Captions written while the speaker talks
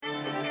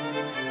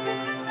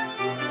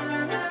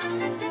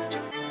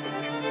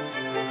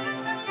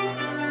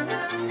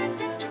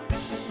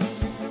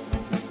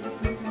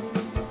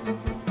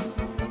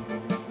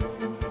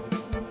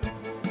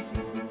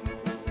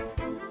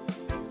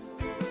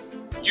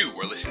You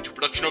are listening to a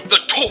production of the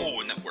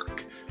Toho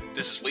Network.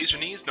 This is Laser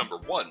Knees number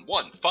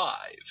 115,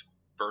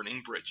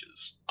 Burning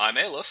Bridges. I'm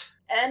Aleph.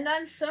 And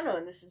I'm Sono,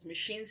 and this is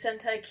Machine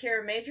Sentai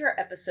Kira Major,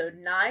 Episode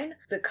 9,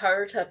 The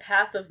Karuta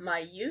Path of My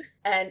Youth,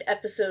 and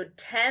Episode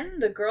 10,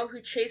 The Girl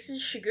Who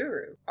Chases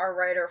Shiguru. Our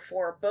writer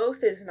for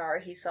both is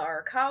Naruhisa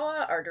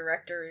Arakawa, our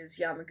director is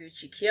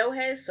Yamaguchi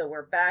Kyohei, so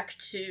we're back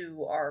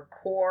to our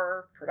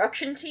core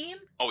production team.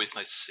 Always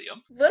nice to see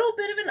him. Little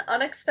bit of an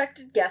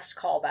unexpected guest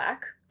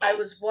callback. I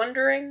was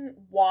wondering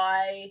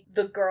why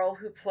the girl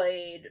who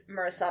played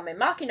Murasame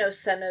Makino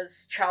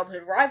Senna's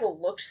childhood rival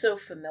looked so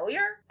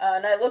familiar,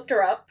 and I looked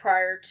her up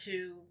prior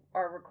to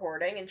our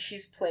recording, and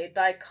she's played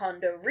by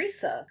Kondo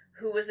Risa,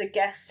 who was a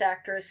guest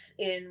actress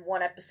in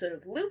one episode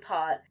of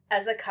Lupot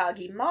as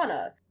Akagi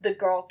Mana, the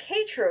girl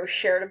Keitaro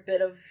shared a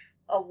bit of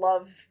a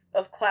love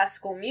of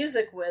classical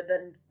music with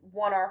and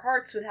won our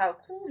hearts with how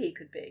cool he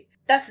could be.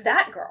 That's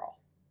that girl.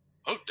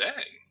 Oh, dang.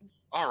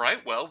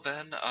 Alright, well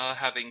then,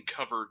 having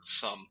covered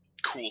some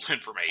cool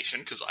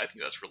information, because I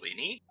think that's really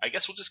neat, I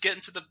guess we'll just get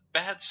into the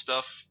bad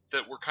stuff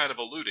that we're kind of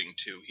alluding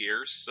to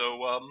here.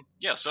 So,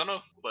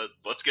 Sono,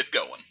 let's get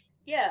going.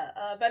 Yeah,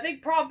 my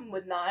big problem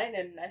with 9,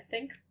 and I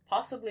think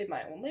possibly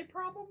my only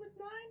problem with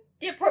 9?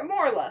 Yeah,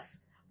 more or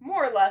less.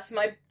 More or less,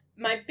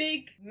 my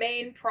big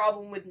main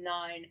problem with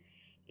 9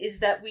 is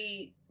that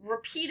we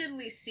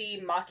repeatedly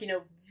see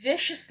Makino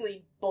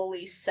viciously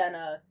bully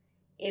Senna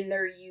in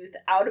their youth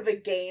out of a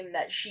game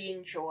that she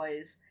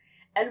enjoys,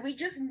 and we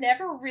just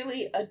never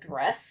really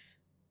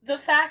address the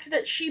fact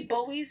that she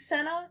bullies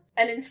Senna,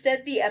 and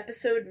instead the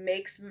episode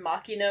makes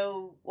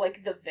Makino,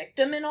 like, the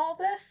victim in all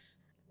this.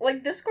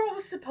 Like, this girl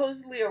was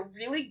supposedly a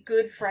really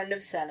good friend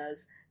of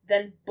Senna's,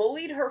 then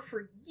bullied her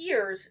for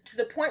years to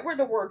the point where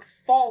the word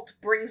fault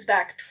brings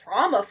back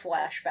trauma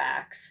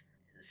flashbacks.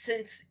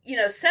 Since,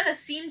 Senna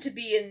seemed to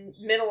be in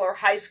middle or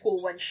high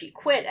school when she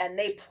quit, and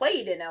they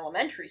played in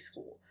elementary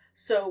school.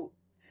 So,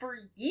 for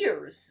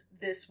years,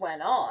 this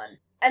went on.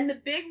 And the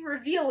big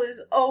reveal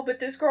is, but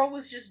this girl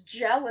was just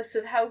jealous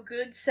of how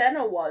good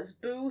Senna was.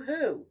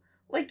 Boo-hoo.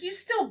 Like, you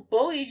still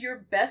bullied your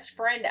best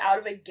friend out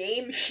of a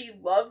game she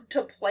loved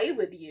to play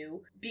with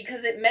you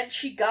because it meant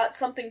she got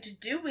something to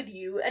do with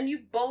you, and you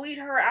bullied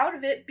her out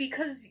of it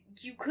because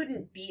you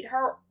couldn't beat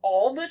her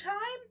all the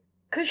time?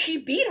 Because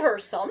she beat her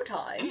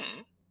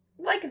sometimes.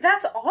 Like,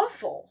 that's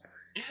awful.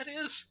 Yeah,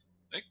 it is.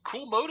 Like,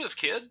 cool motive,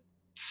 kid.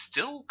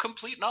 Still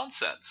complete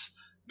nonsense.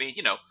 I mean,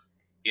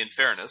 in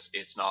fairness,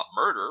 it's not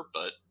murder,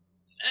 but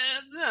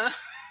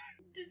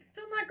it's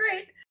still not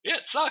great. Yeah,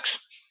 it sucks.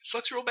 It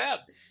sucks real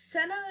bad.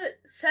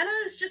 Senna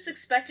is just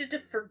expected to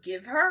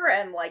forgive her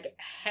and, like,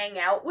 hang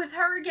out with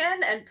her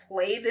again and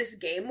play this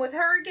game with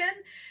her again.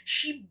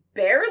 She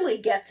barely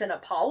gets an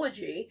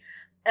apology.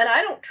 And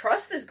I don't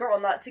trust this girl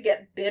not to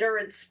get bitter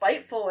and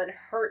spiteful and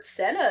hurt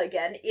Senna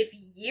again if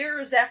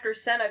years after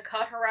Senna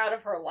cut her out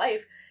of her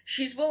life,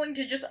 she's willing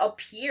to just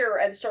appear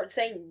and start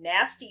saying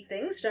nasty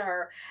things to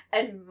her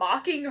and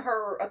mocking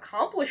her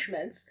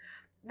accomplishments,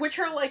 which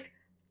are like,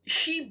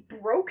 she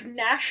broke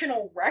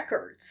national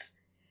records.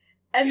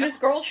 And this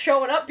girl's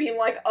showing up being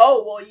like,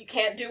 oh, well, you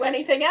can't do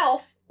anything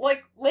else.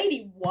 Like,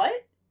 lady, what?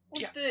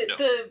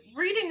 The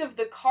reading of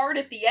the card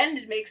at the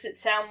end makes it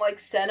sound like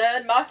Senna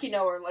and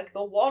Makino are like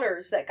the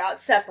waters that got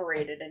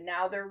separated and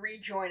now they're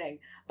rejoining.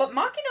 But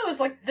Makino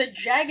is like the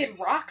jagged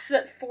rocks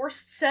that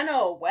forced Senna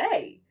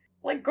away.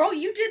 Like, girl,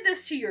 you did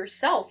this to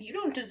yourself. You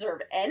don't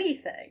deserve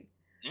anything.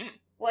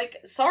 Like,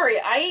 sorry,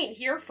 I ain't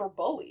here for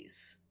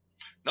bullies.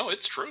 No,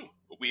 it's true.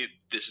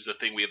 This is a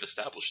thing we have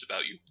established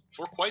about you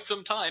for quite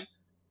some time,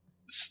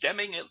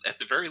 stemming, at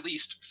the very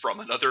least, from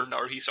another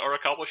Naruhisa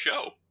Arakawa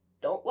show.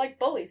 Don't like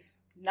bullies.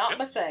 Not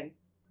my thing.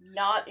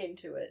 Not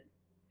into it.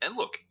 And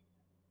look,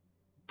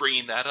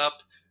 bringing that up,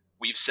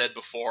 we've said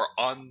before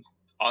on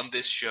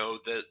this show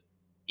that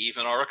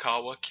even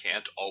Arakawa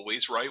can't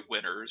always write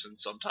winners, and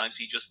sometimes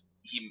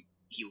he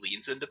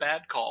leans into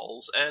bad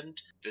calls,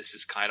 and this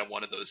is kind of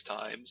one of those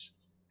times.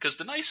 Because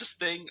the nicest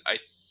thing I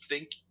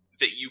think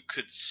that you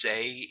could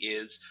say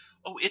is,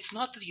 it's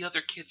not that the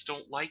other kids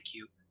don't like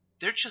you,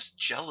 they're just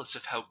jealous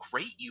of how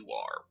great you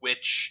are,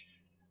 which,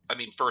 I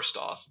mean, first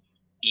off,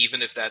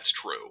 even if that's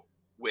true,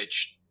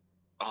 which,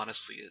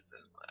 honestly,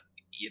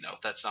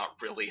 that's not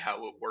really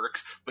how it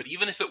works. But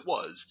even if it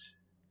was,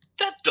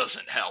 that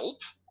doesn't help.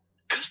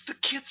 Because the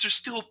kids are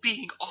still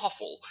being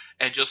awful.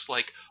 And just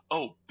like,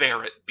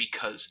 bear it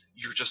because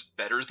you're just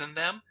better than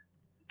them.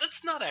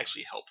 That's not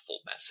actually a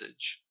helpful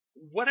message.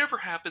 Whatever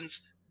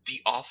happens,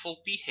 the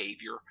awful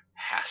behavior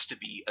has to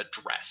be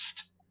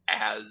addressed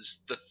as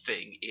the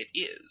thing it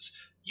is.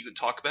 You can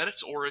talk about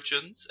its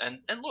origins, and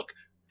look,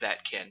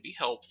 that can be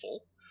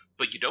helpful.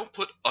 But you don't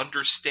put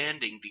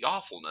understanding the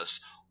awfulness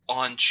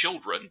on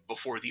children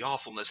before the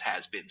awfulness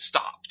has been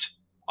stopped.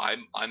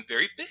 I'm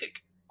very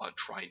big on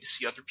trying to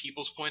see other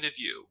people's point of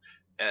view,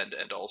 and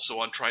also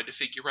on trying to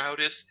figure out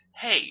if,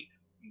 hey,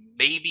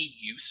 maybe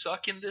you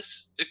suck in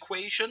this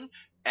equation,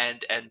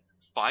 and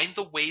find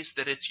the ways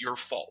that it's your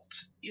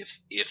fault,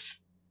 if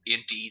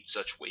indeed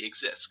such way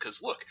exists.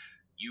 Because look,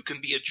 you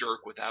can be a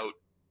jerk without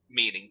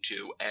meaning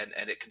to,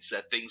 and it can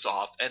set things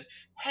off, and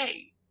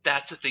hey,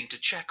 that's a thing to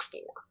check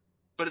for.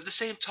 But at the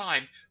same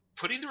time,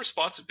 putting the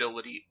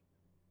responsibility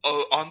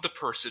on the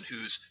person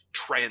whose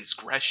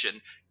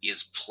transgression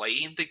is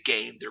playing the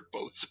game they're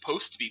both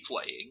supposed to be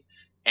playing,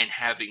 and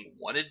having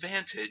one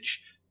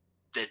advantage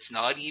that's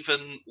not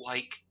even,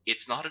 like,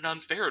 it's not an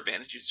unfair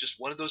advantage, it's just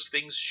one of those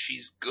things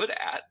she's good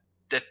at,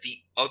 that the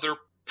other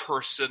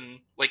person,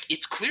 like,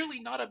 it's clearly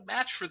not a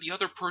match for the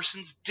other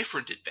person's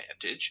different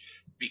advantage,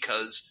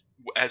 because,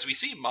 as we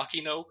see,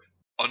 Makino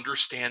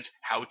understands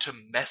how to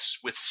mess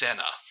with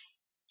Senna,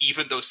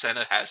 even though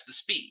Senna has the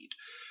speed.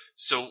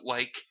 So,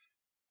 like,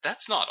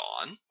 that's not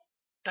on.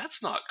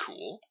 That's not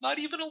cool. Not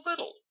even a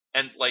little.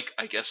 And, like,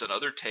 I guess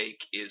another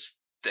take is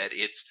that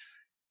it's,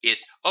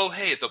 oh,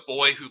 hey, the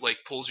boy who, like,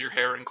 pulls your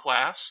hair in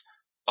class,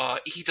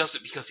 he does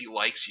it because he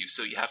likes you,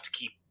 so you have to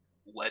keep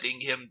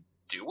letting him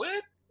do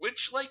it?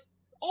 Which, like,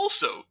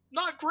 also,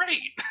 not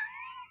great.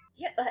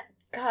 Yeah,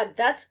 God,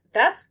 that's,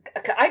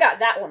 I got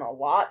that one a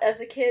lot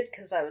as a kid,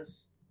 because I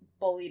was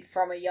bullied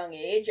from a young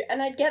age,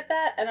 and I'd get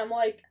that, and I'm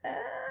like,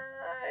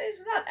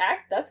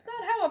 that's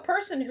not how a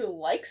person who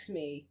likes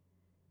me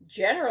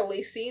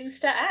generally seems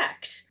to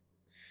act.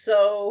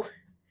 So,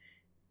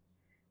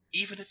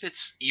 even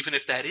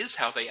if that is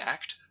how they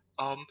act,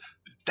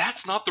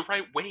 that's not the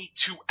right way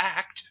to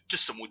act to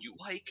someone you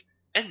like,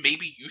 and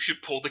maybe you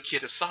should pull the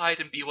kid aside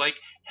and be like,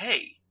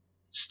 hey,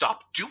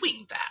 stop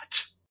doing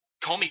that.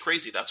 Call me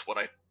crazy, that's what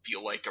I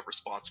feel like a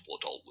responsible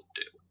adult would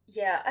do.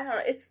 Yeah, I don't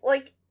know, it's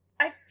like,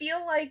 I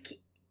feel like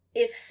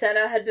if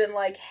Senna had been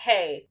like,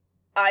 hey,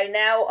 I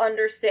now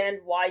understand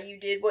why you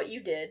did what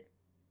you did,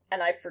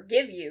 and I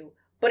forgive you,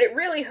 but it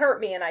really hurt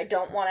me and I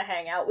don't want to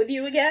hang out with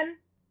you again.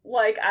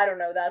 Like, I don't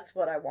know, that's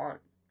what I want,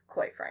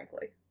 quite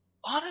frankly.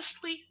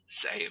 Honestly,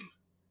 same.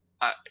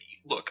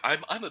 Look,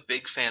 I'm a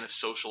big fan of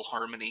social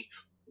harmony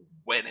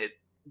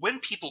when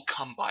people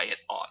come by it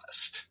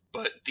honest.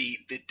 But the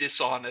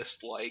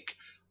dishonest, like,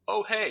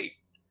 oh hey,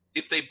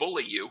 if they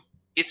bully you,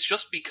 it's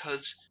just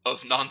because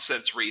of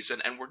nonsense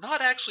reason, and we're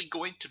not actually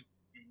going to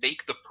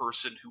make the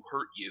person who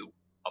hurt you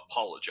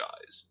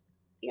apologize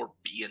or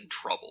be in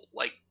trouble.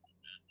 Like,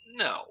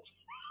 no.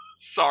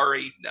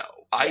 Sorry, no.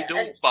 I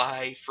don't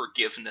buy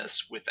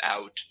forgiveness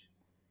without,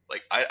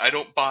 like, I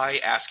don't buy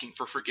asking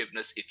for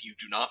forgiveness if you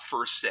do not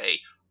first say,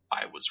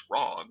 I was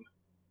wrong,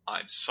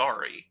 I'm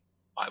sorry,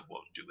 I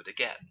won't do it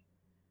again.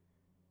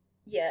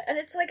 Yeah, and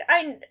it's like,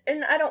 I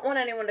don't want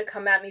anyone to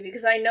come at me,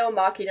 because I know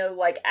Makino,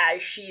 like,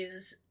 as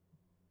she's,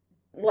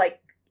 like,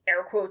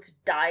 air quotes,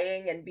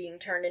 dying and being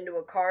turned into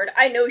a card,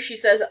 I know she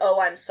says,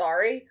 oh, I'm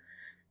sorry.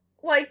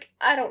 Like,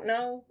 I don't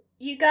know.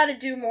 You gotta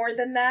do more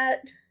than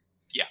that.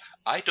 Yeah,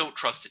 I don't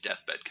trust a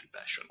deathbed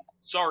confession.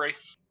 Sorry.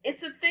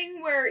 It's a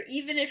thing where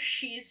even if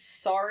she's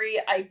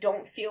sorry, I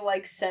don't feel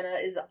like Senna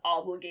is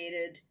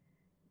obligated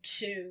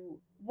to,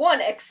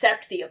 one,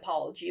 accept the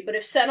apology, but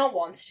if Senna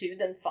wants to,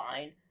 then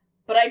fine.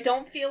 But I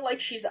don't feel like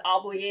she's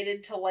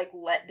obligated to, like,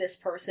 let this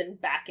person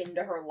back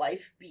into her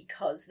life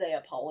because they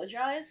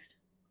apologized.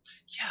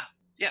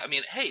 Yeah, I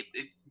mean, hey,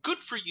 good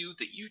for you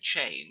that you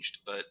changed,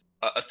 but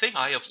a thing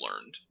I have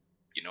learned,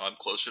 you know, I'm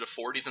closer to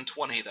 40 than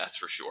 20, that's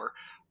for sure,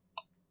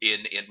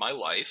 in my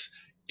life,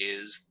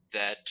 is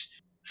that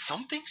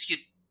some things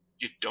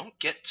you don't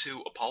get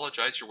to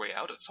apologize your way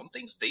out of. Some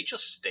things, they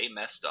just stay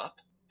messed up,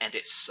 and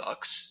it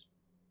sucks,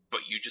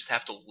 but you just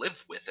have to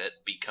live with it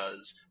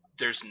because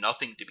there's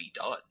nothing to be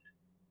done.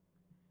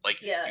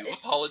 Like, yeah, you've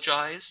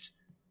apologized,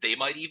 they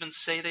might even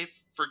say they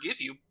forgive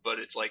you, but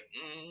it's like,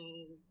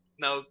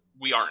 no,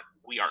 we aren't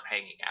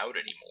hanging out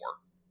anymore.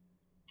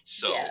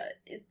 So yeah,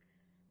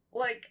 it's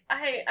like,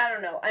 I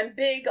don't know, I'm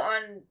big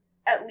on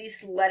at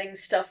least letting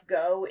stuff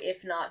go,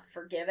 if not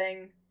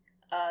forgiving,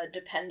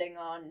 depending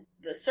on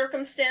the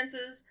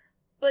circumstances,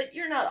 but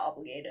you're not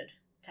obligated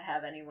to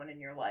have anyone in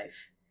your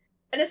life.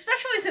 And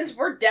especially since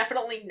we're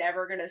definitely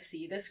never gonna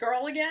see this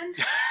girl again.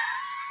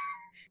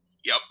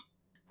 Yep.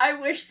 I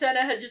wish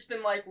Senna had just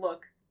been like,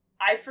 look,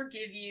 I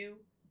forgive you,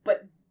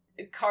 but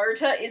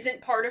Karuta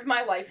isn't part of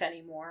my life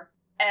anymore,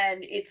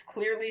 and it's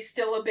clearly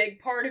still a big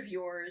part of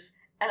yours,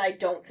 and I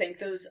don't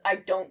think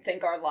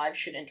our lives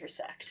should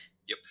intersect.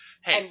 Yep.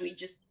 Hey, and we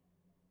just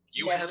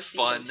you never have see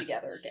fun them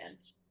together again.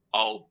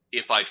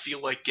 If I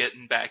feel like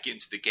getting back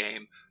into the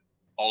game,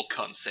 I'll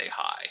come say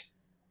hi.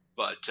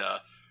 But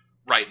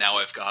right now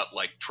I've got,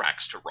 like,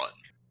 tracks to run.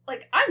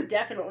 Like, I'm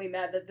definitely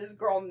mad that this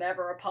girl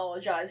never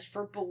apologized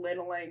for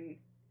belittling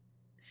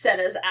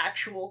Senna's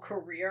actual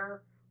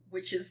career,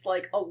 which is,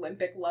 like,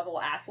 Olympic-level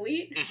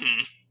athlete.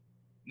 Mm-hmm.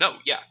 No,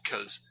 yeah,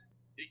 because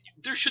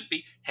there should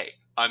be, hey,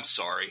 I'm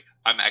sorry,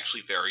 I'm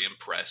actually very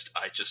impressed,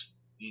 I just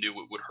knew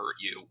it would hurt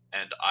you,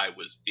 and I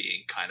was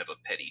being kind of a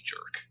petty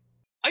jerk.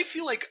 I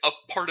feel like a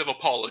part of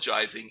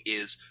apologizing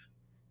is,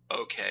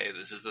 okay,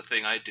 this is the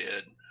thing I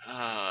did,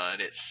 and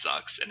it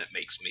sucks, and it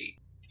makes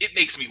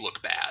me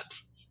look bad.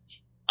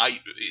 I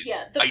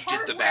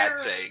did the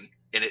bad thing,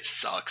 and it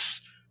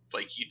sucks.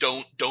 Like, you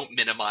don't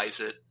minimize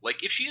it.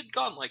 Like, if she had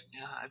gone like,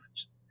 yeah,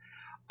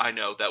 I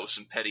know that was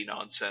some petty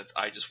nonsense,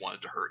 I just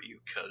wanted to hurt you,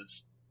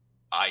 because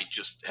I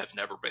just have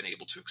never been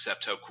able to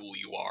accept how cool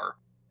you are.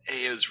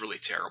 It was really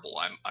terrible.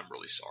 I'm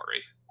really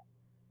sorry.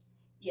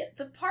 Yeah,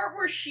 the part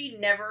where she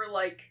never,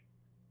 like,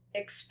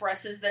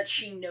 expresses that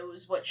she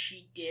knows what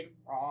she did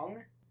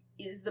wrong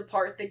is the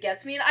part that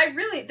gets me. And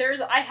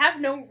I have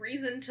no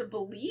reason to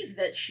believe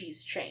that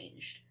she's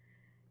changed.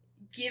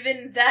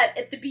 Given that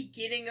at the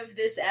beginning of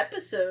this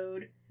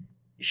episode,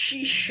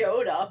 she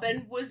showed up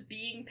and was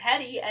being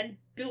petty and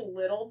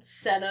belittled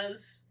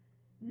Senna's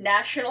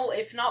national,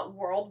 if not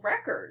world,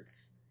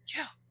 records.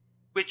 Yeah.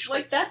 Which,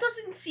 like, that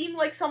doesn't seem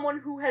like someone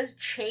who has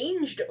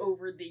changed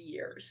over the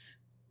years.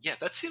 Yeah,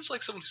 that seems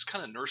like someone who's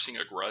kind of nursing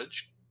a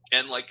grudge.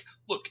 And, like,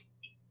 look,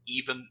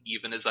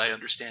 even as I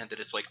understand that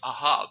it's like,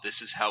 aha,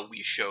 this is how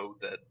we show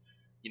that,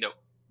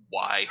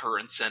 why her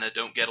and Senna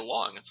don't get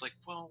along. It's like,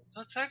 well,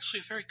 that's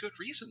actually a very good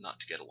reason not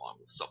to get along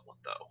with someone,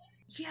 though.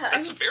 Yeah,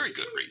 that's a very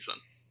good reason.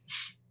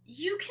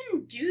 You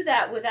can do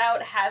that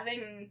without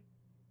having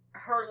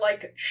her,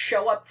 like,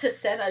 show up to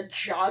Senna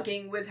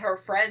jogging with her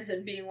friends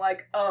and being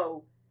like,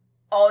 oh,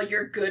 all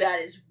you're good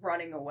at is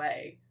running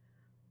away.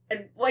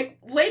 And, like,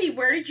 lady,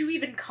 where did you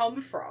even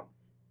come from?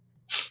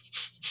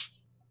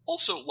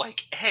 Also,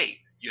 like, hey,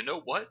 you know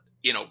what?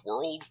 In a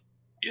world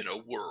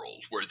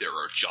where there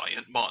are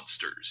giant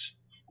monsters,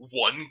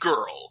 one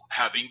girl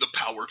having the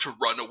power to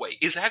run away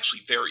is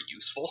actually very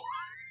useful.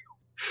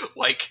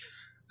 Like,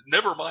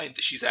 never mind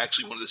that she's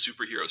actually one of the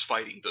superheroes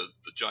fighting the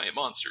giant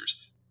monsters.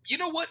 You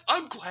know what?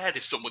 I'm glad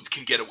if someone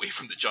can get away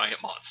from the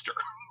giant monster.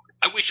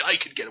 I wish I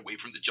could get away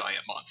from the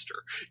giant monster.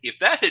 If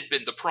that had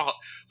been the problem,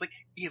 like,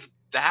 if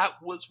that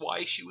was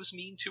why she was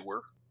mean to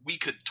her, we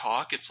could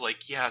talk. It's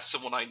like, yeah,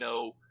 someone I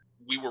know,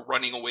 we were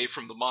running away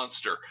from the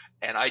monster,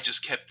 and I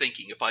just kept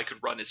thinking if I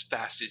could run as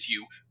fast as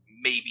you,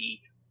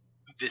 maybe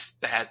this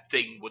bad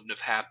thing wouldn't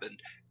have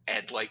happened.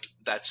 And, like,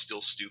 that's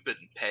still stupid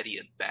and petty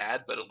and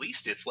bad, but at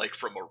least it's, like,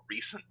 from a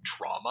recent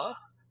trauma.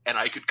 And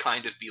I could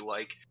kind of be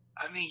like,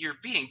 I mean, you're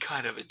being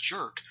kind of a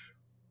jerk,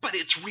 but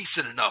it's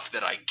recent enough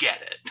that I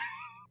get it.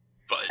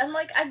 And,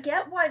 like, I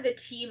get why the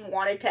team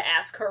wanted to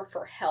ask her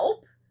for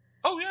help.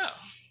 Oh, yeah.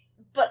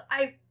 But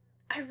I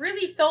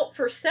really felt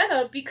for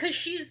Senna because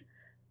she's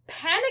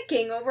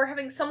panicking over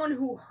having someone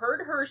who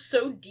hurt her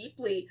so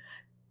deeply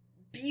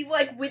be,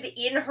 like,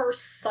 within her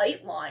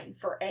sightline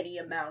for any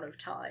amount of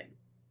time.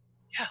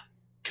 Yeah,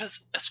 because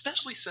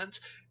especially since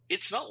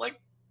it's not like,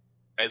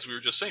 as we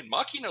were just saying,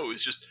 Makino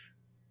is just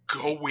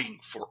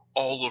going for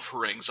all of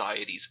her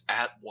anxieties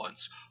at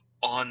once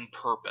on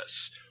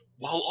purpose,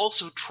 while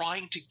also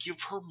trying to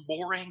give her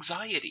more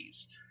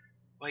anxieties.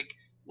 Like,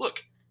 look,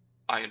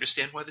 I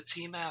understand why the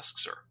team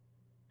asks her.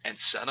 And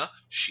Senna,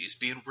 she's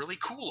being really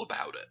cool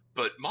about it.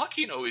 But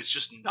Makino is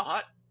just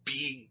not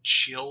being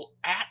chill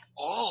at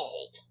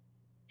all.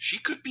 She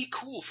could be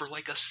cool for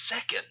like a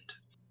second.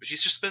 But she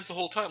just spends the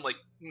whole time like,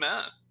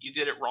 nah, you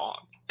did it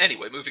wrong.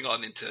 Anyway, moving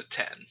on into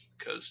 10,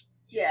 because...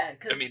 Yeah,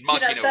 because, I mean,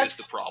 Makino is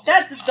the problem.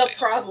 That's the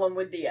problem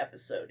with the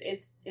episode.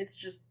 It's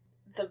just...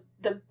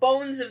 The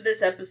bones of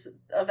this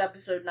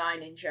episode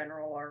 9 in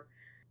general are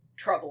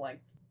troubling.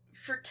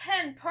 For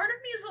 10, part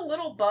of me is a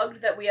little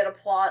bugged that we had a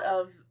plot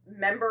of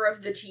member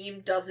of the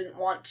team doesn't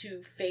want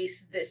to face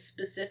this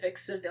specific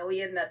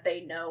civilian that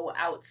they know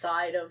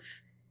outside of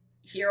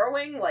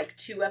heroing, like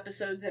 2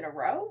 episodes in a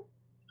row.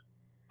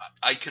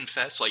 I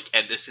confess, like,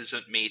 and this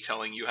isn't me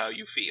telling you how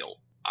you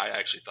feel, I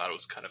actually thought it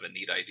was kind of a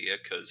neat idea,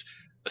 because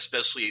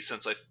especially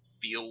since I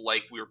feel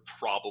like we're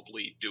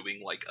probably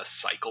doing, like, a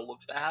cycle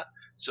of that,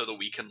 so that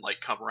we can, like,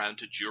 come around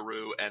to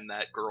Juru and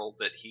that girl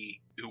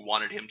who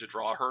wanted him to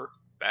draw her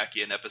back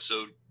in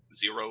episode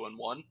 0 and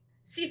 1.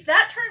 See, if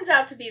that turns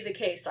out to be the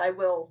case, I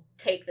will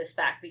take this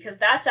back, because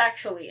that's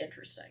actually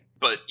interesting.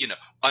 But,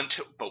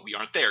 but we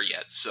aren't there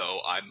yet, so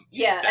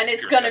Yeah, and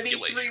it's gonna be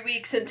 3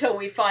 weeks until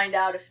we find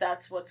out if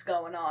that's what's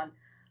going on.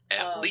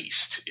 At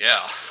least,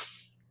 yeah.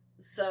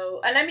 So,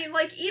 and I mean,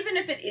 like, even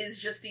if it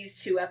is just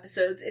these 2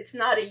 episodes, it's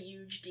not a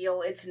huge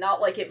deal. It's not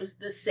like it was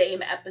the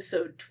same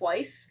episode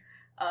twice.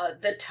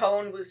 The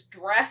tone was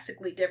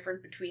drastically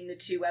different between the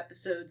 2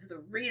 episodes.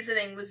 The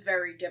reasoning was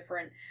very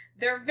different.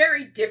 They're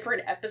very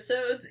different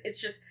episodes. It's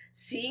just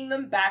seeing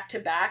them back to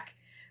back,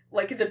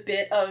 like the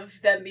bit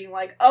of them being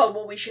like, oh,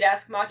 well, we should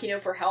ask Makino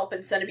for help,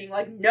 and Senna being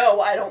like, no,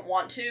 I don't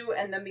want to,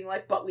 and then being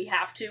like, but we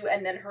have to,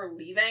 and then her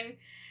leaving.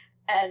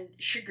 And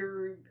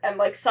Shiguru, and,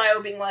 like,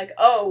 Sayo being like,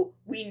 oh,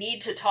 we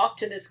need to talk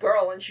to this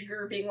girl, and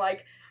Shiguru being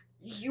like,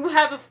 you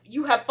have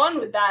fun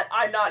with that,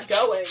 I'm not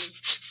going.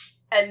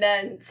 And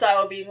then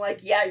Sayo being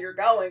like, yeah, you're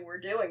going, we're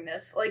doing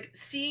this. Like,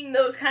 seeing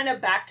those kind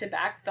of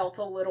back-to-back felt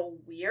a little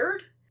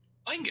weird.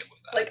 I can get with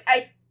that.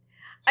 Like,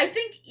 I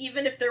think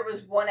even if there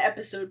was one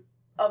episode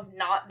of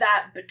not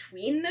that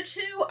between the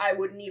 2, I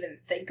wouldn't even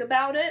think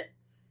about it.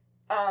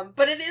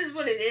 But it is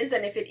what it is,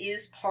 and if it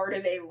is part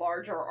of a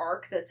larger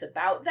arc that's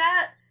about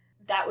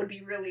that would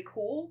be really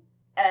cool.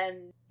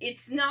 And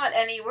it's not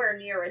anywhere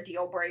near a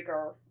deal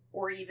breaker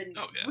or even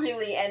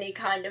really any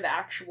kind of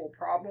actual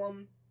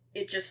problem.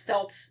 It just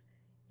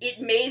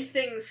it made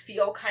things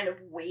feel kind of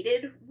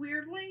weighted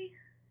weirdly.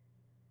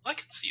 I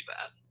can see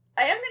that.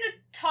 I am going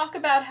to talk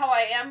about how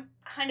I am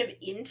kind of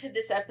into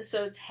this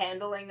episode's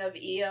handling of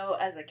Io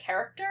as a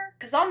character,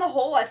 because on the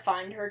whole I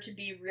find her to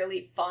be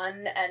really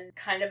fun and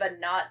kind of a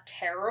not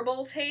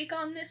terrible take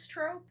on this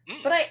trope,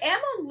 but I am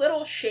a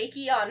little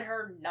shaky on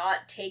her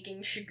not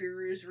taking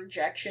Shigeru's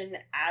rejection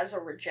as a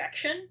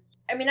rejection.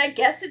 I mean, I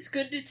guess it's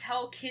good to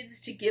tell kids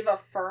to give a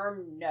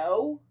firm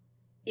no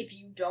if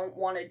you don't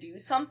want to do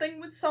something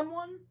with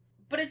someone,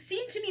 but it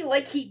seemed to me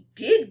like he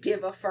did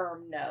give a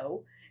firm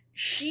no.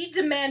 She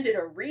demanded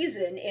a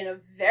reason in a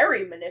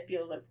very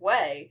manipulative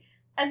way,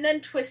 and then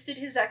twisted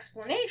his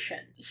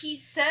explanation. He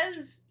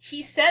says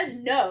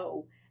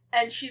no,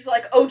 and she's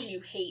like, oh, do you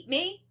hate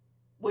me?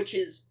 Which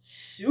is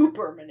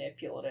super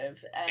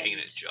manipulative, and ain't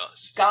it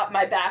just? Got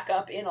my back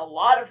up in a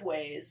lot of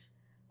ways,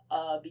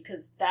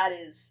 because that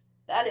is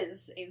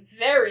a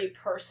very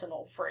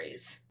personal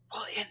phrase.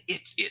 Well, and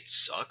it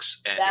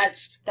sucks, and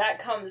that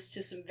comes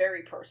to some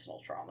very personal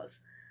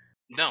traumas.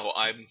 No,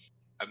 I'm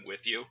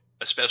with you.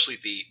 Especially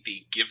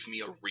the give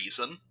me a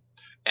reason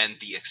and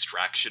the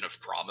extraction of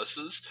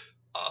promises.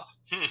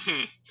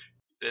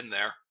 Been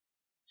there.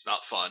 It's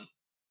not fun.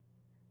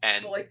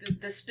 And but, like,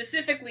 the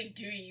specifically,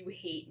 do you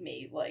hate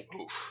me? Like,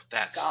 oof,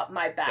 that's, got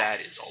my back that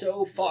is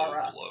so far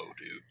up. Blow,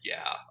 dude.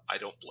 Yeah, I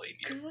don't blame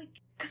you. Because,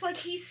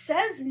 he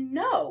says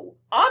no.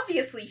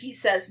 Obviously he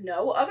says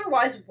no,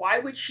 otherwise why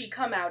would she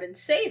come out and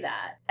say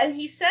that? And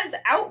he says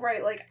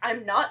outright, like,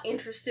 I'm not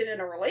interested in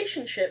a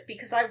relationship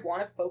because I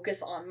want to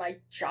focus on my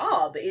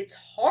job.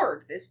 It's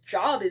hard. This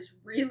job is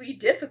really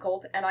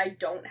difficult, and I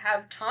don't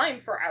have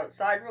time for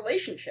outside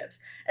relationships.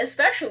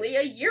 Especially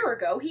a year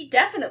ago, he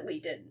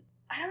definitely didn't.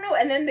 I don't know,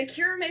 and then the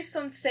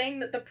Kirame-san saying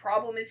that the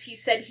problem is he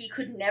said he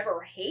could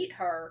never hate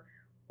her.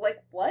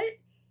 Like, what?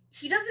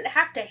 He doesn't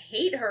have to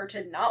hate her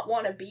to not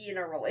want to be in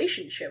a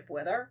relationship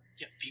with her.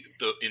 Yeah,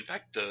 in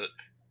fact,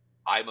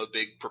 I'm a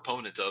big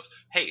proponent of,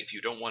 hey, if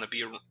you don't want to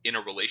be in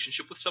a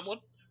relationship with someone,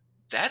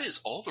 that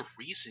is all the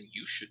reason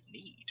you should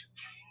need.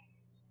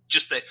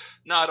 Just say,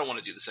 no, I don't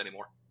want to do this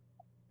anymore.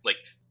 Like,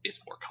 it's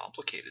more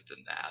complicated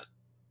than that.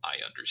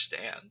 I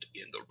understand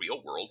in the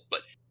real world,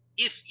 but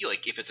if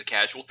it's a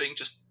casual thing,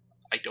 just,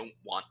 I don't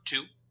want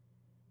to.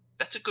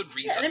 That's a good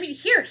reason. Yeah, and I mean,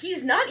 here,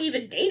 he's not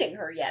even dating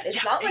her yet.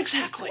 It's not like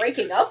exactly. he's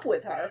breaking up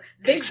with her.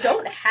 They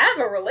don't have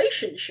a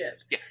relationship.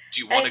 Yeah.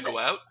 Do you want to go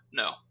out?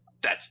 No.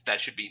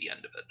 That should be the end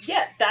of it.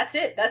 Yeah, that's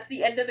it. That's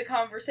the end of the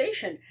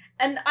conversation.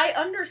 And I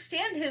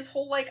understand his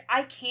whole, like,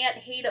 I can't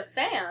hate a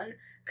fan,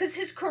 because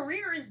his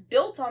career is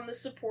built on the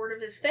support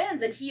of his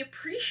fans, and he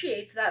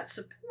appreciates that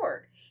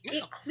support. Yeah.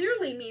 It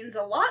clearly means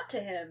a lot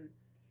to him,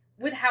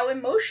 with how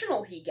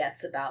emotional he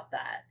gets about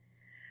that.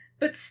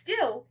 But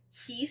still,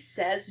 he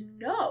says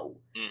no.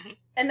 Mm-hmm.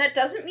 And that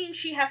doesn't mean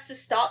she has to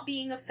stop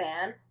being a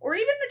fan, or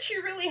even that she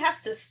really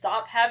has to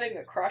stop having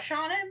a crush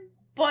on him,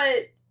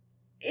 but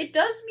it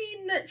does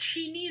mean that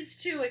she needs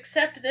to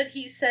accept that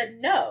he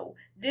said no.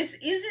 This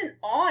isn't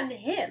on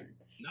him.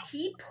 No.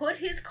 He put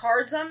his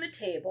cards on the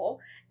table,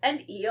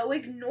 and Io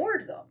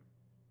ignored them.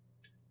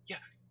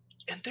 Yeah,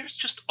 and there's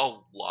just a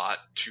lot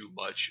too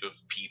much of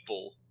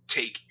people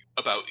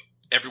about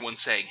everyone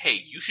saying,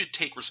 hey, you should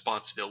take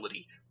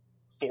responsibility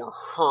for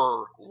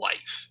her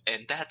life,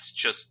 and that's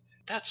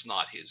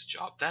not his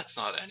job. That's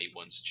not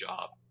anyone's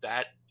job.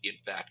 That, in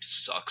fact,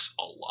 sucks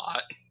a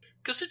lot,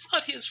 because it's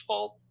not his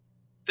fault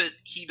that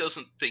he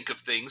doesn't think of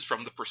things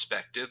from the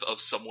perspective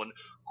of someone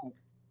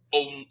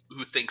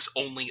who thinks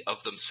only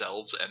of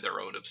themselves and their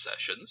own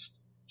obsessions.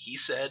 He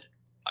said,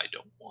 I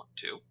don't want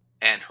to.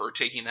 And her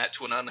taking that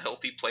to an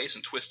unhealthy place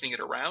and twisting it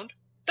around,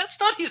 that's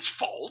not his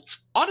fault.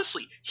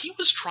 Honestly, he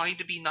was trying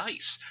to be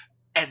nice,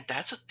 and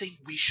that's a thing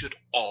we should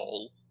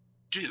all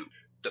do.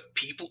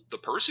 The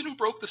person who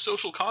broke the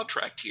social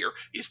contract here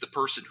is the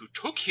person who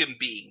took him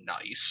being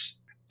nice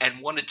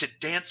and wanted to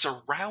dance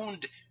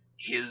around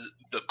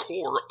the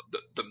core,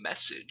 the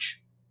message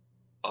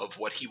of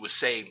what he was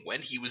saying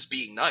when he was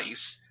being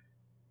nice,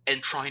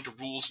 and trying to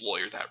rules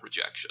lawyer that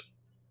rejection.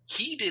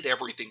 He did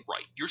everything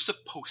right. You're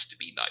supposed to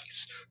be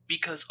nice,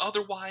 because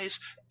otherwise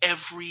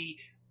every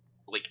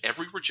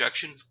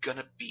rejection is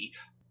gonna be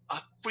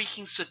a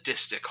freaking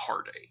sadistic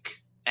heartache.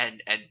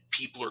 And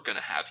people are going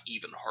to have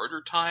even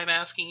harder time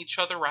asking each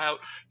other out.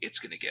 It's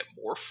going to get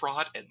more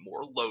fraught and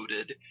more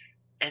loaded.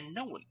 And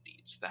no one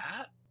needs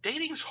that.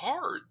 Dating's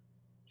hard.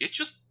 It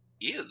just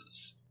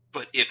is.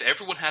 But if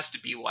everyone has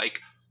to be like,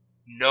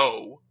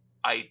 no,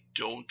 I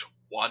don't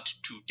want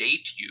to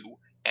date you,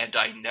 and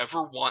I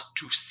never want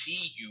to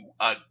see you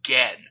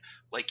again.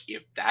 Like,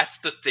 if that's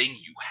the thing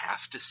you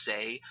have to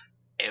say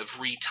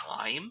every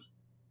time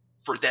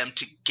for them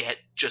to get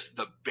just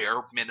the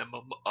bare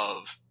minimum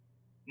of,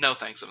 no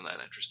thanks, I'm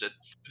not interested,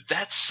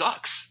 that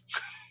sucks.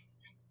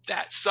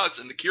 That sucks.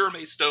 And the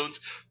Kirame Stones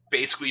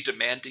basically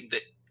demanding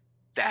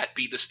that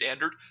be the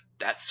standard,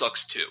 that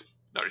sucks too.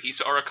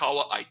 Naruhisa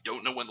Arakawa, I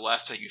don't know when the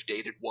last time you've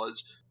dated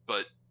was,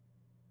 but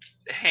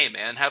hey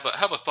man, have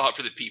a thought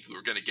for the people who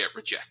are going to get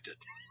rejected.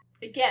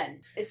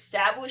 Again,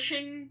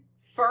 establishing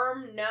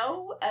firm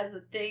no as a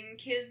thing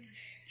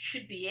kids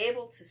should be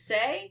able to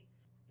say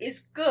is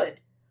good,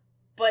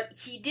 but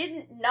he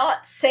didn't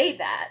not say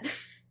that.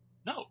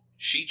 No,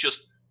 she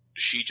just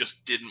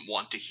didn't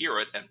want to hear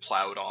it and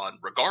plowed on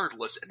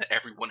regardless, and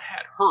everyone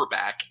had her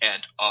back,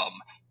 and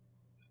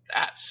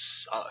that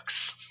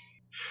sucks.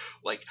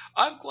 Like,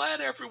 I'm glad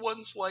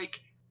everyone's like,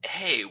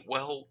 hey,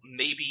 well,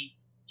 maybe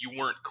you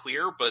weren't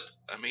clear, but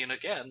I mean,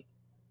 again,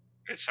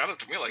 it sounded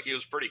to me like he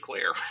was pretty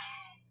clear.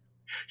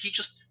 He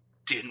just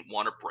didn't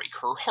want to break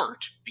her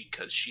heart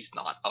because she's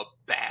not a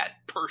bad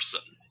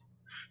person.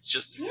 It's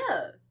just,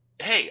 Yeah.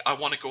 hey, I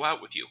want to go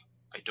out with you.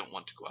 I don't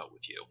want to go out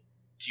with you.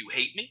 Do you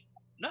hate me?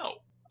 No.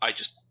 I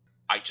just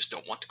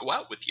don't want to go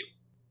out with you.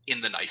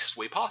 In the nicest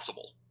way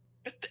possible.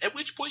 At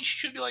which point she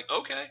should be like,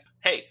 okay,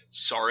 hey,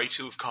 sorry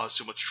to have caused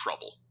so much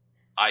trouble.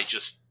 I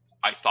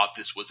thought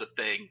this was a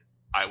thing.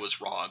 I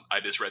was wrong. I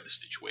misread the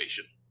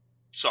situation.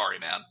 Sorry,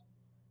 man.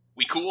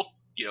 We cool?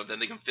 You know, then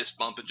they can fist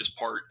bump and just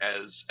part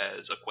as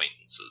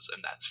acquaintances,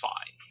 and that's fine.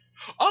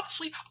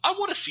 Honestly, I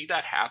want to see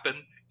that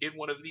happen in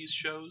one of these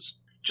shows.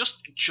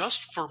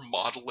 Just for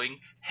modeling,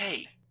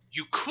 hey,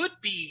 you could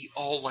be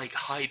all like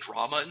high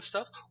drama and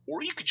stuff,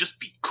 or you could just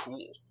be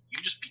cool. You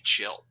could just be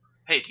chill.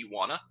 Hey, do you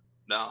wanna?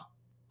 No?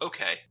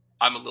 Okay.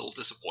 I'm a little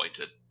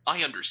disappointed.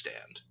 I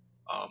understand.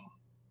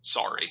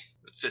 Sorry.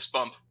 Fist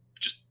bump,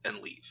 and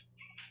leave.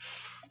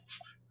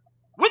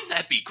 Wouldn't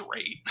that be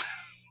great?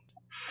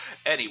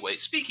 Anyway,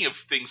 speaking of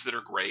things that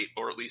are great,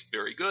 or at least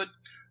very good,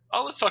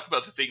 let's talk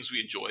about the things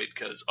we enjoyed,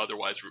 because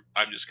otherwise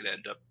I'm just going to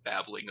end up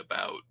babbling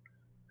about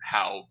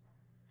how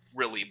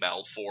really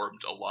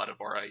malformed a lot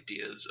of our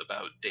ideas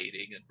about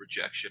dating and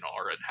rejection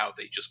are, and how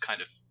they just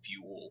kind of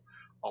fuel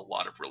a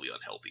lot of really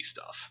unhealthy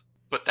stuff.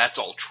 But that's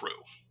all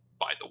true,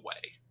 by the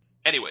way.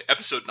 Anyway,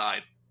 episode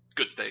 9,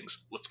 good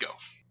things, let's go.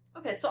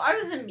 Okay, so I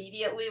was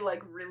immediately,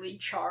 like, really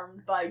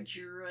charmed by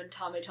Juru and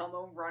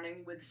Tametomo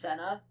running with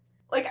Senna.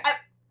 Like,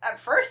 at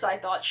first I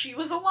thought she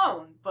was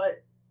alone,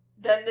 but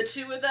then the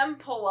two of them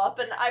pull up,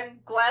 and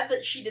I'm glad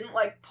that she didn't,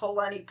 like,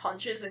 pull any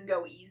punches and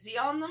go easy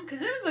on them,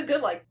 because it was a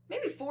good, like,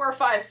 maybe 4 or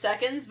 5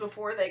 seconds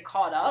before they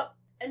caught up.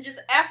 And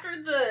just after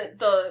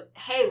the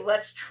hey,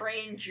 let's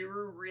train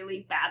Juru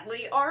really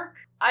badly arc,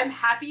 I'm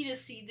happy to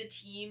see the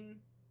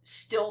team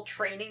still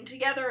training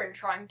together and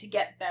trying to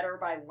get better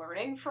by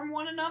learning from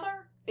one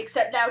another,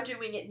 except now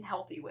doing it in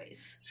healthy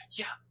ways.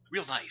 Yeah,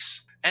 real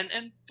nice. And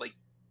like,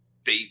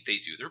 they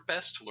do their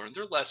best to learn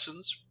their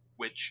lessons,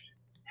 which,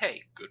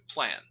 hey, good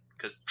plan,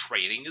 because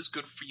training is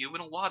good for you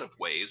in a lot of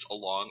ways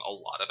along a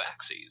lot of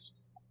axes.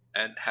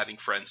 And having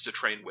friends to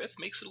train with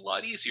makes it a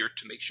lot easier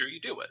to make sure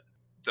you do it.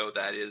 Though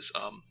that is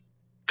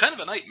kind of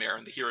a nightmare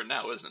in the here and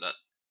now, isn't it?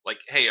 Like,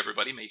 hey,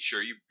 everybody, make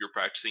sure you're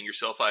practicing your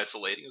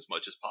self-isolating as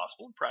much as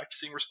possible and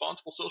practicing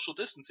responsible social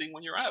distancing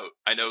when you're out.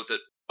 I know that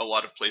a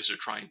lot of places are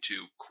trying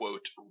to,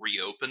 quote,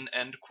 reopen,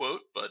 end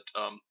quote, but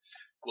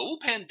global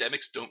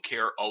pandemics don't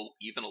care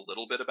even a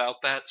little bit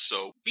about that,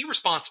 so be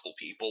responsible,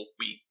 people.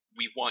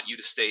 We want you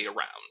to stay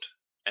around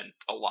and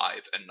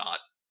alive and not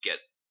get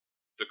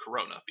the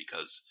corona,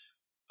 because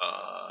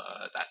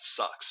that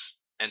sucks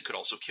and could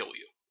also kill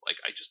you. Like,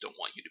 I just don't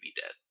want you to be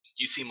dead.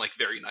 You seem like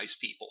very nice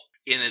people,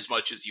 in as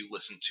much as you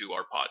listen to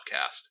our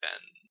podcast,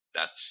 and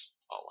that's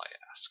all I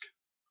ask.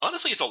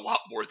 Honestly, it's a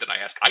lot more than I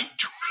ask. I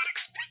do not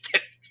expect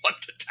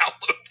anyone to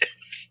download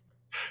this.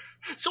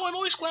 So I'm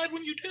always glad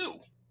when you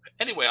do.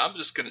 Anyway, I'm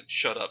just going to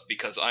shut up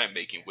because I am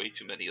making way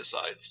too many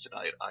asides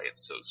tonight. I am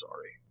so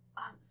sorry.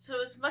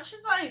 So as much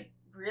as I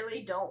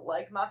really don't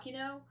like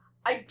Makino,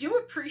 I do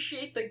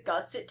appreciate the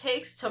guts it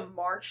takes to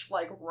march,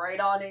 like, right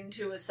on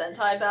into a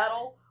Sentai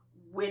battle,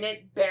 win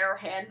it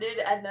barehanded,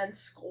 and then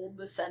scold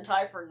the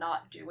Sentai for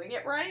not doing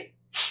it right.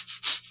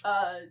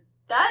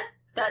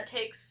 That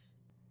takes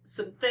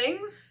some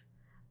things,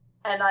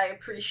 and I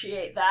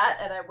appreciate that,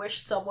 and I wish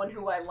someone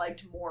who I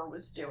liked more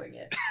was doing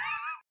it.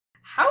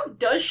 How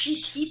does she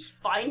keep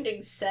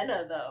finding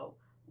Senna, though?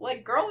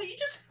 Like, girl, are you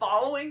just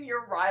following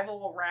your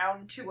rival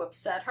around to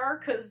upset her?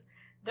 'Cause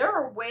there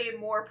are way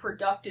more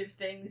productive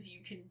things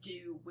you can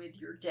do with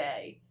your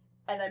day,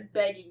 and I'm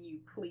begging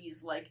you,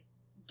 please, like,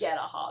 get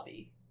a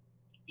hobby.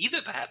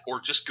 Either that,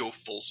 or just go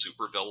full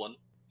supervillain,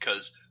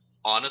 because,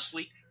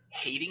 honestly,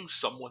 hating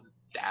someone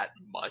that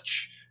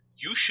much,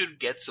 you should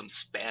get some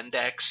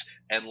spandex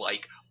and,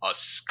 like, a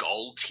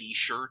skull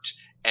t-shirt,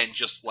 and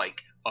just,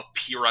 like,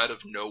 appear out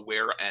of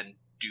nowhere and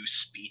do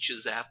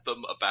speeches at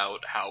them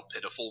about how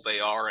pitiful they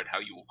are and how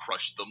you will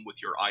crush them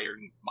with your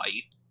iron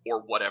might,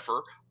 or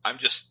whatever. I'm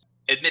just,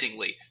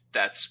 admittingly,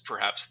 that's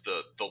perhaps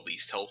the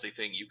least healthy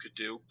thing you could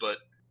do, but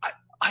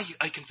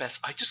I confess,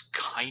 I just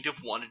kind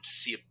of wanted to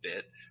see a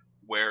bit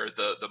where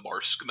the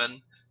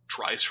Marskman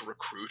tries to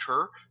recruit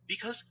her,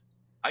 because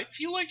I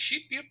feel like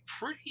she'd be a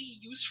pretty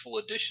useful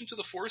addition to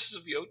the forces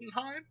of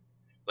Jotunheim.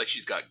 Like,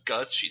 she's got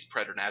guts, she's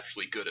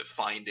preternaturally good at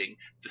finding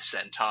the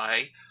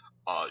Sentai,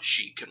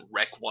 she can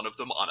wreck one of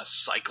them on a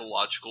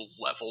psychological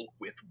level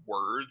with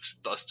words,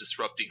 thus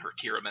disrupting her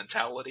Kira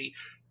mentality.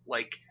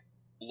 Like,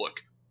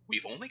 look,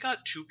 we've only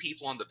got 2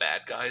 people on the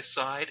bad guy's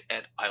side,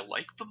 and I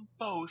like them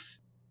both,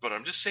 but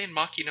I'm just saying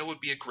Makino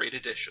would be a great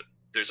addition.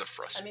 there's a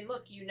frustration. I mean,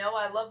 look, you know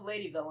I love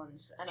lady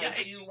villains, and Yeah,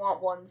 I do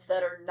want ones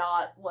that are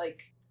not,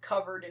 like,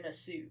 covered in a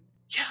suit.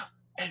 Yeah,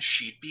 and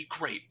she'd be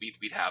great.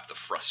 We'd have the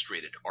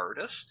frustrated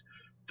artist,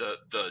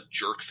 the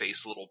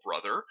jerk-faced little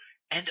brother,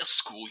 and a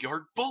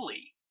schoolyard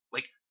bully.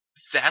 Like,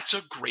 that's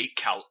a great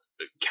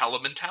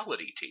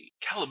Calamentality team.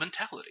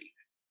 Calamentality.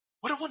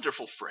 What a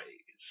wonderful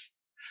phrase.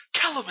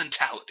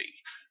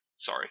 Calamentality.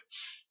 Sorry.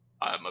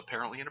 I'm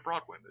apparently in a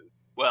Broadway mood.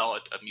 Well,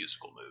 a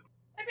musical mood.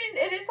 I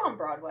mean, it is on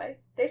Broadway.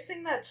 They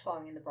sing that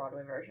song in the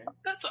Broadway version.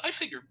 That's I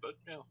figured, but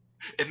no.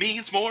 It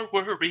means more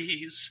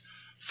worries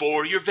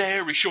for your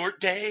very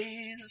short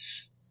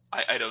days.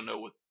 I don't know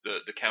what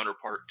the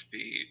counterpart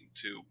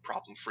to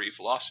problem-free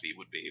philosophy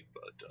would be,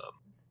 but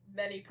It's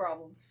many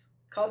problems.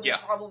 Causing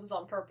problems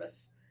on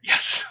purpose.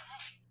 Yes.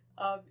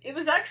 It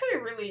was actually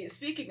really,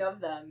 speaking of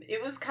them,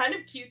 it was kind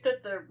of cute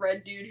that the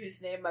red dude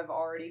whose name I've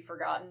already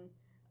forgotten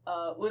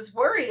was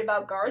worried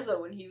about Garza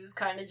when he was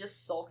kind of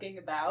just sulking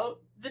about.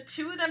 The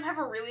two of them have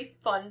a really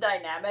fun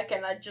dynamic,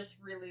 and I'd just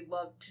really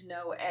love to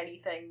know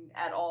anything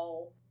at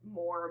all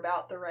more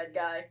about the red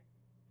guy.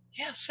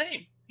 Yeah,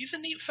 same. He's a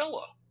neat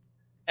fella.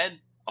 And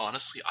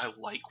honestly, I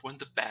like when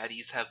the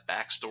baddies have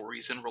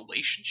backstories and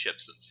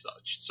relationships and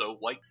such. So,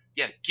 like,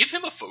 yeah, give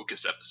him a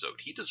focus episode.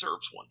 He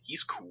deserves one.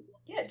 He's cool.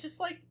 Yeah, just,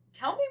 like,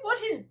 tell me what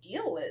his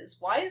deal is.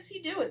 Why is he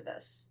doing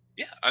this?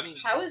 Yeah, I mean...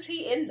 How is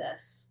he in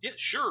this? Yeah,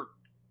 sure.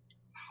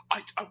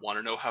 I want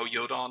to know how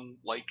Yodon,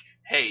 like,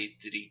 hey,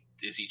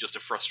 is he just a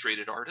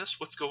frustrated artist?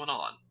 What's going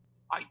on?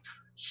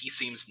 He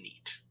seems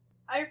neat.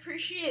 I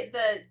appreciate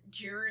that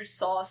Juru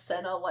saw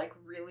Senna, like,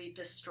 really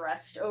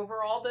distressed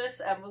over all this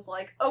and was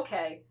like,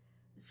 okay,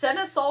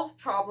 Senna solved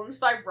problems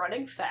by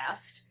running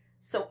fast,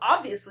 so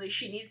obviously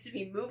she needs to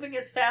be moving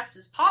as fast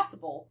as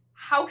possible.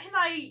 How can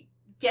I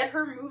get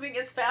her moving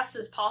as fast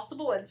as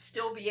possible and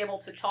still be able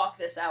to talk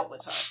this out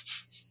with her?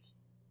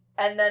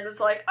 And then was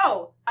like,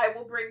 oh, I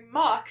will bring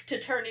Mach to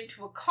turn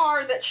into a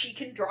car that she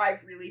can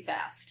drive really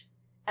fast.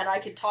 And I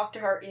can talk to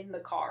her in the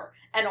car.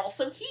 And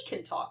also he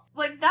can talk.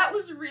 Like, that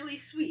was really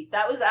sweet.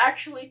 That was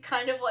actually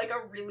kind of like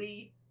a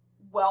really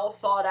well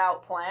thought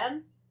out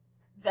plan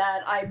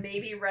that I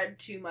maybe read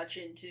too much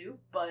into,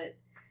 but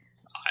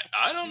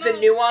I don't know.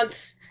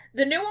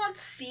 The nuance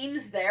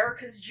seems there,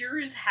 because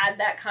Juru's had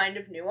that kind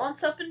of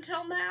nuance up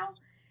until now.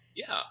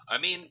 Yeah, I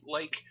mean,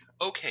 like,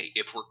 okay,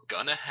 if we're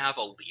gonna have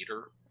a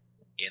leader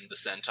in the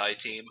Sentai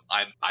team,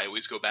 I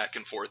always go back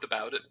and forth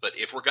about it, but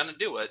if we're gonna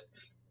do it,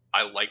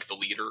 I like the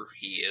leader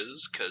he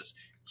is, because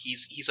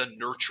he's a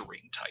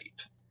nurturing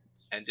type.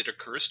 And it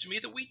occurs to me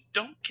that we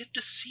don't get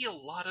to see a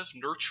lot of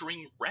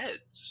nurturing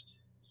Reds.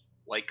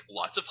 Like,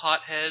 lots of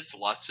hotheads,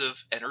 lots of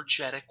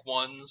energetic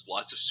ones,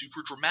 lots of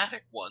super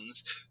dramatic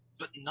ones,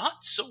 but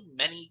not so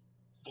many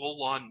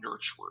full-on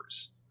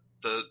nurturers.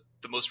 The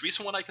most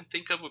recent one I can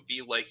think of would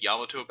be, like,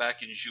 Yamato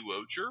back in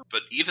Zyuohger,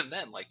 but even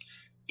then, like,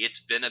 it's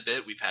been a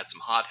bit, we've had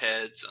some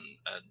hotheads,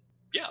 and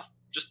yeah,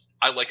 just,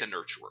 I like a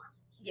nurturer.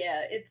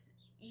 Yeah, it's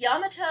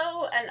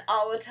Yamato and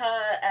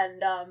Alita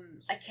and,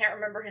 I can't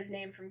remember his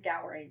name from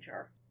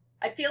Gaoranger.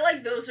 I feel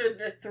like those are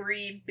the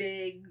three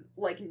big,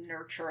 like,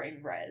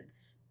 nurturing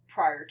Reds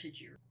prior to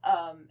Juru.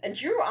 And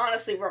Juru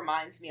honestly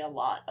reminds me a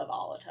lot of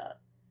Alita.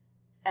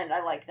 And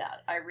I like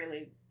that. I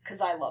really, because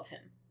I love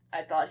him.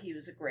 I thought he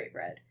was a great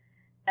Red.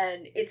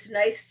 And it's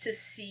nice to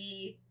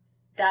see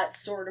that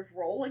sort of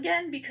role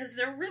again, because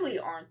there really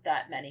aren't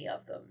that many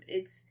of them.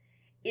 It's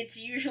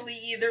usually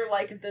either,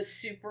 like, the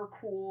super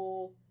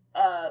cool,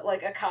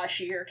 like,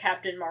 Akashi or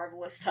Captain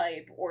Marvelous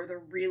type, or the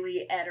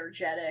really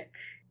energetic,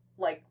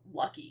 like,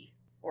 Lucky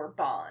or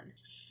Bon.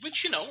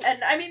 Which, you know...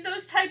 And, I mean,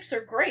 those types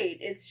are great.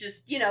 It's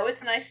just, you know,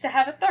 it's nice to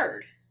have a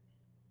third.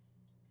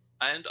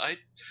 And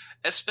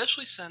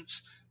especially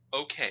since,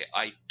 okay,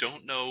 I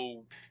don't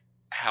know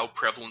how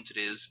prevalent it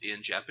is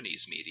in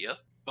Japanese media,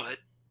 but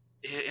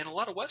in a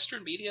lot of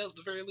Western media, at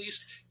the very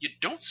least, you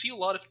don't see a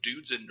lot of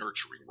dudes in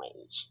nurturing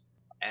roles.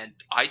 And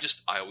I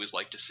always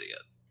like to see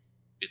it.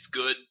 It's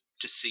good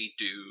to see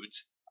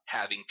dudes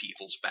having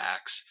people's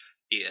backs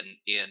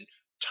in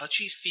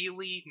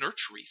touchy-feely,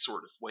 nurtury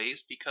sort of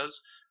ways,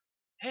 because,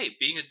 hey,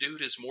 being a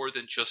dude is more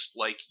than just,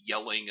 like,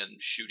 yelling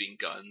and shooting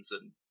guns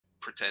and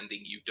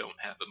pretending you don't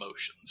have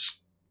emotions,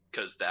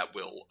 because that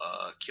will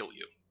kill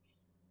you.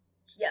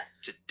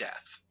 Yes. To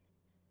death.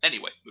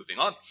 Anyway, moving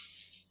on.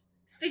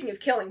 Speaking of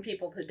killing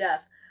people to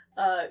death,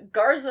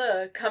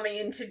 Garza coming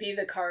in to be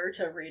the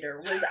Karuta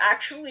reader was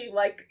actually,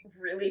 like,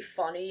 really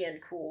funny and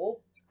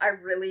cool. I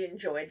really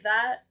enjoyed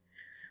that.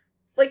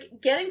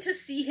 Like, getting to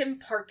see him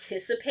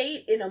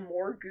participate in a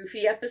more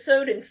goofy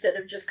episode instead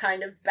of just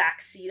kind of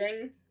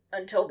backseating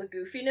until the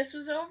goofiness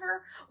was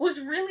over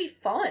was really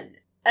fun.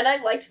 And I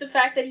liked the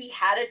fact that he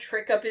had a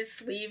trick up his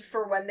sleeve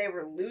for when they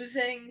were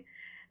losing,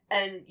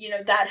 and, you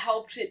know, that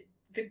helped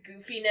the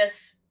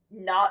goofiness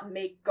not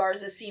make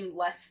Garza seem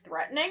less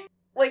threatening.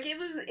 Like, it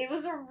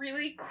was a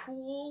really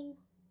cool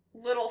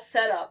little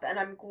setup, and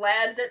I'm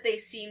glad that they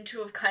seem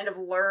to have kind of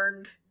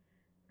learned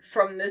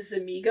from the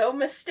Zamigo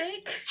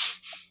mistake.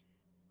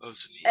 Oh,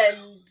 Zamigo.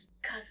 And,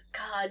 'cause,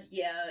 God,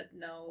 yeah,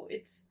 no,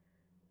 it's...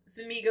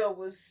 Zamigo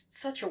was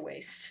such a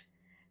waste.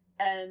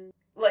 And,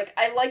 like,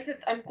 I like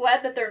that, I'm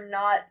glad that they're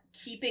not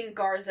keeping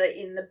Garza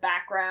in the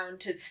background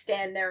to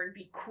stand there and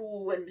be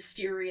cool and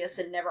mysterious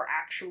and never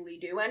actually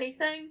do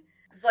anything.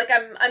 It's like,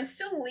 I'm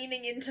still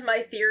leaning into my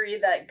theory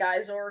that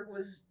Geysorg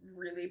was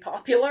really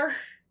popular,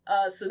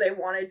 so they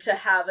wanted to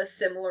have a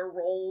similar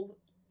role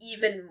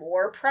even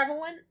more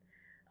prevalent.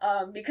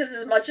 Because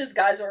as much as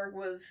Geysorg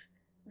was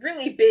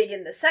really big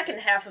in the second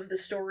half of the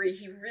story,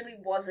 he really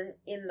wasn't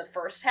in the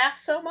first half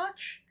so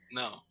much.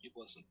 No, he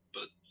wasn't,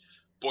 but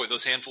boy,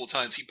 those handful of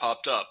times he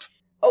popped up.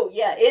 Oh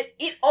yeah,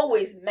 it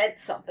always meant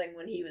something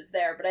when he was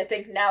there, but I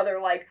think now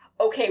they're like,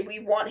 okay, we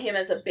want him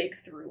as a big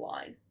through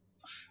line.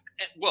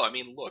 Well, I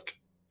mean, look,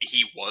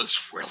 he was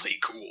really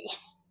cool.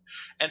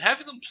 And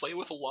having them play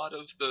with a lot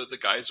of the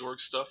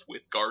Geysorg stuff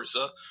with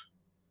Garza,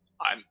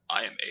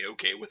 I am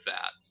A-okay with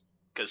that.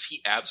 Because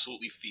he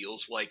absolutely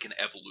feels like an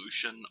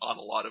evolution on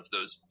a lot of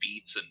those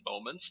beats and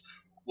moments,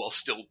 while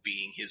still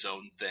being his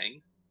own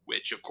thing,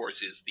 which of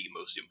course is the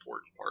most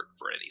important part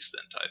for any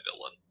Sentai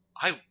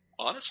villain.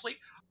 Honestly,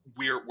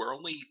 we're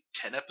only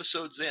 10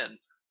 episodes in,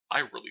 I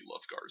really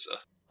love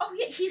Garza. Oh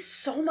yeah, he's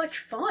so much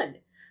fun,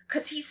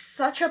 because he's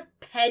such a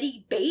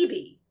petty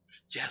baby.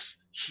 Yes,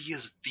 he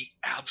is the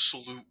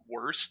absolute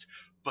worst,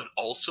 but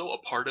also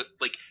a part of,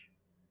 like,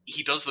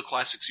 he does the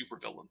classic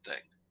supervillain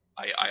thing.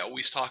 I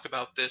always talk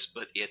about this,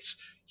 but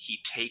he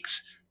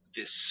takes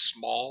this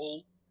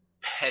small,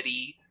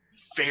 petty,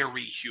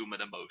 very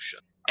human emotion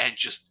and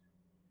just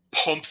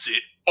pumps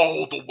it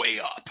all the way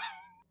up.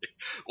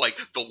 Like,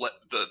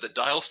 the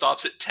dial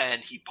stops at 10,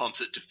 he pumps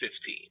it to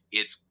 15.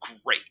 It's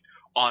great.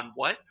 On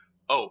what?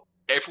 Oh,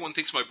 everyone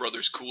thinks my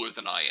brother's cooler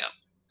than I am.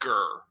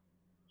 Grr.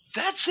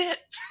 That's it.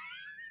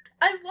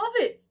 I love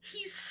it.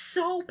 He's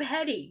so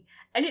petty,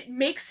 and it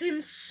makes him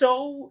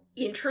so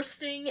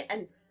interesting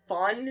and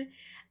fun.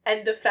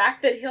 And the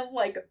fact that he'll,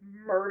 like,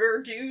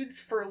 murder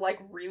dudes for, like,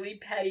 really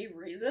petty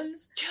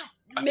reasons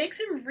makes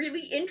him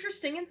really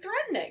interesting and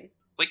threatening.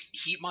 Like,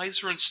 Heat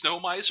Miser and Snow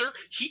Miser,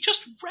 he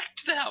just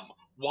wrecked them.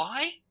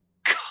 Why?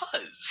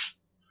 'Cause.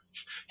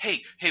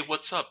 Hey,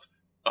 what's up,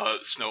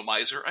 Snow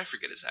Miser? I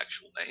forget his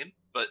actual name,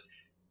 but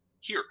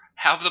here,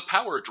 have the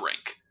power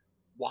drink.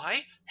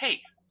 Why?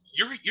 Hey,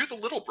 you're the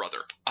little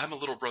brother. I'm a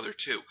little brother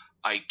too.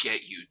 I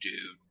get you,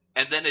 dude.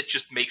 And then it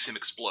just makes him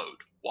explode.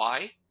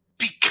 Why?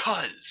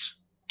 Because.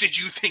 Did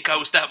you think I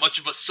was that much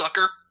of a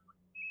sucker?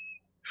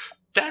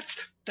 That's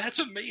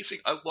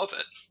amazing. I love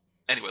it.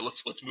 Anyway,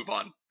 let's move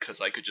on,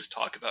 because I could just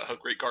talk about how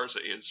great Garza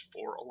is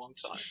for a long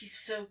time. He's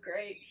so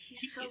great.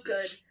 He's so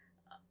good.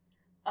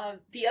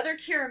 The other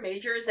Kira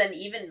Majors and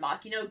even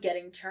Makino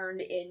getting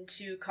turned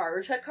into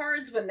Karuta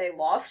cards when they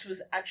lost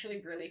was actually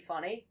really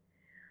funny.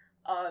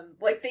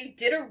 Like, they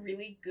did a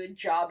really good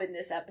job in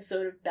this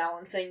episode of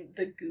balancing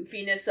the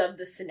goofiness of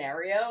the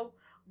scenario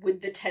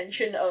with the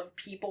tension of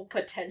people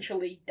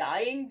potentially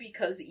dying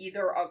because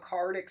either a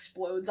card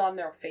explodes on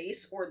their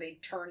face or they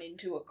turn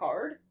into a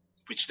card.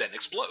 Which then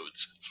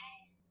explodes.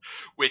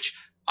 Which,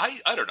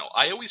 I don't know,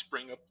 I always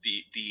bring up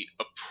the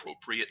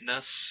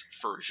appropriateness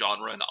for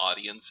genre and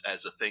audience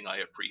as a thing I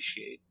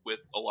appreciate with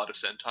a lot of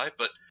Sentai,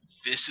 but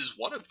this is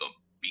one of them,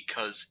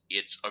 because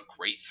it's a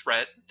great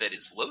threat that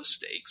is low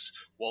stakes,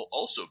 while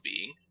also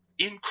being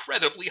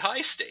incredibly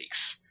high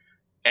stakes.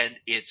 And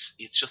it's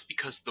just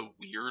because the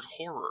weird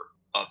horror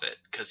of it,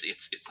 because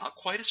it's not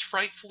quite as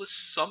frightful as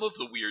some of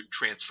the weird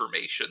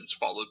transformations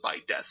followed by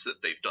deaths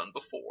that they've done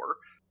before,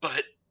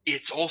 but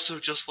it's also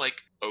just like,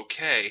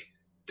 okay,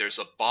 there's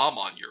a bomb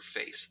on your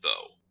face,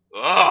 though.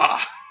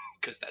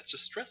 Because that's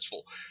just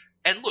stressful.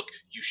 And look,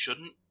 you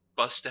shouldn't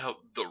bust out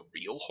the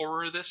real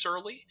horror this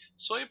early,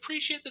 so I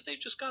appreciate that they've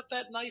just got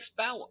that nice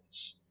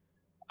balance.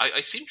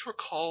 I seem to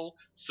recall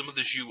some of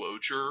the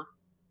Zhuoger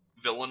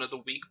Villain of the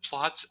Week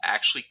plots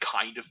actually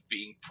kind of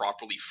being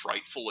properly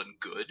frightful and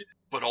good,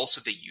 but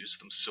also they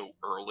used them so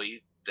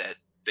early that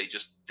they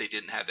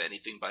didn't have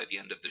anything by the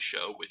end of the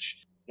show, which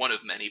one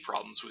of many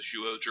problems with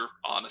Zhuoger,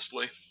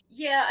 honestly.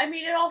 Yeah, I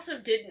mean, it also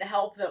didn't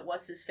help that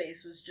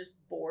What's-His-Face was just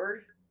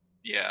bored.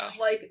 Yeah.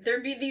 Like,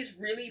 there'd be these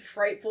really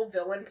frightful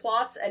villain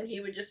plots, and he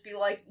would just be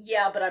like,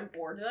 yeah, but I'm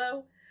bored,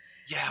 though.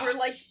 Yeah. Where,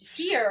 like,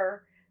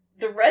 here,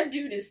 the red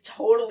dude is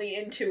totally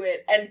into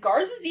it, and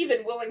Garza's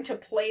even willing to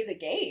play the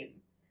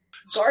game.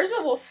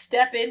 Garza will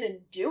step in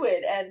and do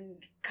it,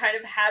 and kind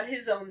of have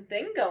his own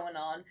thing going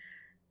on.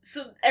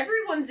 So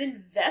everyone's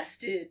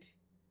invested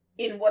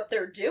in what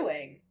they're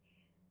doing.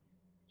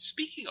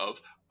 Speaking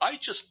of,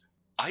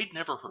 I'd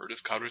never heard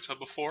of Karuta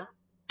before.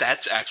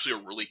 That's actually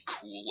a really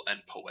cool and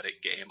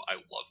poetic game. I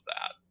love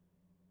that.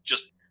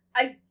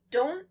 I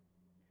don't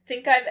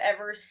think I've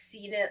ever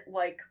seen it,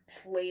 like,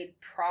 played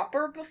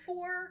proper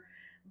before,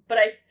 but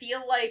I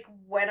feel like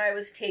when I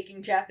was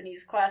taking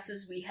Japanese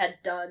classes, we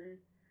had done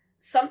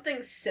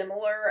something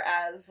similar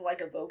as,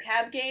 like, a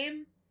vocab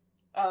game.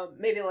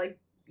 Maybe, like,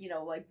 you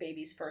know, like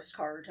Baby's First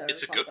Karuta or something.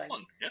 It's a good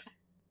one, yeah.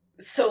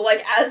 So,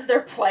 like, as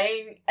they're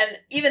playing, and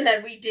even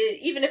then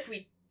even if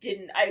we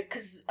didn't,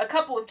 because a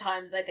couple of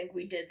times I think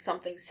we did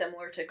something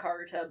similar to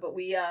Karuta, but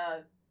we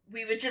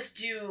we would just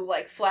do,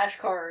 like,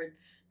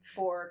 flashcards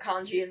for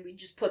Kanji, and we'd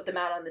just put them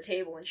out on the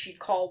table, and she'd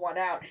call one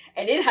out,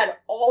 and it had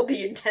all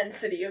the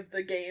intensity of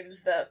the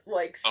games that,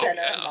 like,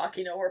 Senna and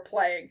Makino were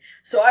playing.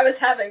 So I was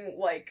having,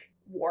 like,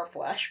 war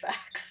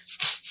flashbacks.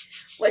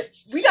 Like,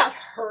 we got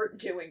hurt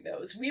doing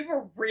those. We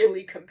were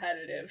really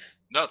competitive.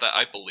 No, that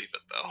I believe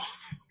it, though.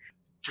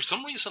 For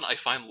some reason, I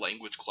find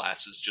language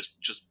classes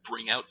just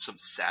bring out some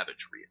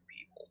savagery in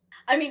people.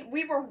 I mean,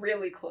 we were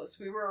really close.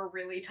 We were a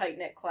really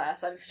tight-knit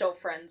class. I'm still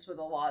friends with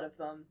a lot of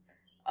them.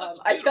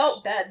 I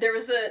felt bad. There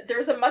was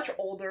a much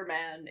older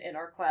man in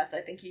our class.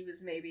 I think he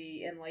was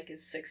maybe in, like,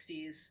 his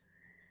 60s.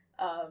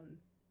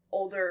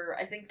 Older,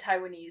 I think,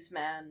 Taiwanese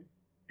man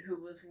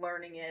who was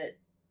learning it.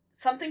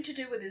 Something to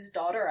do with his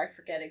daughter. I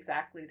forget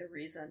exactly the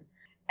reason.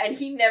 And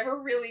he never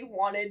really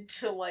wanted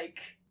to,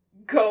 like,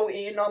 go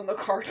in on the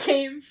card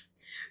game.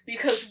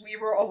 Because we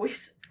were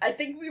always, I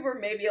think we were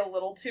maybe a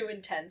little too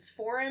intense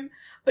for him,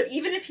 but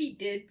even if he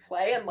did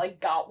play and, like,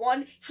 got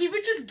one, he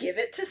would just give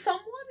it to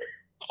someone.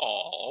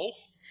 Aww.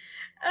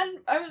 And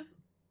I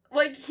was,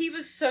 like, he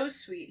was so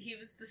sweet. He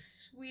was the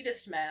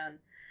sweetest man.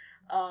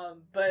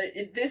 But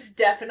this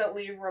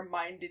definitely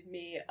reminded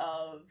me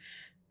of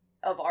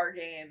our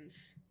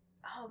games.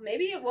 Oh,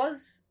 maybe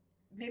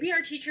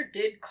our teacher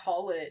did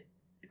call it,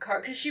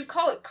 because she would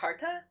call it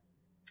Karta,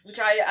 which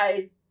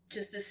I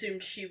just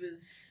assumed she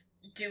was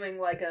doing,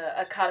 like,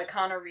 a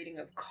katakana reading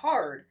of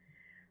card.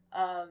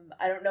 I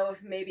don't know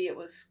if maybe it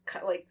was,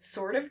 like,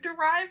 sort of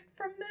derived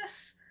from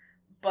this,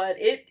 but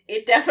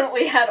it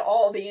definitely had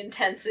all the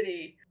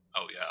intensity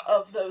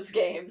of those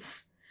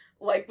games.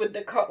 Like, with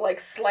the like,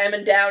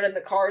 slamming down and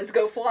the cards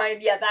go flying.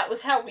 Yeah, that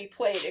was how we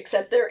played,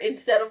 except there,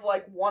 instead of,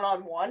 like,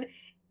 one-on-one,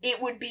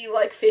 it would be,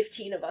 like,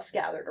 15 of us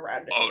gathered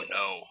around a table.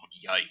 Oh,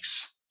 no.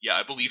 Yikes. Yeah,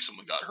 I believe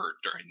someone got hurt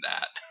during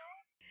that.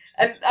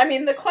 And, I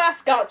mean, the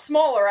class got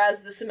smaller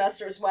as the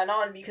semesters went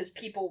on because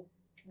people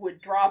would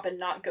drop and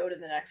not go to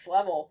the next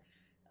level.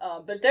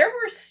 But there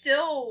were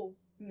still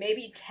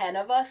maybe 10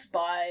 of us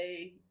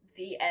by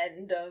the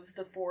end of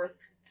the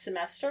 4th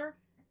semester.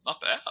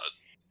 Not bad.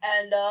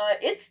 And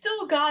it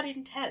still got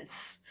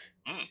intense.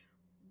 Mm.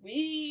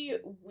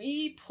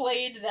 We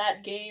played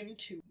that game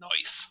too.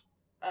 Nice.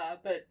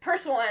 But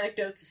personal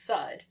anecdotes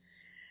aside,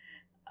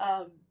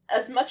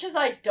 as much as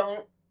I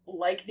don't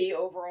like the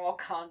overall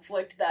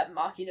conflict that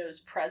Makino's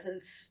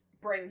presence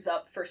brings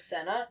up for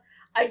Senna,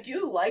 I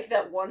do like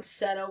that once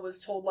Senna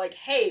was told, like,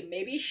 hey,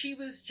 maybe she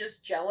was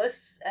just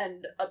jealous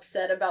and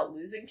upset about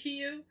losing to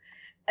you,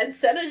 and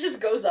Senna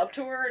just goes up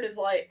to her and is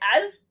like,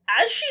 as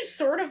she's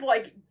sort of,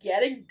 like,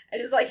 getting,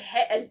 and is like,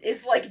 hey, and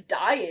is, like,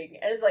 dying,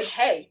 and is like,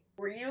 hey,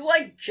 were you,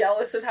 like,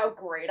 jealous of how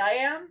great I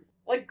am?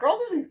 Like, girl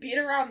doesn't beat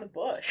around the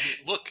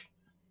bush. Look,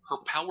 her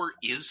power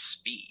is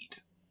speed,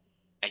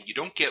 and you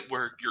don't get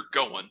where you're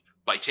going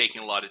by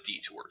taking a lot of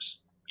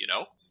detours, you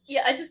know?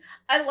 Yeah,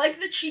 I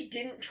like that she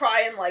didn't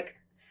try and, like,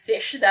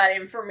 fish that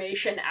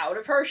information out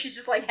of her. She's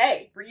just like,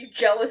 hey, were you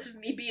jealous of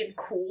me being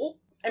cool?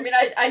 I mean,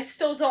 I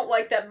still don't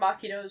like that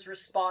Makino's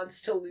response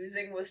to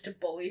losing was to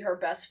bully her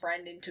best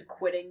friend into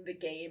quitting the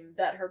game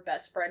that her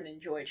best friend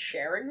enjoyed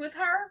sharing with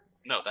her.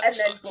 No, that and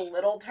sucks. Then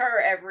belittled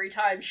her every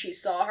time she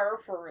saw her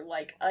for,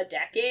 like, a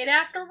decade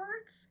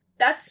afterwards.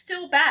 That's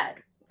still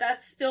bad.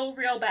 That's still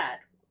real bad.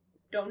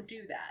 Don't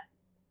do that.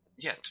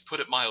 Yeah, to put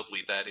it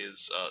mildly, that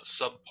is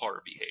subpar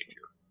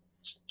behavior.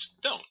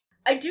 Just don't.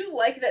 I do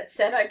like that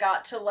Senna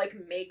got to,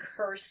 like, make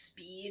her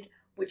speed,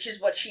 which is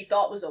what she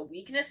thought was a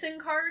weakness in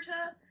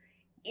Karta,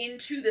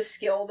 into the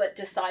skill that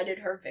decided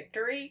her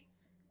victory.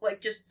 Like,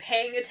 just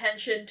paying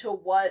attention to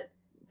what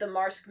the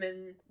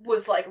Marskman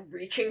was, like,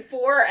 reaching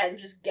for and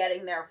just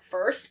getting there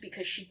first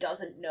because she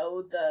doesn't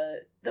know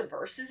the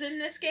verses in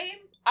this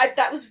game.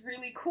 That was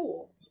really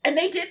cool. And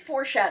they did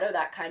foreshadow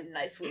that kind of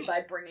nicely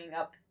by bringing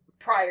up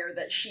prior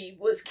that she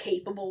was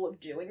capable of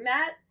doing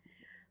that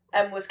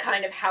and was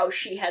kind of how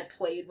she had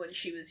played when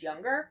she was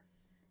younger.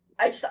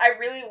 I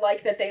really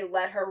like that they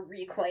let her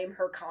reclaim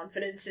her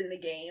confidence in the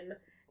game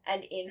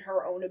and in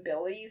her own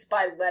abilities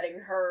by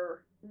letting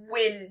her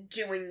win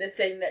doing the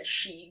thing that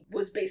she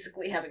was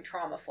basically having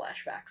trauma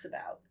flashbacks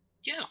about.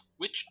 Yeah,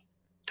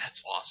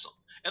 that's awesome.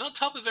 And on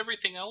top of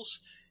everything else,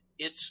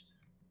 it's,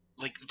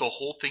 like, the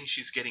whole thing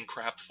she's getting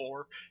crap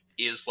for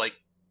is, like,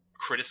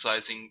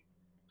 criticizing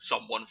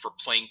someone for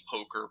playing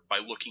poker by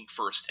looking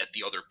first at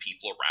the other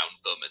people around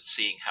them and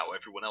seeing how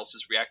everyone else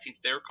is reacting to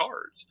their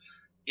cards.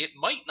 It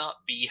might not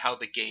be how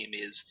the game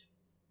is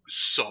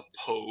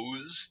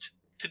supposed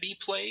to be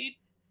played,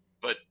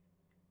 but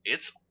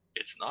it's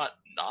not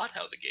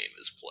how the game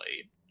is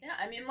played. Yeah,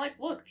 I mean, like,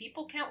 look,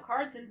 people count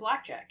cards in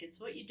blackjack.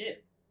 It's what you do.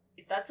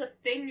 If that's a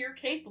thing you're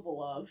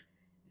capable of,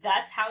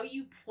 that's how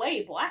you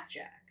play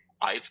blackjack.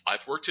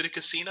 I've worked at a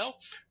casino.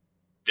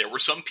 There were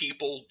some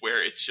people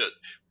where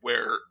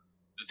where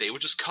they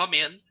would just come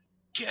in,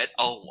 get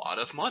a lot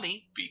of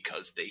money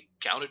because they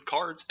counted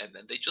cards, and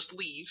then they just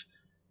leave.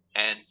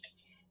 And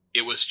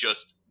it was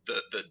just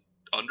the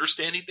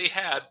understanding they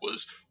had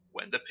was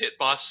when the pit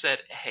boss said,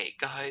 hey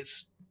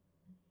guys,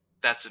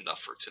 that's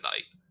enough for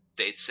tonight,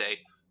 they'd say,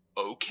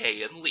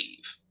 okay, and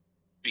leave.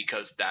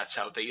 because that's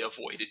how they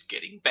avoided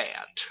getting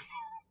banned.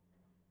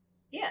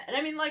 Yeah, and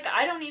I mean, like,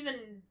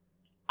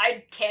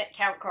 I can't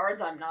count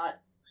cards,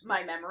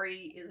 my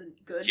memory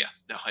isn't good Yeah,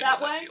 no, I that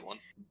know way. that feeling.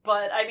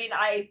 But, I mean,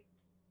 I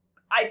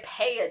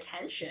pay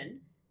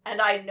attention,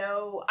 and I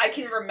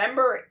can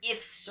remember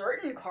if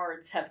certain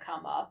cards have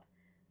come up,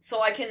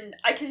 so I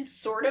can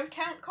sort of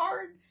count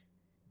cards,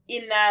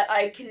 in that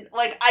I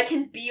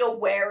can be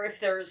aware if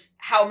there's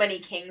how many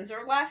kings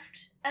are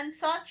left and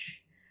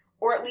such,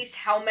 or at least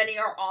how many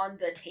are on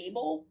the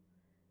table,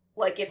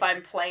 like if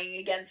I'm playing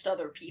against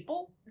other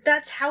people.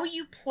 That's how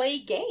you play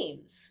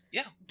games.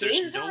 Yeah.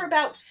 Games are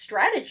about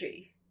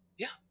strategy.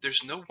 Yeah,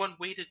 there's no one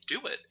way to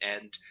do it,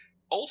 and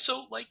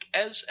also, like,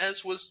 as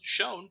was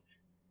shown,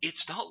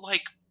 it's not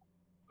like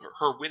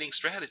her winning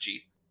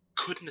strategy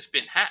couldn't have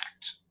been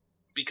hacked,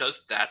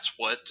 because that's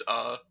what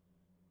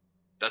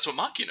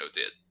Makino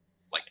did.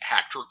 Like,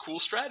 hacked her cool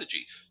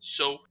strategy.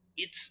 So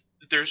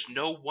there's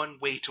no one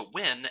way to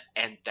win,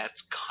 and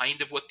that's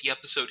kind of what the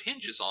episode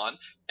hinges on,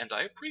 and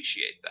I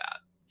appreciate that.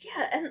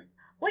 Yeah, and,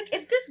 like,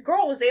 if this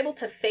girl was able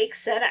to fake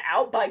Senna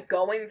out by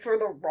going for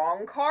the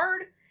wrong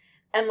card,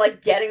 and,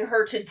 like, getting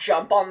her to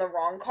jump on the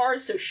wrong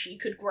card so she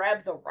could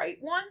grab the right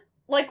one,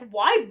 like,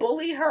 why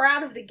bully her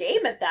out of the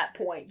game at that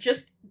point?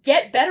 Just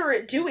get better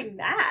at doing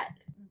that.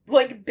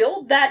 Like,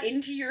 build that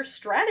into your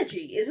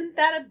strategy. Isn't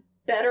that a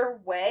better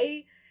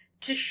way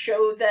to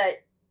show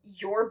that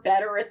you're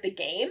better at the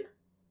game?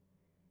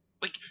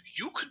 Like,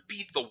 you could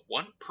be the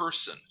one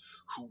person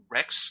who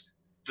wrecks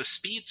the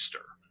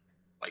speedster.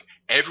 Like,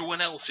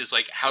 everyone else is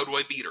like, how do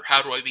I beat her?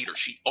 How do I beat her?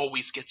 She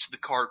always gets the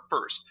card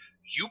first.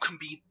 You can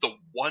be the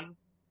one,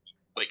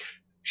 like,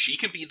 she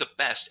can be the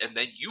best, and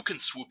then you can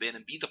swoop in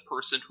and be the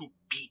person who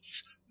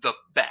beats the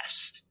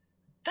best.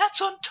 That's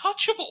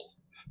untouchable.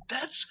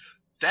 That's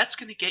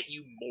gonna get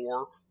you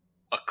more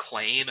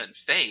acclaim and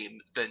fame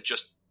than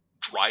just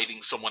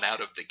driving someone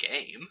out of the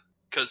game.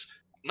 Because,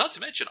 not to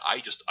mention,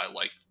 I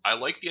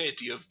like the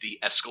idea of the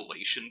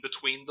escalation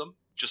between them.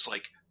 Just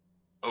like,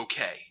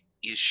 okay,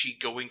 is she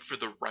going for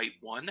the right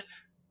one?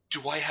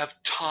 Do I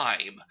have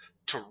time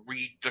to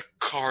read the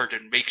card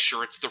and make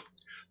sure it's the...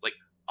 Like,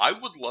 I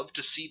would love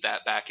to see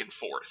that back and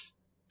forth.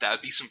 That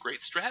would be some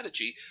great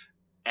strategy,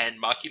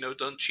 and Makino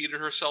done cheated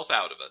herself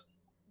out of it.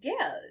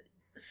 Yeah.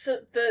 So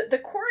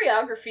the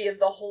choreography of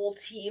the whole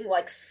team,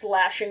 like,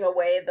 slashing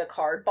away the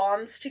card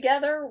bombs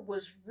together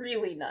was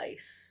really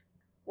nice.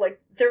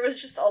 Like, there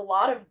was just a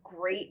lot of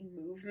great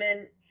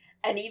movement,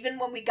 and even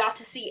when we got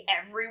to see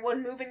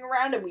everyone moving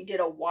around and we did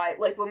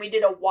when we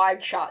did a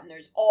wide shot and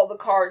there's all the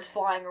cards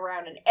flying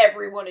around and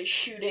everyone is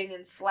shooting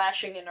and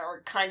slashing and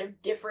are kind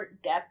of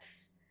different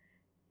depths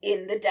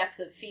in the depth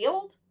of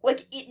field,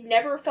 like, it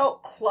never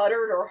felt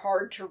cluttered or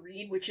hard to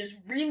read, which is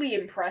really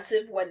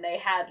impressive when they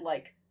had,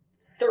 like,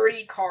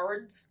 30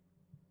 cards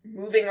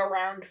moving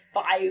around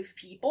 5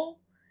 people.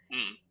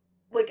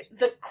 Like,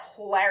 the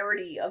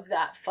clarity of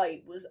that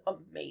fight was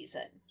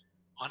amazing.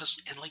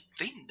 Honestly, and, like,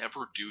 they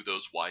never do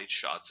those wide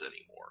shots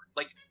anymore.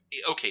 Like,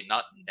 okay,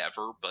 not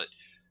never, but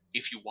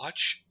if you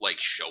watch, like,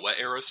 Showa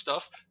era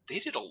stuff, they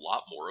did a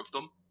lot more of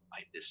them.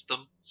 I missed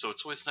them, so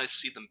it's always nice to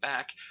see them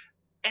back.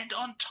 And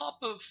on top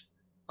of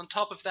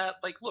that,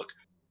 like, look,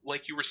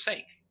 like you were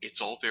saying,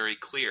 it's all very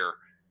clear,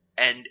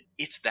 and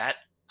it's that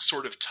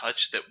sort of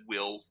touch that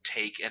will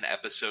take an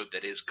episode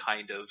that is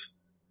kind of,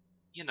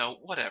 you know,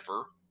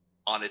 whatever,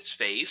 on its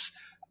face,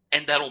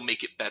 and that'll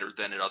make it better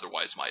than it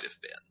otherwise might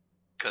have been.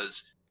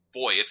 Because,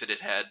 boy, if it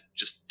had had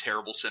just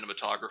terrible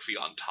cinematography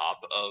on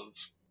top of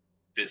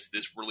this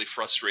really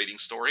frustrating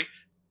story,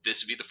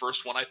 this would be the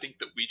first one I think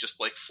that we just,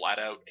 like, flat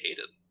out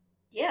hated.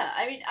 Yeah,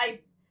 I mean,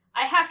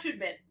 I have to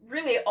admit,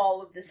 really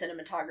all of the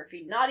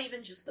cinematography, not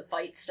even just the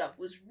fight stuff,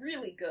 was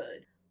really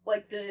good.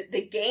 Like,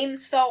 the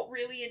games felt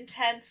really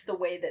intense, the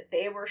way that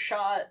they were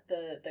shot,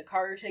 the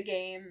Karuta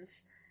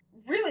games.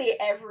 Really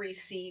every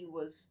scene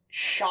was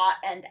shot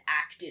and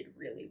acted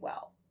really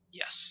well.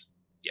 Yes.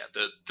 Yeah,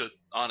 the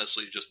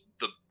honestly, just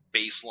the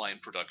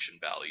baseline production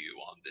value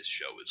on this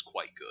show is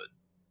quite good.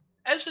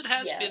 As it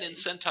has been in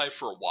Sentai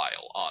for a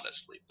while,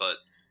 honestly, but...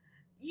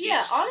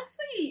 Yeah,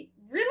 honestly,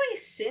 really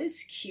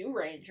since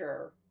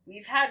Q-Ranger,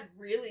 we've had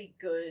really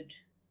good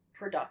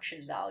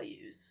production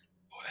values.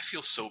 Boy, I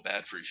feel so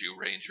bad for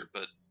Zyuranger,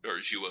 or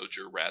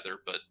Zyuohger rather,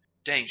 but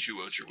dang,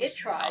 Zyuohger was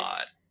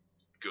not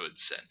good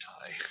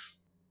Sentai.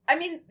 I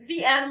mean,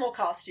 the animal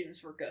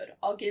costumes were good.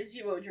 I'll give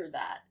Zyuohger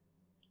that.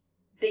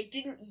 They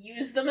didn't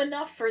use them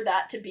enough for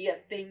that to be a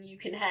thing you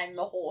can hang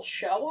the whole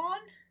show on.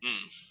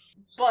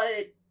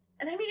 But,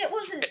 and I mean, it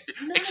wasn't...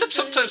 Except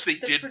sometimes they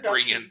did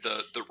bring in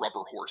the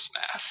rubber horse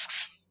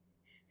masks.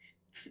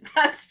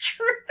 That's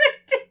true,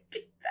 they did do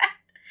that.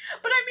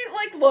 But I mean,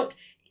 like, look,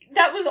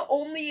 that was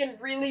only in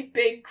really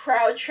big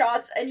crowd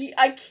shots, and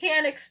I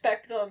can't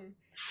expect them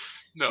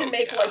to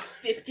make, like,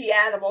 50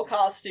 animal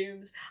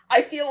costumes.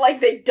 I feel like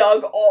they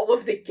dug all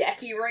of the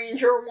Geki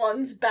Ranger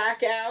ones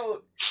back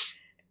out.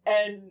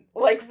 And,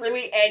 like,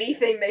 really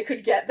anything they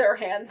could get their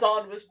hands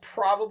on was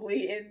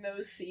probably in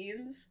those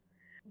scenes.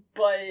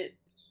 But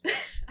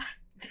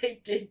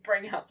they did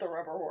bring out the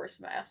rubber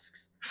horse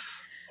masks.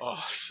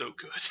 Oh, so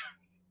good.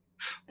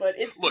 But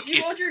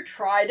Zyuohger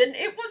tried, and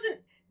it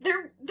wasn't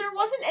there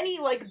wasn't any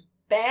like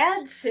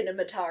bad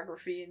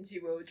cinematography in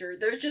Zyuohger.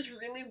 There just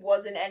really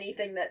wasn't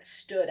anything that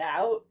stood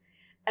out.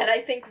 And I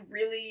think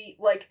really,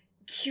 like,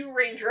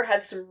 Kyuranger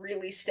had some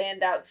really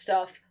standout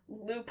stuff.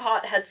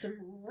 Lupot had some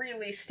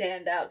really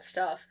standout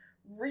stuff.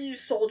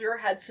 Ryusoulger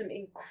had some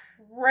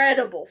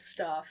incredible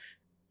stuff.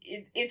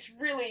 It's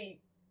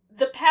really...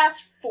 The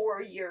past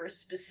 4 years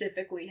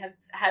specifically have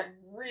had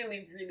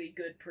really, really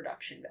good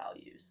production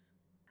values.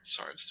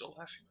 Sorry, I'm still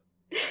laughing.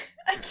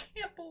 I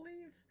can't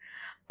believe...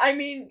 I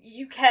mean,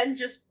 you can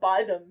just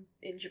buy them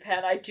in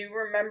Japan. I do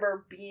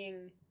remember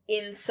being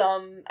in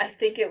some... I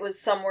think it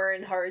was somewhere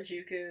in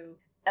Harajuku,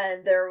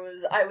 and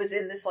I was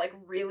in this, like,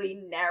 really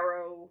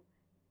narrow,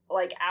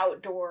 like,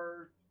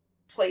 outdoor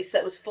place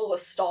that was full of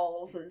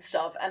stalls and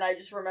stuff, and I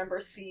just remember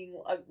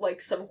seeing,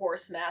 like, some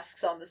horse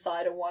masks on the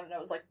side of one, and I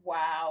was like,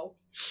 wow.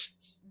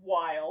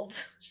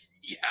 Wild.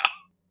 Yeah.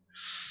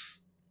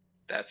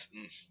 That's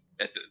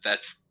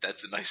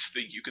a nice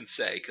thing you can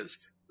say, because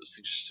those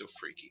things are so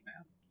freaky,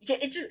 man. Yeah,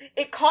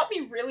 it caught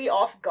me really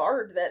off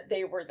guard that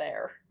they were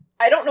there.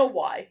 I don't know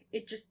why.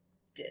 It just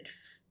did.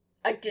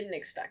 I didn't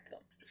expect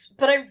them.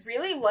 But I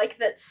really like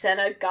that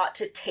Senna got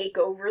to take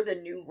over the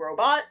new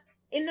robot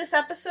in this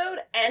episode,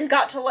 and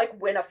got to,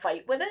 like, win a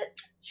fight with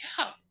it.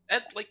 Yeah.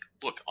 And, like,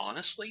 look,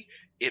 honestly,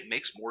 it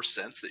makes more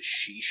sense that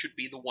she should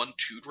be the one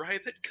to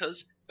drive it,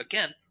 because,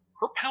 again,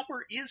 her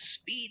power is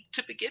speed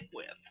to begin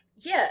with.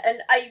 Yeah, and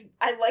I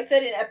like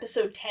that in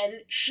episode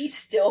 10, she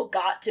still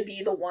got to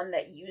be the one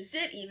that used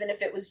it, even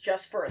if it was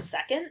just for a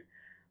second.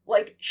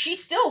 Like, she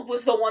still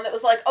was the one that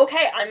was like,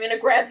 okay, I'm gonna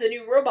grab the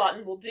new robot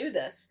and we'll do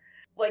this.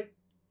 Like,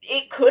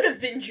 it could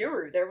have been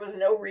Juru. There was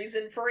no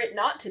reason for it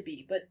not to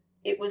be, but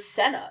it was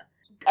Senna.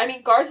 I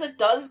mean, Garza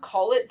does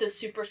call it the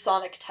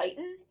Supersonic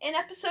Titan in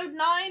episode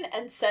 9,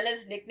 and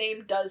Senna's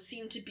nickname does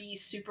seem to be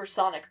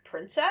Supersonic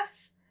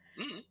Princess.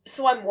 Mm.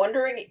 So I'm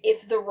wondering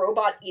if the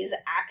robot is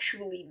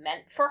actually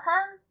meant for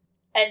her,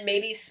 and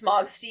maybe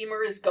Smog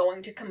Steamer is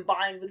going to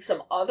combine with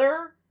some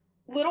other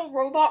little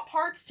robot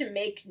parts to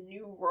make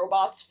new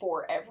robots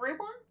for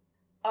everyone.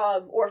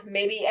 Or if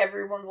maybe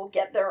everyone will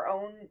get their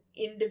own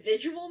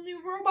individual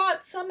new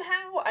robot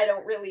somehow. I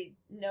don't really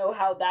know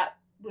how that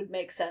would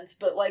make sense,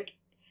 but, like,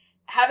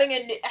 having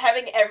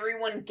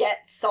everyone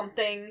get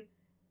something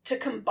to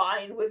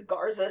combine with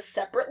Garza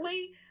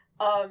separately,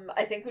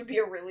 I think would be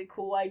a really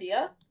cool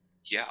idea.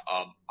 Yeah,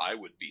 I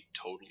would be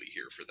totally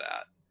here for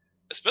that.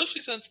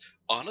 Especially since,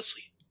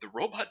 honestly, the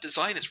robot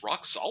design is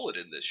rock solid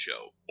in this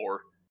show.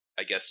 Or,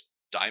 I guess,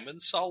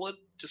 diamond solid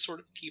to sort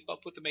of keep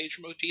up with the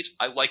major motifs.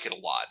 I like it a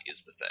lot,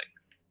 is the thing.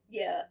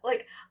 Yeah,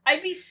 like,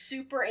 I'd be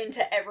super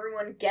into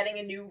everyone getting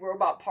a new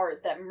robot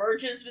part that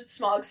merges with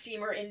Smog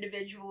Steamer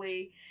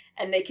individually,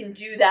 and they can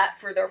do that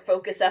for their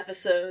focus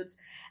episodes.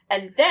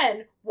 And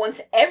then,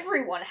 once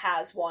everyone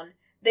has one,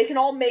 they can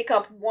all make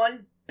up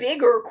one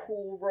bigger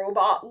cool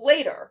robot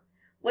later.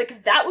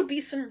 Like, that would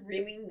be some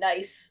really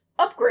nice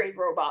upgrade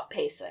robot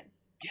pacing.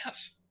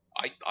 Yes,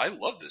 I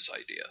love this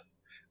idea.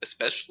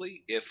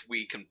 Especially if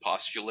we can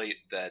postulate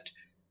that,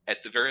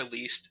 at the very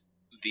least,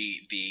 the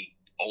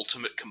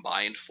ultimate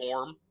combined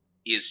form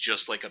is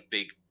just like a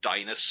big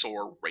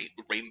dinosaur,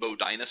 rainbow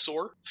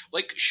dinosaur.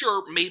 Like,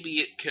 sure, maybe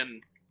it can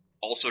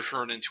also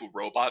turn into a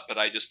robot, but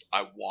I just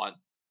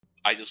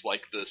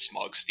like the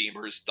Smog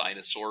Steamer's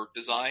dinosaur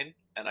design,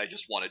 and I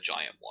just want a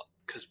giant one.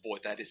 Because, boy,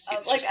 that is...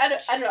 like, I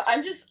don't know,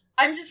 I'm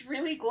just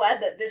really glad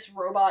that this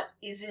robot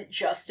isn't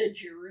just a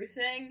Juru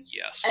thing.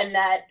 Yes. And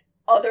that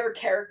other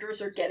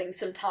characters are getting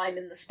some time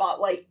in the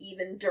spotlight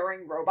even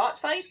during robot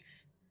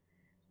fights.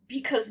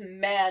 Because,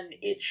 man,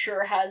 it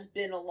sure has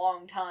been a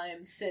long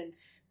time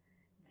since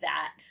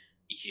that.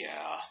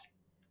 Yeah,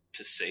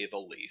 to say the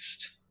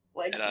least.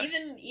 Like,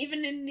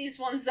 even in these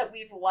ones that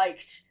we've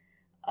liked,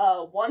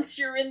 once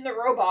you're in the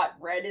robot,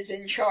 Red is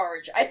in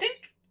charge. I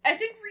think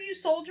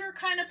Ryusoulger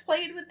kind of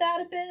played with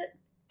that a bit.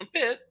 A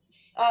bit.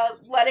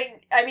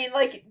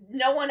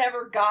 No one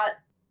ever got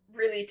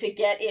really to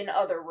get in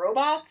other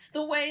robots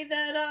the way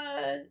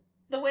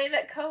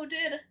that Ko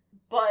did,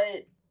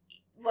 but,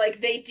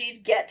 like, they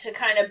did get to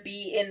kind of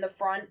be in the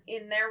front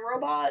in their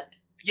robot.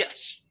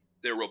 Yes.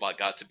 Their robot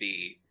got to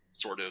be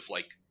sort of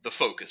like the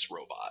focus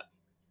robot.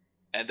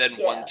 And then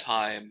one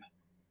time,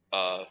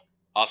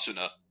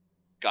 Asuna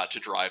got to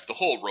drive the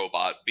whole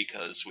robot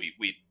because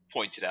we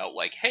pointed out,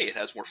 like, hey, it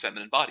has more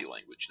feminine body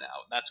language now,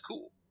 and that's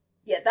cool.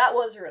 Yeah, that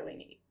was really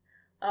neat.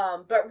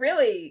 But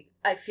really,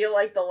 I feel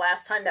like the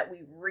last time that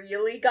we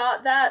really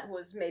got that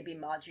was maybe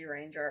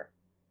Magiranger.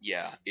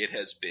 Yeah, it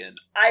has been.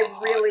 I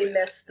really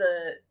miss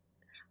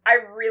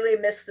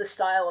the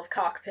style of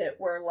cockpit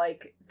where,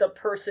 like, the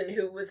person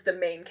who was the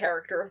main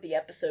character of the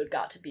episode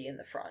got to be in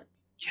the front.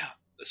 Yeah,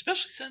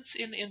 especially since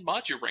in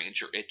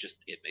Magiranger,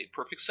 it made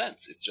perfect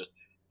sense. It's just,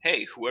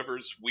 hey,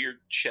 whoever's weird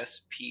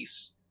chess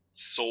piece,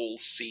 soul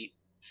seat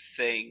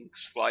thing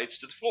slides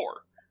to the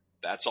floor.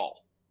 That's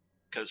all.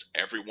 Because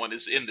everyone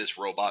is in this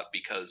robot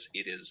because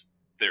it is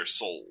their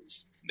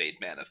souls. made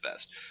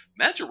manifest.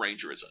 Magic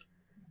Ranger is a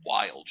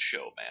wild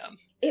show, man.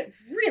 It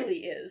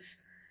really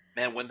is.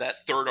 Man, when that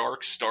third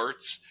arc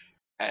starts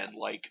and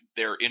like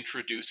they're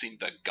introducing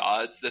the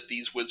gods that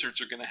these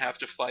wizards are going to have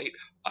to fight,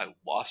 I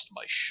lost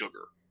my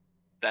sugar.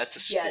 That's a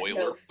spoiler. Yeah,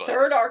 no, but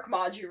third arc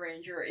Magi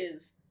Ranger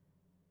is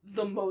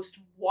the most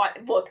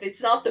look,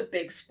 it's not the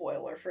big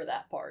spoiler for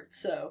that part,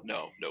 so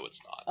no,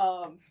 it's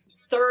not.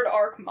 Third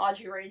arc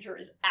Magi Ranger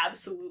is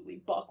absolutely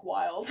buck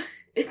wild.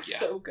 It's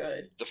so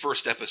good. The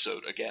first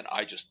episode, again,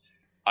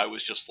 I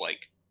was just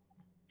like,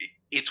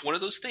 it's one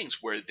of those things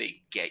where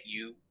they get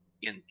you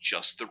in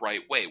just the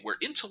right way, where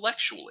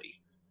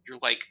intellectually you're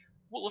like,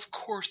 well, of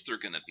course they're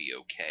gonna be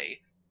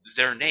okay.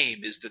 Their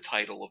name is the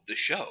title of the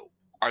show.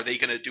 Are they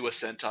gonna do a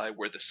Sentai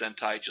where the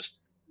Sentai just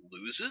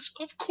loses?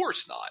 Of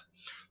course not.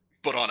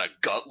 But on a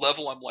gut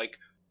level, I'm like,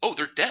 oh,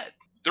 they're dead.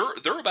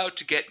 They're about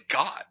to get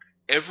got.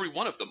 Every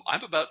one of them.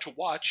 I'm about to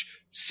watch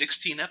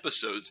 16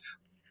 episodes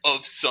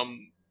of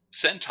some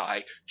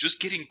Sentai just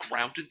getting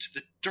ground into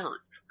the dirt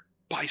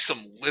by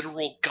some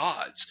literal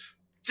gods.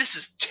 This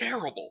is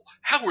terrible.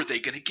 How are they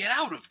going to get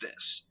out of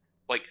this?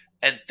 Like,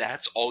 and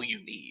that's all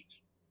you need.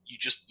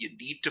 You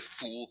need to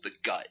fool the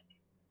gut.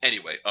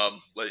 Anyway,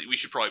 we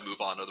should probably move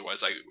on.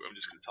 Otherwise, I'm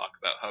just going to talk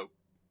about how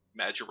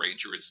Magic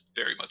Ranger is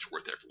very much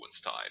worth everyone's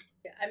time.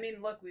 Yeah, I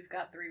mean, look, we've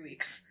got 3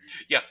 weeks.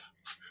 Yeah,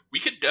 we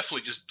could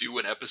definitely just do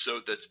an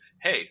episode that's,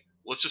 hey,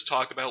 let's just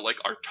talk about like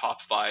our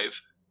top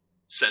 5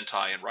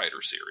 Sentai and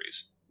Rider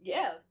series.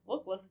 Yeah,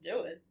 look, let's do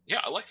it. Yeah,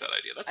 I like that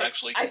idea. That's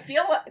actually... I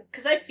feel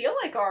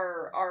like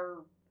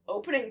our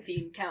opening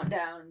theme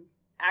countdown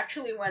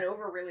actually went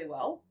over really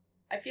well.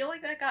 I feel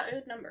like that got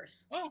good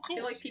numbers. Oh, cool. I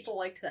feel like people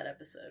liked that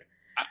episode.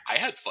 I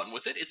had fun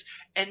with it.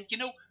 And you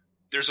know,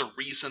 there's a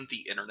reason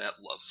the internet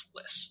loves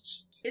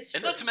lists. It's true.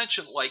 And not to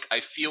mention, like,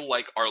 I feel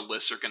like our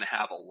lists are going to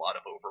have a lot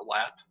of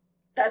overlap.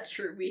 That's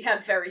true. We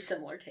have very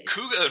similar tastes.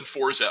 Kuga and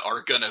Forza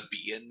are going to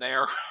be in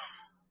there.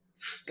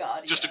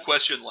 God, Just a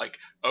question like,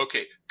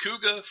 okay,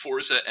 Kuga,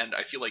 Forza, and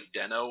I feel like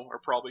Den-O are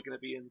probably going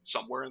to be in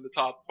somewhere in the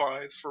top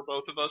 5 for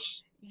both of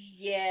us.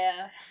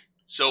 Yeah.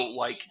 So,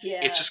 like,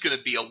 it's just going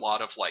to be a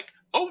lot of like,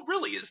 oh,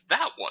 really, is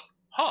that one?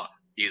 Huh,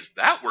 is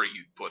that where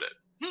you'd put it?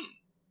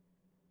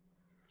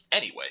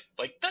 Anyway,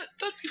 like, that'd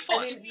be fun.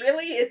 I mean,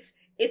 really,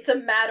 it's a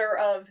matter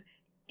of,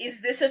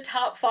 is this a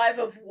top 5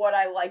 of what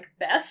I like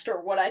best,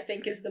 or what I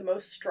think is the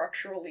most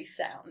structurally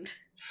sound?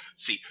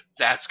 See,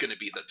 that's going to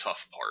be the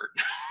tough part.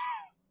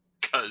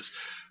 Because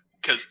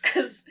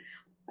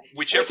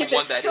whichever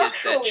one that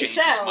is, that changes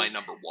my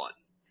number 1.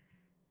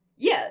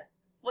 Yeah,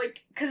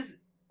 like, because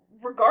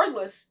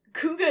regardless,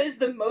 Kuga is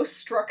the most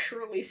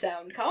structurally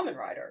sound Kamen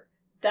Rider.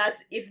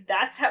 If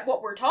that's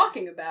what we're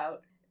talking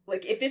about,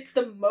 like, if it's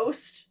the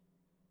most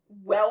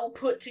well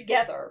put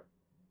together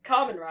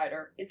Kamen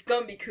Rider, it's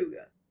gonna be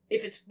Kuga.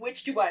 If it's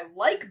which do I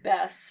like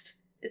best,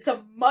 it's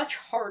a much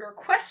harder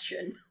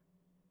question.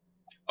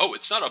 Oh,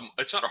 it's not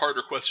a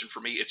harder question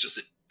for me, it's just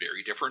a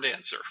very different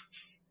answer.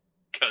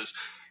 Because,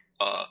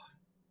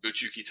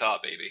 Uchuki Ta,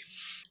 baby.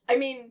 I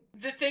mean,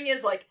 the thing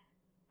is, like,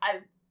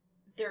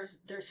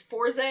 there's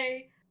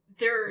Forze,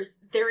 there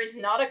is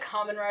not a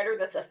Kamen Rider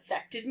that's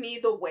affected me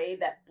the way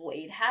that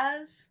Blade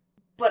has,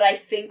 but I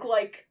think,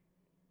 like,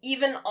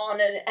 even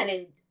on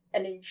an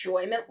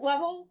enjoyment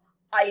level,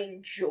 I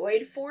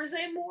enjoyed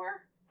Forze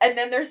more. And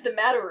then there's the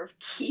matter of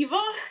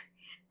Kiva,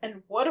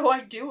 and what do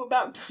I do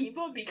about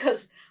Kiva?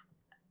 Because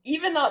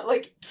even not,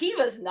 like,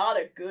 Kiva's not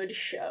a good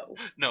show.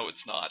 No,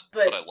 it's not,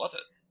 but I love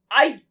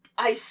it.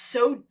 I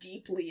so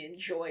deeply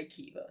enjoy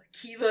Kiva.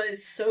 Kiva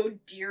is so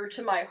dear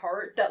to my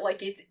heart that,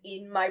 like, it's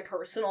in my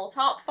personal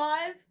top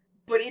 5,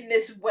 but in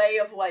this way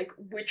of, like,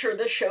 which are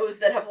the shows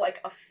that have, like,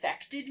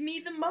 affected me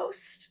the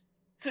most?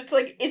 So it's,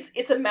 like,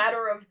 it's a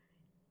matter of,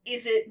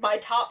 is it my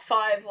top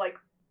 5, like,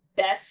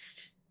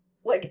 best,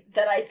 like,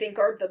 that I think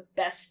are the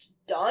best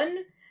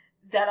done,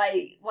 that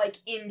I, like,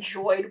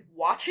 enjoyed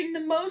watching the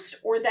most,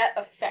 or that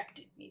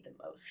affected me the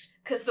most?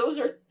 Because those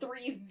are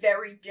 3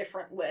 very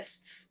different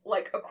lists,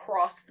 like,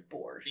 across the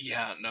board.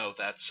 Yeah, no,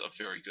 that's a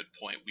very good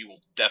point. We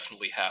will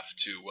definitely have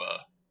to,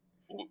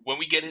 when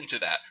we get into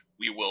that,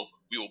 we will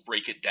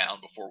break it down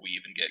before we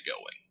even get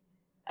going.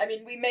 I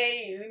mean, we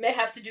may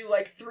have to do,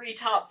 like, 3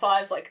 top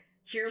 5s, like,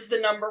 here's the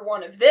number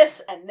 1 of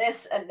this, and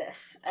this, and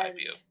this. And I'd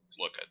be okay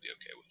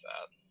with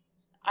that.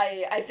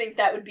 I think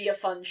that would be a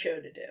fun show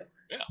to do.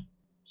 Yeah.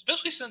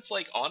 Especially since,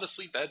 like,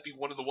 honestly, that'd be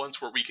one of the ones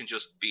where we can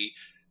just be,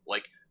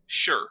 like,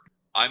 sure,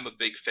 I'm a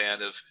big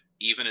fan of,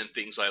 even in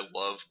things I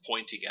love,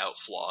 pointing out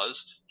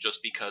flaws, just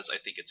because I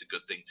think it's a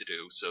good thing to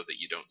do, so that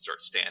you don't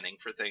start standing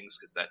for things,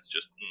 because that's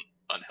just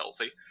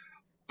unhealthy.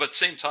 But at the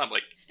same time,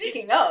 like...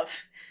 Speaking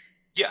of...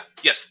 Yeah,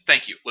 yes,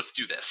 thank you, let's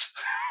do this.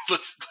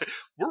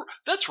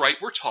 That's right,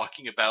 we're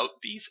talking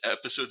about these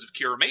episodes of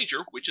Kira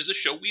Major, which is a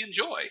show we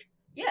enjoy.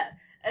 Yeah,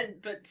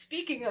 but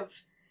speaking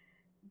of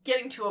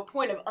getting to a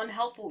point of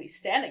unhealthily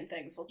standing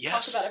things, let's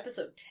talk about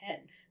episode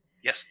 10.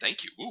 Yes,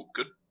 thank you. Ooh,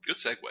 good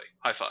segue.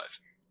 High 5.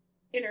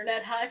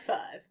 Internet high 5.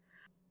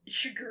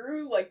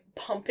 Shiguru, like,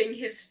 pumping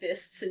his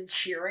fists and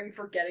cheering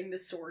for getting the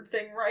sword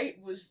thing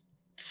right was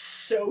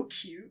so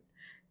cute.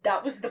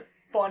 That was the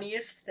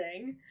funniest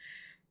thing.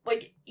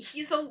 Like,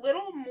 he's a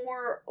little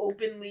more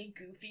openly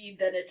goofy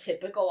than a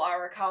typical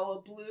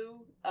Arakawa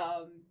Blue.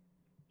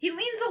 He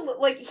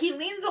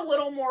leans a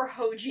little more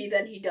Hoji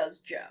than he does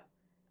Joe.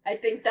 I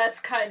think that's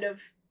kind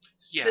of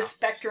the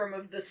spectrum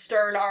of the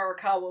stern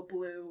Arakawa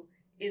Blue,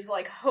 is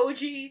like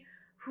Hoji,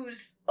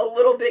 who's a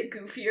little bit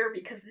goofier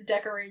because the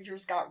Deca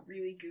Rangers got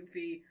really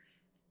goofy,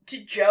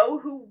 to Joe,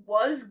 who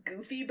was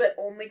goofy but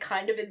only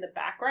kind of in the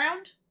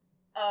background.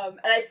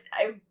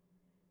 And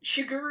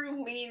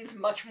Shiguru leans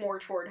much more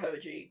toward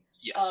Hoji.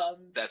 Yes,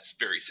 that's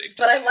very safe.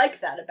 But I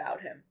like that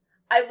about him.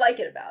 I like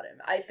it about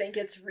him. I think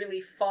it's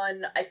really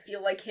fun. I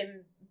feel like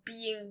him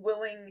being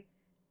willing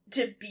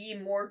to be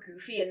more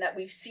goofy, and that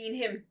we've seen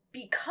him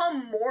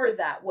become more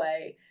that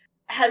way,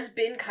 has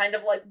been kind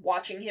of like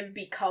watching him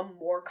become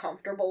more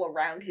comfortable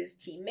around his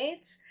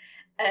teammates.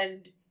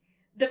 And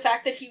the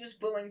fact that he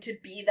was willing to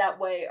be that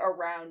way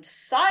around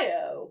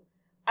Sayo,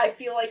 I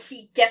feel like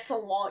he gets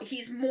along,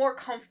 he's more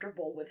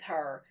comfortable with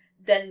her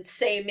than,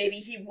 say, maybe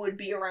he would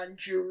be around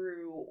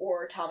Juru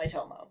or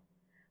Tametomo.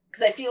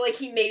 Because I feel like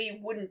he maybe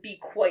wouldn't be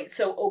quite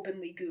so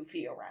openly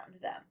goofy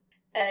around them.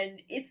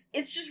 And it's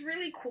just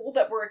really cool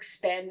that we're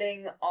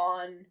expanding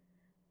on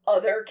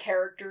other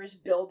characters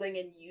building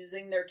and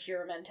using their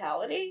Kira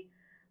mentality.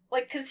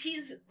 Like,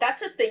 because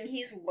that's a thing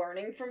he's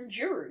learning from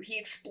Juru. He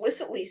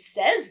explicitly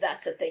says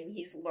that's a thing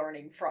he's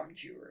learning from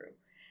Juru.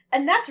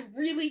 And that's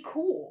really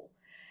cool.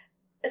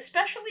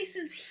 Especially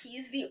since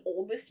he's the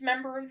oldest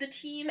member of the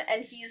team,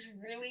 and he's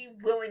really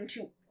willing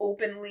to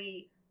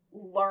openly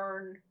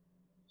learn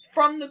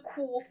from the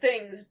cool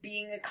things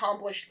being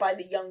accomplished by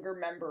the younger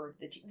member of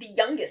the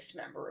youngest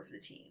member of the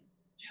team.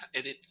 Yeah,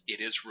 and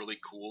it is really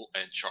cool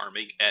and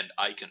charming, and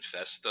I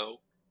confess, though,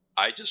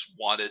 I just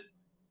wanted,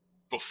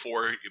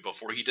 before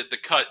he did the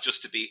cut,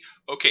 just to be,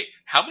 okay,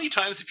 how many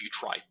times have you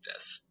tried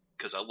this?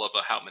 Because I love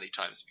a how many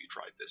times have you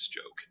tried this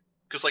joke.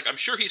 Because, like, I'm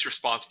sure he's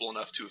responsible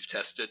enough to have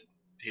tested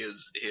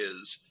his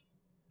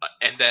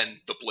and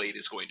then the blade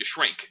is going to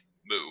shrink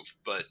move,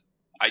 but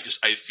I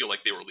feel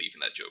like they were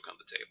leaving that joke on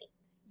the table.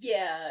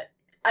 Yeah,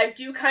 I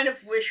do kind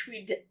of wish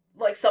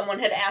someone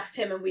had asked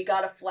him and we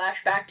got a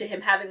flashback to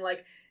him having,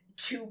 like,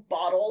 2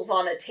 bottles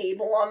on a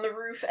table on the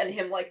roof and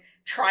him, like,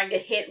 trying to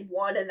hit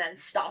one and then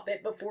stop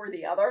it before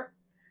the other.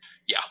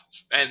 Yeah,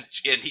 and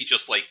he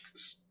just, like,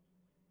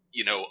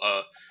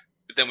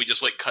 then we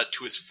just, like, cut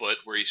to his foot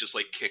where he's just,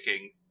 like,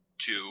 kicking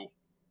 2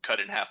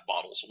 cut-in-half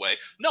bottles away.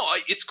 No,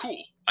 it's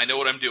cool. I know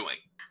what I'm doing.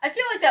 I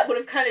feel like that would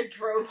have kind of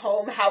drove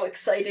home how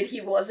excited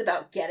he was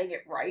about getting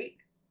it right.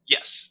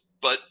 Yes,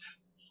 but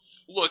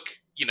look,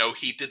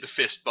 he did the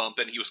fist bump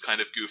and he was kind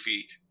of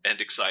goofy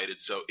and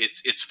excited, so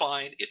it's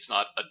fine. It's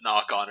not a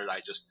knock on it.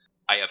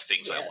 I have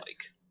things I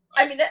like.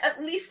 I mean,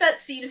 at least that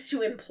seems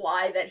to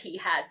imply that he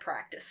had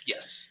practiced.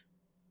 Yes.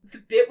 The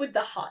bit with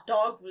the hot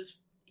dog was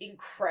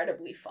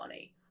incredibly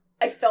funny.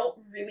 I felt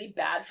really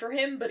bad for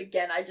him, but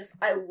again,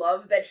 I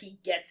love that he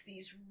gets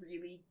these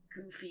really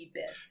goofy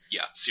bits.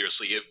 Yeah,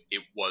 seriously,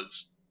 it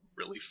was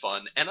really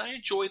fun, and I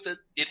enjoyed that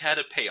it had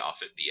a payoff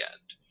at the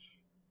end.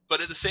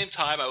 But at the same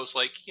time, I was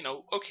like,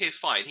 okay,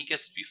 fine, he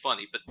gets to be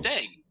funny, but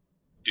dang,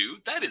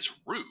 dude, that is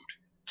rude,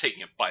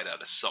 taking a bite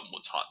out of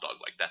someone's hot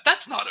dog like that.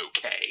 That's not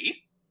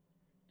okay.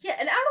 Yeah,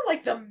 and out of,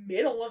 like, the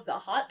middle of the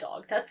hot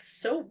dog, that's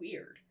so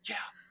weird. Yeah.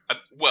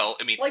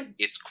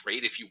 It's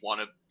great if you want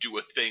to do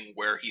a thing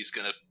where he's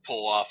going to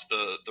pull off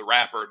the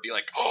wrapper and be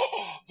like,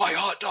 oh, my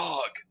hot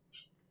dog!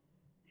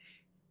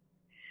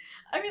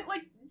 I mean,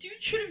 like,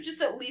 dude should have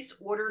just at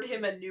least ordered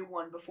him a new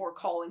one before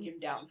calling him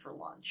down for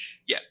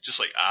lunch. Yeah, just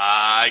like,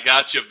 I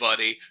got you,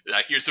 buddy.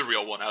 Here's the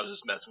real one. I was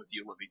just messing with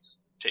you. Let me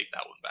just take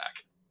that one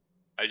back.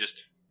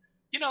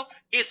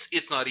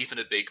 It's not even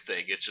a big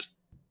thing. It's just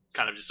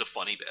kind of just a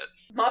funny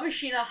bit.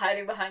 Mabushina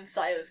hiding behind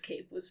Sayo's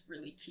cape was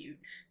really cute.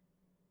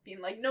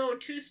 Being like, no,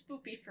 too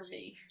spoopy for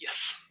me.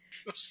 Yes.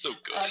 So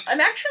good. I'm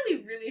actually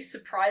really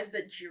surprised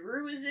that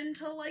Juru is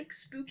into, like,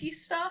 spooky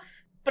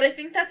stuff. But I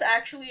think that's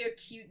actually a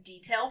cute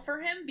detail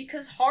for him,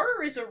 because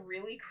horror is a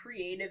really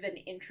creative and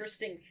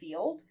interesting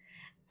field.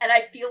 And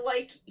I feel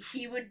like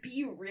he would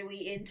be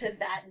really into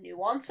that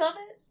nuance of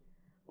it.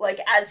 Like,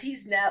 as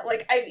he's now,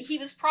 like, he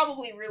was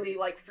probably really,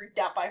 like, freaked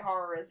out by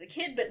horror as a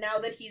kid, but now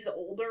that he's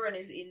older and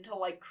is into,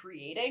 like,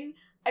 creating,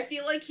 I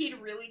feel like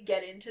he'd really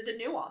get into the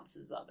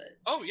nuances of it.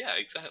 Oh, yeah,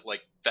 exactly.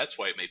 Like, that's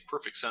why it made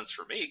perfect sense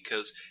for me,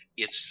 because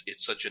it's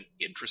such an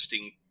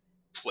interesting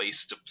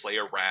place to play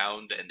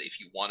around, and if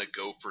you want to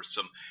go for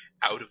some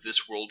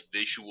out-of-this-world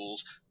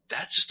visuals,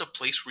 that's just a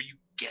place where you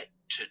get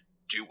to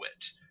do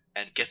it,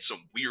 and get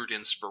some weird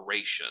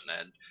inspiration,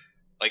 and,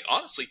 like,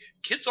 honestly,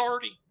 kid's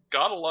already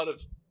got a lot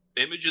of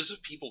images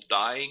of people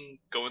dying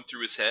going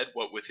through his head,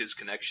 what with his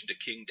connection to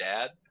King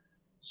Dad,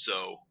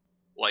 so,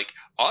 like,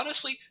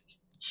 honestly,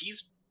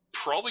 he's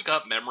probably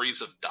got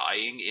memories of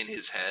dying in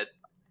his head,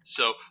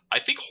 so I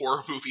think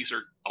horror movies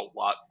are a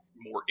lot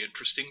more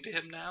interesting to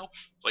him now.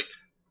 Like,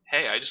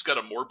 hey, I just got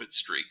a morbid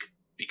streak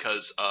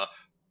because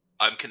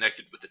I'm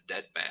connected with a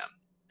dead man,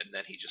 and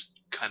then he just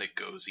kind of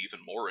goes even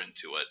more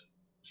into it.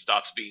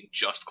 stops being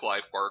just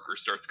Clive Barker,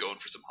 starts going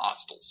for some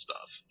Hostel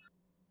stuff.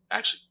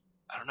 Actually,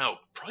 I don't know,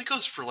 probably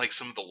goes for like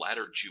some of the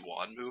latter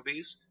Ju-on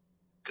movies,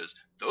 because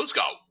those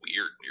got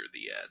weird near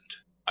the end.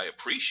 I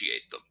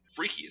appreciate them.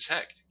 Freaky as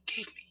heck.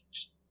 Gave me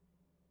just...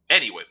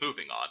 Anyway,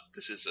 moving on.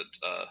 This isn't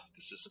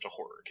a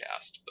horror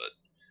cast,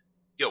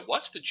 but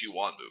watch the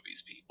Ju-on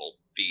movies, people.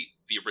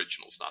 The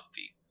originals, not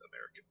the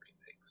American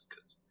remakes,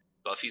 because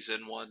Buffy's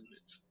in one.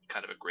 It's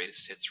kind of a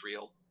greatest hits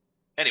reel.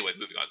 Anyway,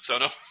 moving on.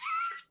 Sono.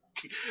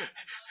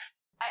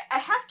 I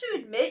have to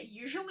admit,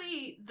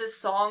 usually the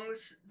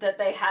songs that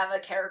they have a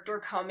character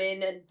come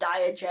in and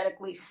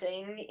diegetically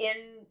sing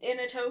in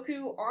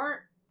Itoku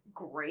aren't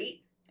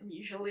great. I'm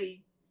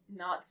usually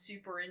not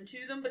super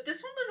into them, but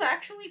this one was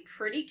actually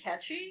pretty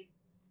catchy.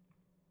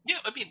 Yeah,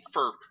 I mean,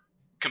 for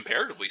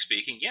comparatively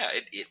speaking, yeah,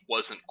 it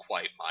wasn't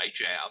quite my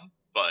jam,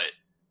 but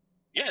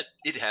yeah,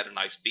 it had a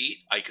nice beat.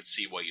 I could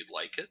see why you'd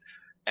like it.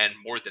 And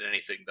more than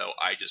anything, though,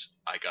 I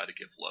gotta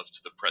give love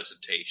to the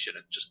presentation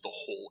and just the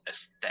whole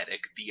aesthetic,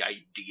 the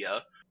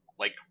idea.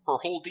 Like, her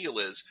whole deal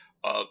is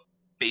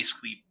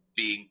basically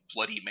being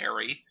Bloody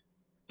Mary,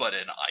 but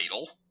an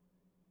idol.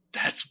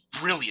 That's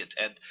brilliant.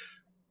 And,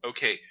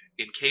 okay,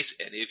 in case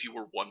any of you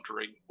were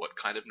wondering what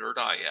kind of nerd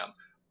I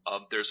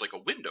am, there's like a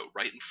window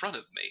right in front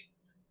of me.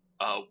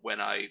 When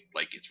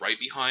it's right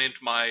behind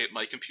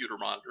my computer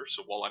monitor,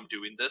 so while I'm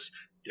doing this,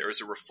 there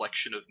is a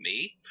reflection of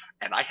me,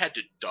 and I had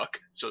to duck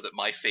so that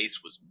my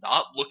face was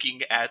not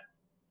looking at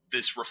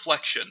this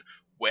reflection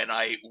when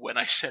I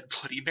said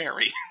Bloody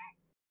Mary.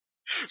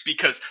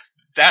 Because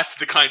that's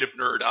the kind of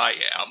nerd I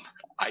am.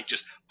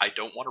 I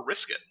don't want to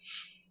risk it.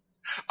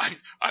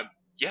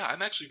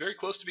 I'm actually very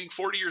close to being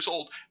 40 years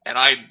old, and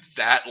I'm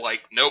that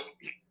nope,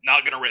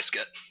 not gonna risk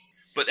it.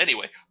 But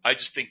anyway, I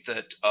just think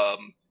that,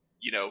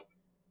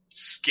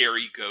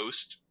 scary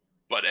ghost,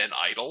 but an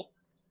idol.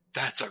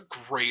 That's a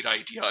great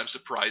idea. I'm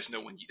surprised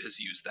no one has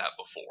used that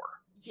before.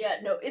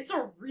 Yeah, no, it's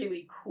a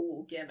really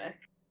cool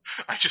gimmick.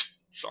 I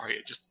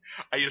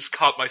just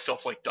caught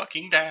myself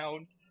ducking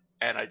down,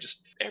 and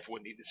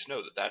everyone needed to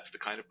know that that's the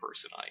kind of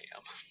person I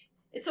am.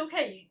 It's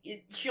okay.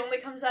 She only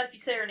comes out if you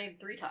say her name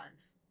 3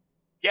 times.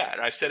 Yeah,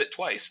 and I've said it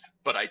twice,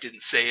 but I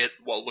didn't say it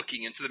while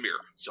looking into the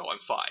mirror, so I'm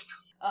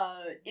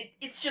fine.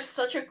 It's just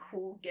such a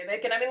cool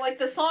gimmick, and I mean,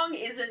 the song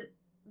isn't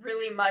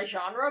really my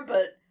genre,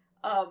 but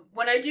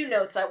when I do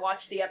notes, I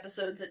watch the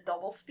episodes at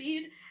double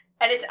speed,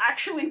 and it's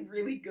actually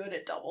really good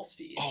at double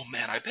speed. Oh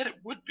man, I bet it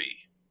would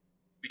be.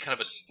 Be kind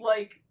of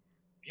a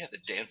the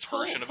dance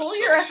version of it. Pull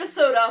your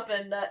episode up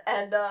and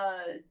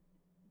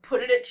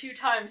put it at 2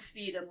 times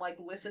speed and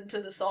listen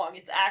to the song.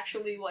 It's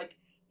actually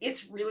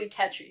it's really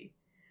catchy.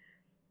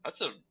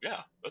 That's a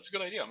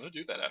good idea. I'm gonna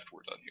do that after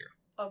we're done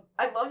here.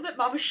 I love that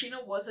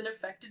Mabushina wasn't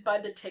affected by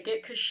the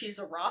ticket because she's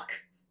a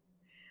rock.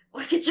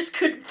 It just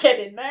couldn't get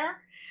in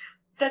there.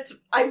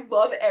 I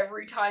love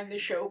every time the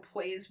show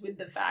plays with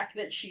the fact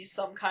that she's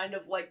some kind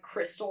of,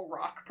 crystal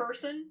rock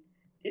person.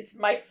 It's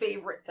my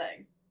favorite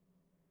thing.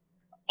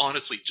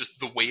 Honestly, just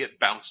the way it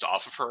bounced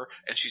off of her,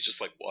 and she's just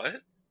like,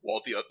 what?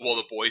 While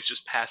the boys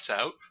just pass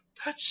out?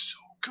 That's so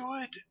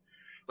good!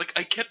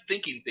 I kept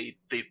thinking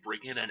they'd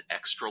bring in an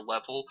extra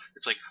level.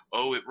 It's it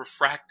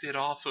refracted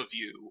off of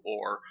you,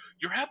 or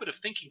your habit of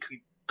thinking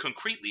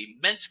concretely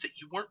meant that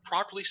you weren't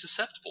properly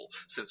susceptible,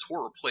 since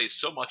horror plays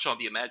so much on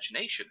the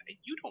imagination, and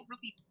you don't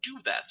really do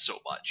that so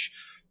much.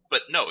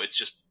 But no, it's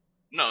just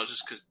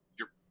because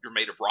you're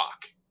made of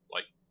rock.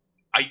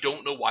 I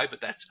don't know why, but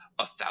that's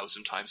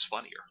 1,000 times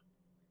funnier.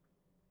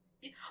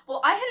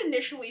 Well, I had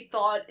initially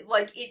thought,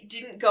 it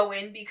didn't go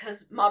in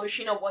because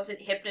Mabushina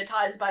wasn't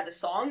hypnotized by the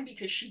song,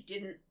 because she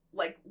didn't,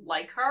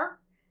 like her,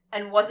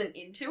 and wasn't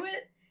into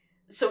it,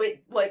 so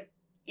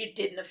it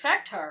didn't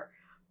affect her.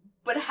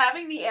 But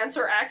having the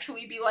answer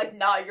actually be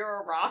nah,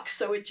 you're a rock,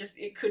 so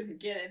it couldn't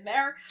get in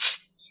there,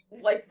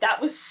 that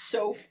was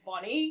so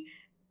funny,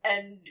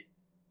 and,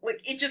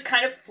 it just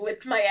kind of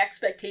flipped my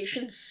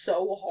expectations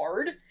so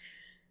hard.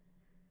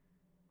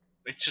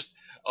 It's just,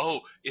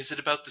 is it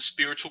about the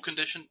spiritual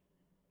condition?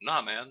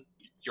 Nah, man,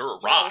 you're a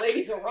rock. No,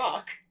 lady's a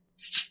rock.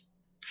 It's just...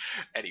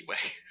 Anyway,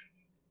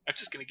 I'm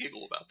just gonna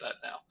giggle about that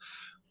now.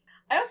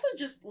 I also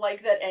just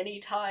like that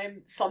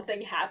anytime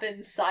something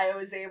happens,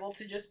 Sayo is able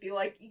to just be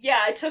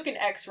yeah, I took an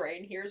x-ray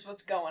and here's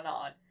what's going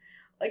on.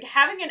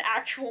 Having an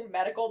actual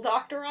medical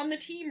doctor on the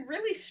team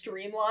really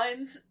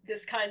streamlines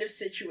this kind of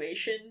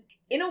situation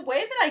in a way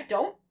that I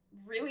don't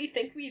really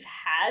think we've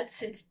had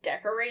since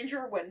Deca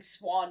Ranger, when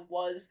Swan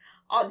was,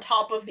 on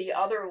top of the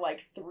other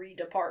 3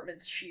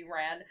 departments she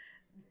ran,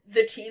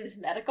 the team's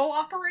medical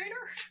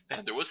operator.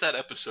 And there was that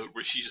episode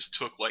where she just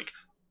took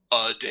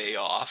a day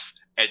off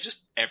and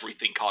just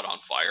everything caught on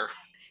fire.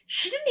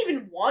 She didn't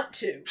even want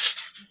to.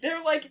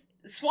 They're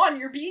Swan,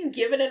 you're being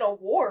given an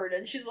award,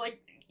 and she's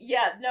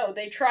yeah, no,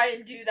 they try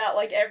and do that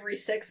every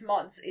 6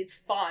 months. It's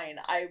fine.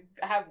 I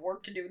have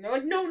work to do. And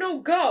they're no,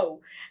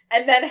 go.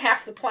 And then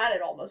half the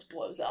planet almost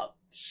blows up.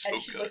 So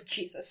and she's good.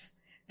 Jesus,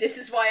 this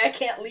is why I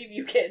can't leave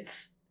you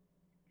kids.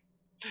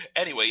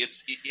 Anyway,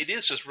 it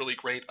is just really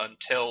great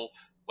until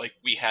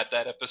we had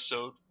that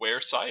episode where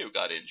Sayo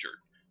got injured.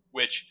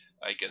 which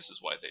I guess is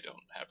why they don't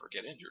have her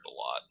get injured a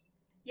lot.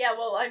 Yeah,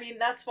 well, I mean,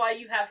 that's why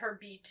you have her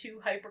be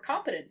too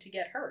hyper-competent to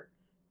get hurt.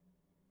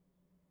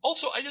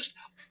 Also, I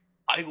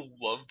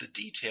love the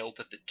detail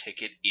that the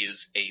ticket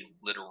is a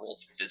literal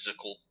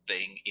physical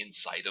thing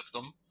inside of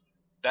them.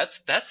 That's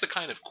the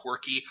kind of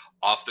quirky,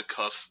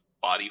 off-the-cuff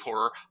body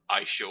horror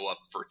I show up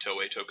for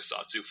Toei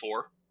Tokusatsu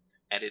for.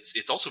 And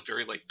it's also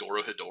very like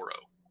Dorohedoro,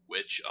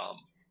 which,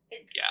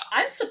 yeah.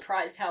 I'm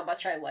surprised how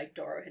much I like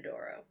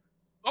Dorohedoro.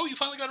 Oh, you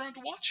finally got around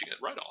to watching it.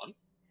 Right on.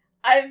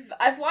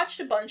 I've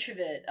watched a bunch of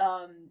it.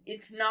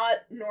 It's not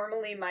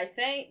normally my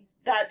thing.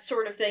 That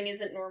sort of thing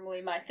isn't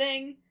normally my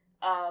thing.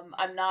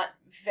 I'm not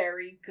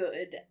very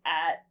good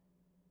at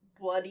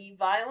bloody,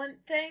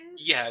 violent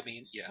things. Yeah, I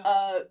mean,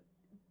 yeah.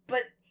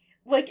 But,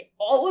 like,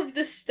 all of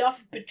the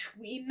stuff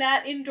between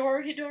that in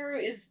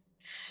Dorohedoro is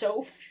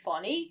so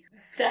funny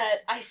that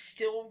I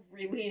still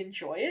really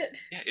enjoy it.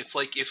 Yeah, it's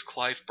like if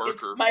Clive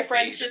Barker my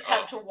friends just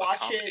have to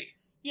watch it.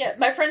 Yeah,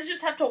 my friends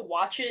just have to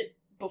watch it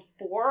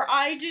before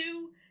I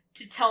do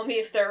to tell me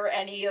if there are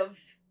any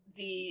of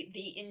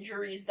the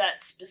injuries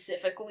that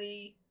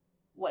specifically,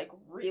 like,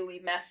 really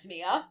mess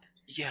me up.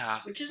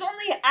 Yeah. Which has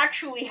only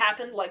actually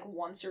happened, like,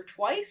 once or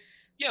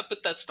twice. Yeah, but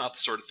that's not the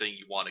sort of thing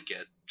you want to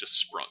get just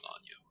sprung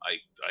on you. I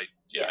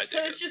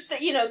so it's just that,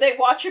 they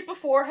watch it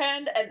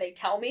beforehand, and they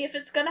tell me if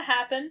it's gonna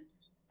happen,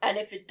 and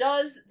if it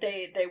does,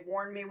 they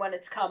warn me when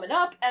it's coming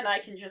up, and I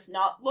can just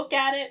not look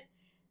at it,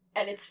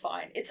 and it's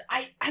fine.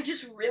 I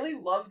just really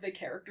love the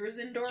characters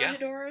in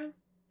Dorohedoro. Yeah.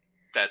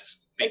 That's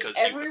because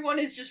everyone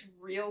is just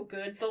real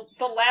good.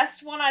 The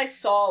last one I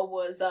saw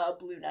was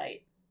Blue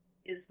Knight,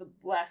 is the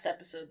last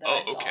episode that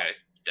I saw. Oh, okay.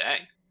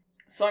 Dang.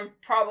 So I'm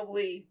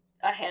probably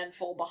a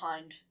handful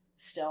behind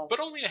still. But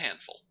only a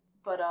handful.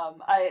 But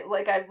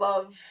I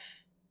love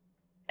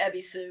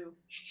Ebisu.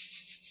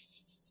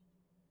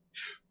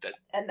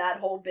 And that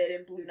whole bit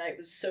in Blue Knight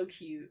was so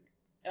cute.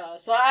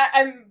 So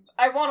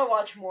I want to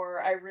watch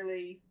more. I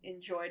really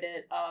enjoyed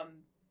it.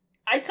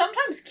 I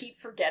sometimes keep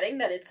forgetting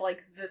that it's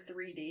like the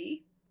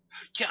 3D.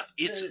 Yeah,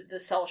 it's the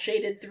cel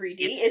shaded 3D.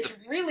 It's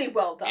really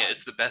well done. Yeah,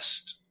 it's the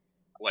best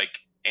like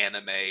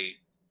anime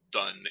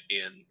done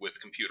with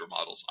computer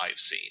models I've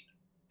seen.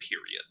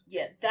 Period.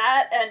 Yeah,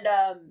 that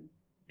and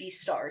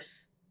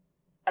Beastars.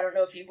 I don't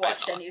know if you've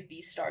watched any of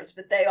Beastars,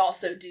 but they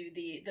also do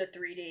the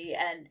 3D,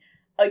 and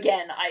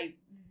again, I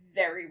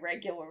very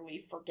regularly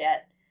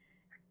forget,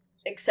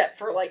 except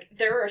for, like,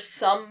 there are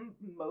some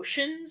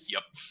motions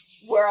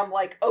where I'm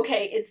like,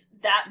 okay, it's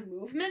that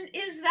movement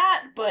is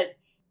that, but,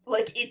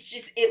 like,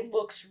 it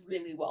looks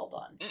really well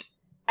done. Mm.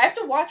 I have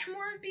to watch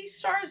more of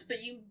Beastars, but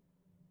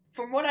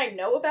from what I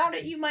know about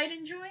it, you might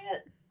enjoy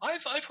it.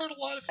 I've heard a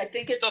lot of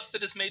stuff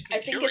that has made me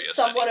curious. I think it's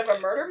somewhat of a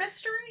murder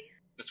mystery.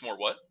 It's more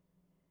what?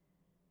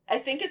 I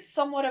think it's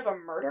somewhat of a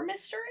murder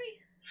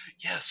mystery.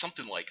 Yeah,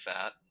 something like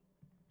that.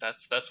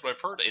 That's what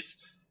I've heard.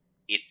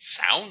 It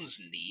sounds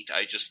neat.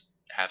 I just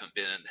haven't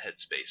been in the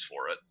headspace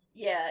for it.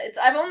 Yeah,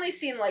 I've only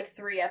seen like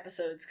 3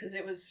 episodes because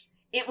it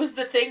was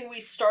the thing we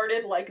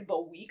started like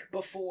the week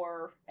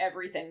before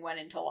everything went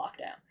into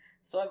lockdown.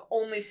 So I've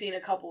only seen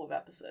a couple of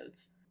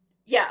episodes.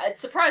 Yeah, it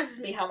surprises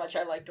me how much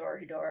I like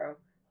Dorohedoro.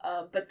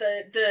 But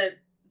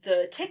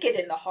the ticket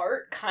in the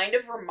heart kind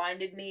of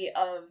reminded me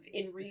of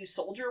in Ryu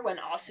Soldier when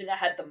Asuna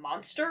had the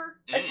monster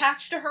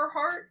attached to her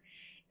heart,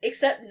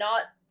 except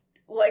not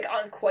like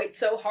on quite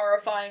so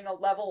horrifying a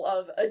level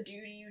of a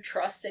dude you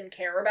trust and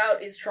care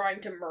about is trying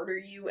to murder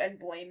you and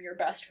blame your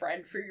best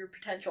friend for your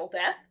potential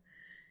death.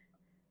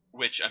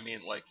 Which, I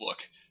mean, like, look,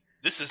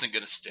 this isn't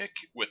going to stick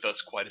with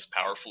us quite as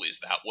powerfully as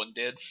that one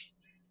did,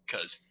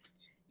 because...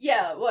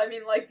 Yeah, well, I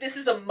mean, like, this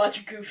is a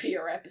much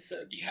goofier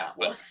episode than that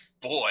was.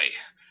 Boy,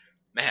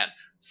 man,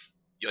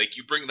 like,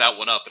 you bring that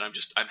one up, and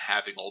I'm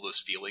having all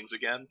those feelings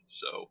again,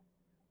 so...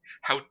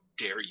 How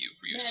dare you,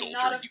 Ryu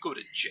Soldier? You go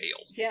to jail.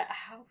 Yeah,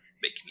 how...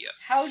 Make me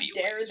How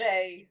dare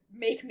they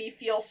make me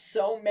feel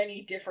so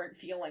many different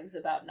feelings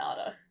about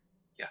Nada?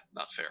 Yeah,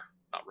 not fair.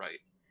 Not right.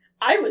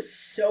 I was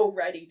so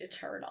ready to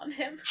turn on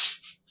him.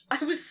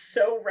 I was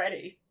so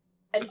ready.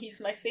 And he's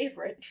my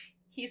favorite.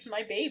 He's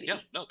my baby. Yeah,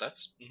 no,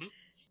 that's...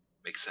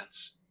 Makes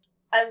sense.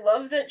 I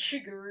love that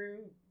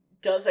Shigeru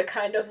does a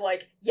kind of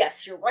like,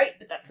 yes, you're right,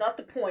 but that's not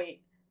the point.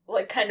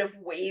 Like, kind of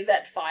wave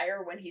at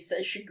fire when he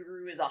says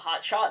Shigeru is a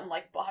hotshot and,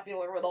 like,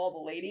 popular with all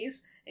the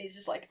ladies. And he's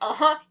just like,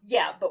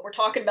 yeah, but we're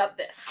talking about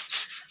this.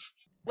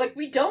 Like,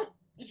 we don't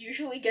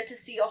usually get to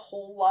see a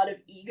whole lot of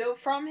ego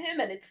from him,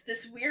 and it's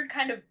this weird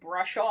kind of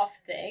brush-off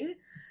thing.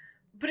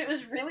 But it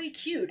was really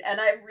cute,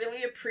 and I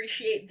really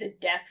appreciate the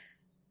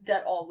depth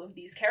that all of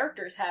these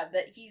characters have,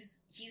 that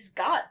he's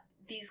got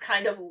these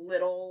kind of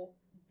little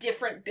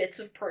different bits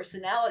of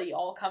personality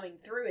all coming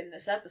through in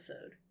this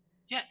episode.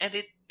 Yeah, and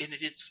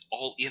it's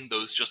all in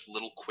those just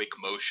little quick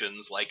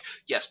motions, like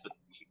yes,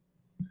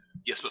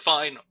 but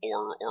fine,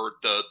 or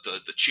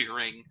the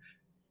cheering,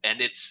 and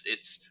it's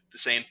the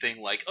same thing.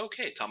 Like,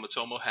 okay,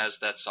 Tamatomo has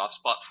that soft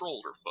spot for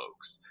older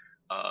folks.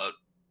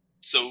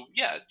 So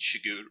yeah,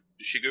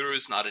 Shigeru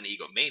is not an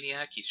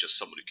egomaniac. He's just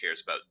someone who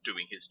cares about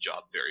doing his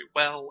job very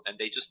well, and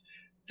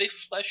they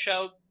flesh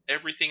out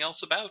everything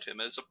else about him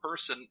as a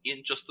person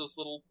in just those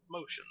little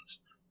motions.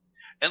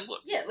 And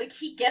look, Yeah, like,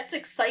 he gets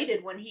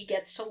excited when he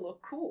gets to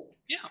look cool.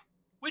 yeah,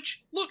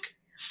 which, look,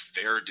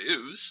 fair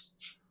dues.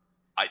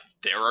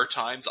 There are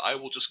times I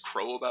will just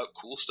crow about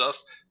cool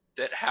stuff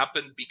that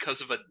happened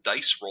because of a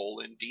dice roll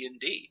in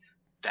D&D.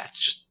 That's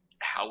just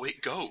how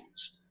it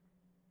goes.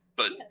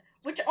 But yeah.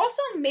 Which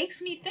also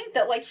makes me think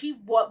that, like,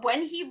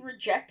 when he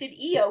rejected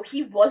Io,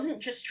 he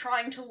wasn't just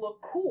trying to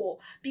look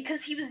cool,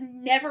 because he was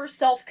never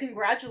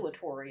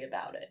self-congratulatory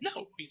about it.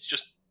 no, he's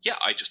just, yeah,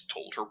 I just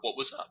told her what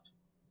was up.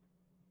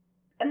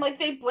 And, like,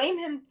 they blame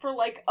him for,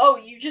 like, oh,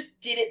 you just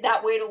did it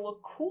that way to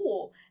look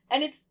cool.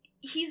 And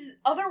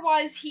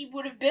otherwise he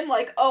would have been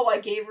like, oh, I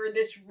gave her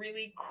this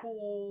really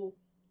cool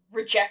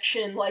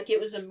rejection, like it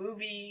was a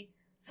movie,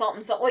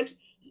 something, like,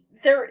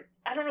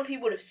 I don't know if he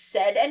would have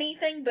said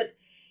anything, but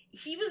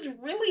he was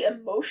really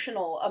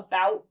emotional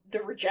about the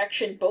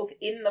rejection, both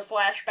in the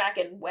flashback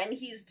and when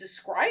he's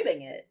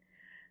describing it.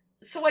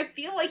 So I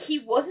feel like he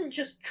wasn't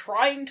just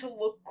trying to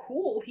look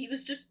cool, he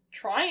was just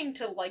trying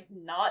to, like,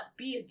 not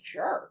be a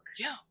jerk.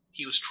 Yeah,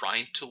 he was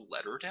trying to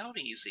let her down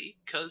easy,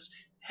 because,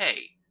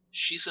 hey,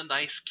 she's a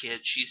nice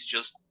kid, she's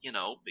just,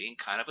 being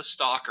kind of a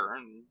stalker,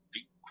 and it'd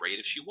be great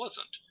if she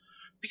wasn't.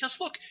 Because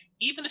look,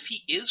 even if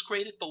he is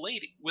great at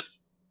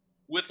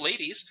with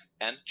ladies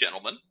and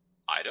gentlemen,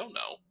 I don't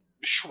know,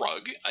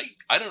 shrug,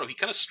 I don't know, he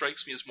kind of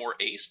strikes me as more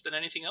ace than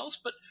anything else,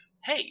 but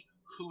hey,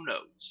 who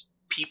knows?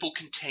 People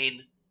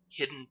contain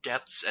hidden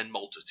depths and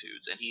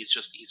multitudes, and he's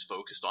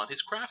focused on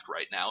his craft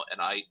right now,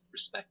 and I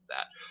respect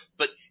that.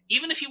 But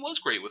even if he was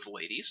great with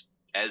ladies,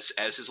 as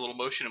his little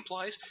motion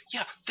implies,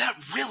 yeah, that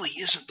really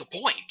isn't the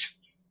point.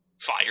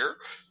 Fire.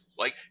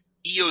 Like,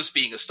 Io's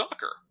being a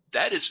stalker,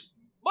 that is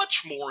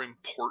much more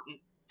important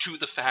to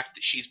the fact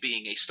that she's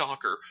being a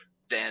stalker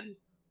than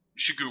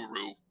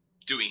Shiguru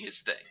doing his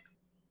thing.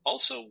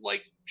 Also,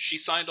 like, she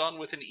signed on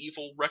with an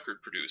evil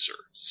record producer,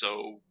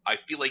 so I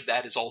feel like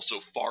that is also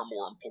far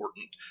more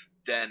important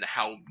than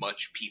how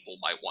much people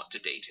might want to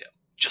date him.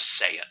 Just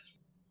saying.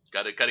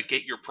 Gotta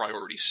get your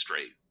priorities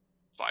straight,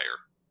 Fire.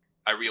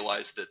 I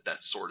realize that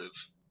that's sort of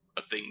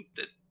a thing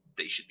that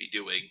they should be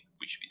doing.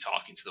 We should be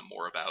talking to them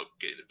more about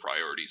getting the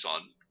priorities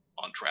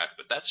on track,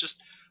 but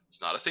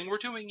it's not a thing we're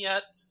doing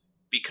yet,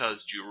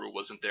 because Juru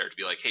wasn't there to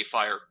be like, hey,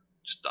 Fire,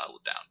 just dial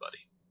it down, buddy.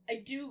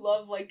 I do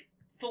love, like,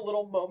 the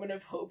little moment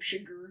of hope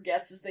Shiguru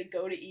gets as they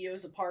go to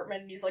Io's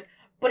apartment, and he's like,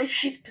 but if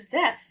she's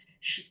possessed,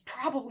 she's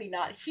probably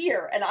not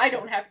here, and I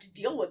don't have to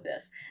deal with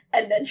this.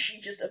 And then she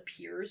just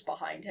appears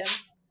behind him.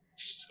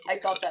 So I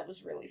thought that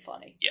was really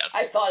funny. Yes.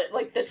 I thought,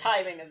 like, the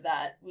timing of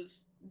that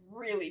was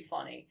really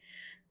funny.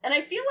 And I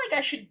feel like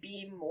I should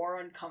be more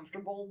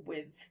uncomfortable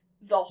with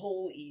the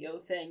whole Io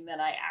thing than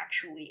I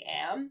actually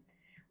am.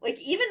 Like,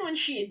 even when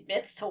she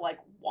admits to, like,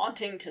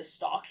 wanting to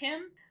stalk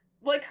him,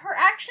 like, her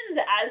actions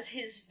as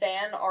his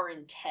fan are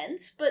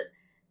intense, but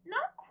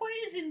not quite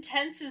as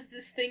intense as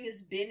this thing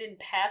has been in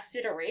past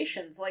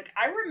iterations. Like,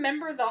 I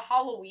remember the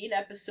Halloween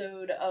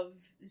episode of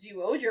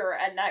Zyuohger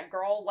and that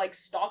girl, like,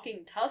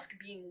 stalking Tusk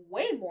being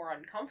way more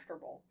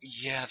uncomfortable.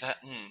 Yeah,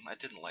 I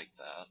didn't like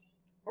that.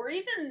 Or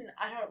even,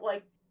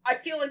 I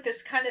feel like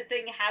this kind of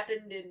thing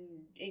happened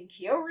in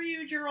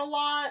Kyoryuger a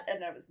lot,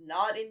 and I was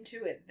not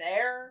into it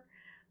there.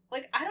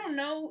 Like, I don't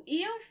know,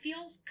 Io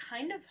feels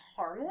kind of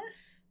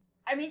harmless.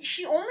 I mean,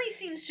 she only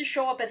seems to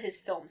show up at his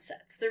film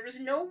sets. There was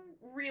no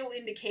real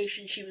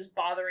indication she was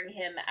bothering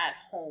him at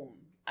home,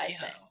 I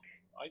think.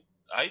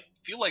 I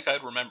feel like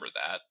I'd remember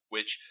that,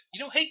 which,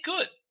 hey,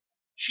 good.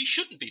 She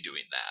shouldn't be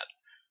doing that.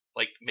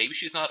 Like, maybe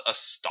she's not a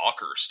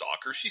stalker,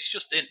 she's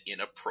just an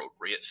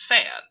inappropriate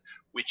fan,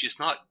 which is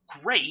not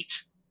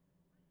great,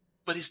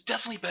 but is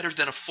definitely better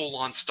than a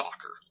full-on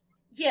stalker.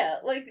 Yeah,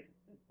 like,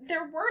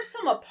 there were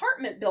some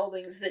apartment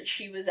buildings that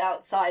she was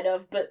outside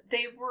of, but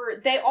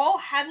they all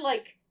had,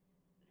 like,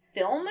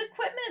 film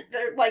equipment.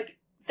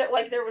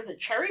 There was a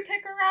cherry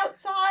picker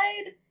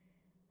outside,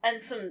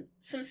 and some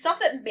stuff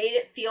that made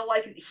it feel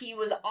like he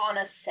was on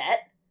a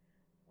set,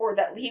 or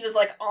that he was,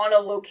 like, on a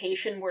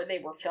location where they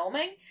were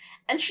filming,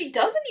 and she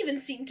doesn't even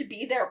seem to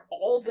be there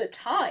all the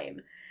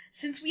time,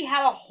 since we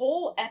had a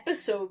whole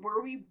episode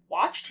where we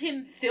watched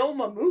him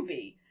film a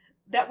movie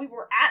that we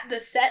were at the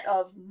set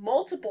of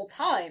multiple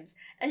times,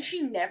 and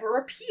she never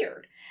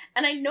appeared.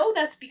 And I know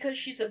that's because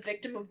she's a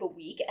victim of the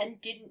week and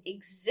didn't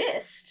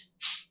exist,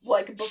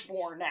 like,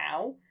 before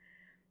now.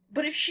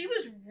 But if she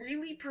was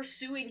really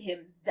pursuing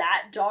him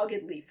that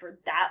doggedly for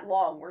that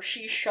long, where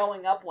she's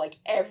showing up, like,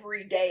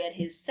 every day at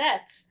his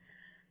sets,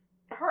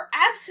 her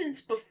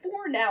absence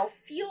before now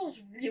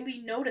feels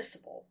really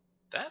noticeable.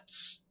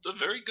 That's a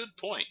very good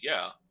point,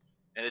 yeah.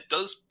 And it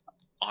does,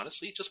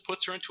 honestly, it just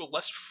puts her into a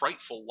less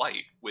frightful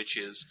light, which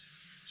is,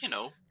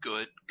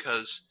 good,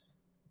 because,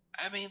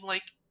 I mean,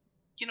 like,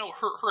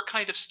 her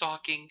kind of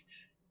stalking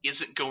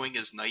isn't going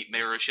as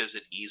nightmarish as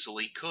it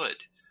easily could.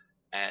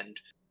 And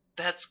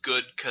that's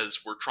good,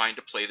 because we're trying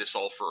to play this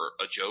all for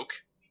a joke,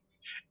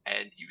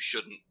 and you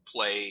shouldn't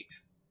play,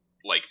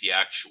 like, the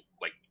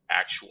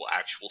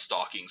actual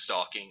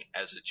stalking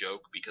as a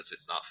joke, because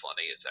it's not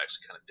funny, it's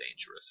actually kind of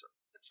dangerous.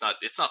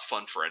 It's not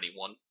fun for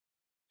anyone.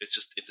 It's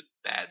a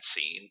bad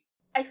scene.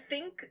 I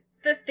think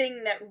the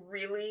thing that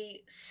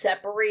really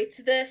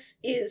separates this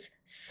is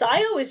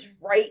Sayo is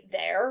right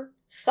there.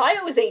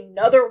 Sayo is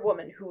another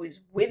woman who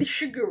is with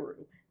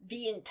Shiguru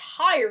the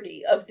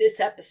entirety of this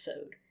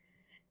episode.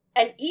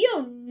 And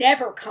Io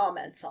never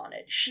comments on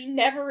it. She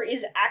never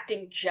is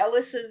acting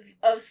jealous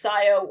of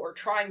Sayo or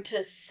trying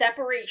to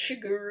separate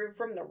Shiguru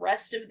from the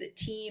rest of the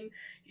team.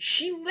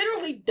 She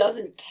literally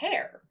doesn't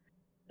care.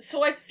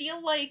 So I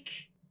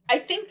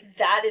think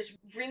that is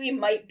really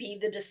might be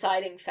the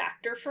deciding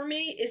factor for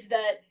me, is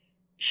that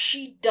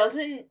she's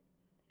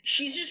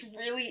just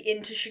really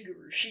into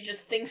Shiguru. She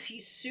just thinks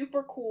he's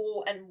super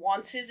cool and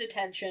wants his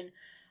attention,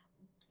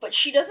 but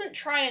she doesn't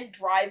try and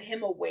drive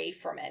him away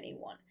from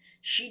anyone.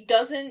 She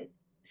doesn't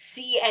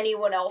see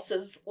anyone else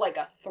as, like,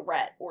 a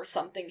threat or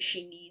something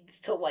she needs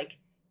to, like,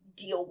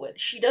 deal with.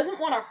 She doesn't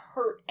want to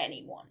hurt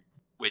anyone.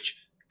 Which,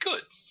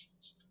 good.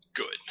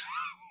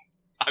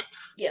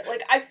 Yeah,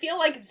 like, I feel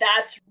like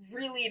that's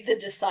really the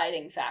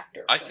deciding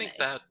factor for I think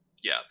me.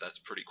 that's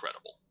pretty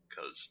credible,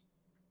 because...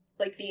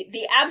 Like,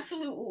 the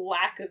absolute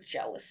lack of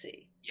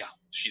jealousy. Yeah,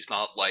 she's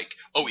not like,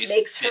 oh, is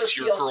makes her this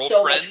your feel girlfriend?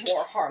 so much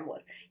more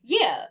harmless.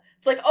 Yeah,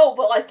 it's like, oh,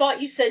 well, I thought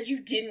you said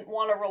you didn't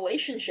want a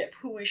relationship.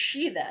 Who is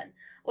she then?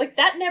 Like,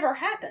 that never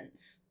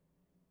happens.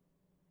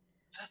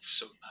 That's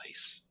so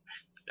nice.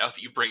 Now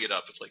that you bring it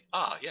up, it's like,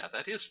 yeah,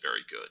 that is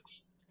very good.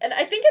 And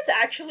I think it's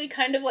actually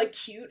kind of, like,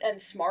 cute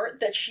and smart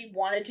that she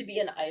wanted to be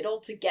an idol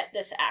to get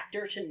this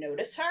actor to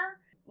notice her.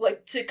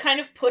 Like, to kind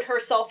of put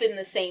herself in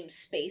the same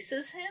space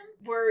as him,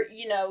 where,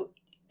 you know,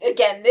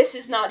 again, this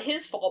is not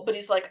his fault, but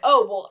he's like,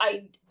 oh, well,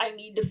 I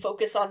need to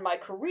focus on my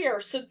career,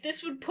 so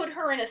this would put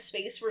her in a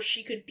space where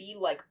she could be,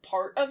 like,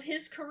 part of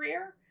his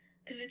career,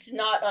 because it's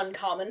not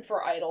uncommon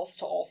for idols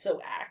to also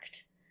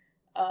act.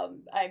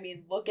 I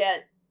mean, look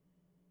at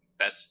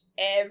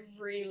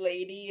every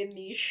lady in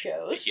these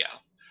shows. Yeah.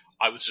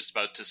 I was just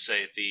about to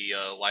say the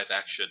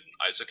live-action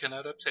Eizouken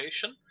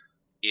adaptation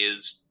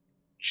is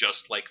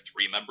just like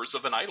 3 members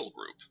of an idol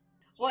group.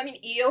 Well, I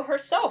mean, Io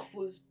herself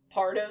was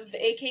part of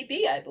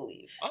AKB, I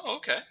believe. Oh,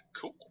 okay.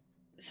 Cool.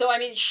 So, I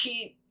mean,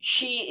 she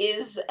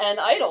is an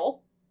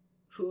idol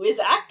who is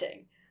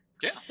acting.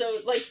 Yeah. So,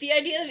 like, the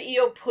idea of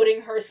Io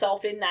putting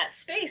herself in that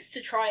space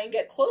to try and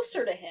get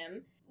closer to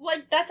him,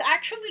 like, that's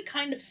actually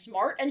kind of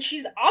smart, and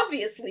she's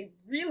obviously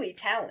really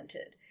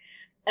talented.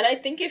 And I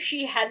think if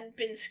she hadn't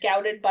been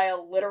scouted by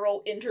a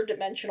literal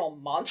interdimensional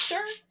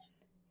monster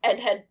and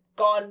had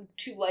gone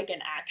to, like,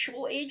 an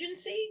actual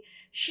agency,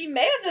 she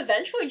may have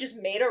eventually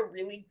just made a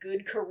really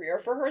good career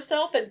for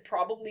herself and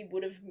probably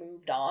would have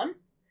moved on.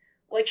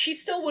 Like, she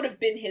still would have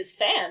been his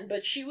fan,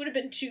 but she would have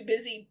been too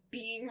busy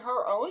being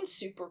her own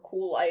super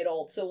cool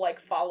idol to, like,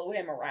 follow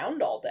him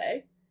around all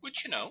day.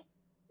 Which, you know,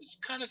 is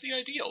kind of the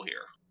ideal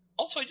here.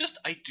 Also,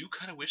 I do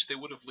kind of wish they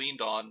would have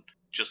leaned on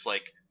just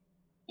like,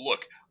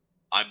 look,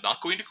 I'm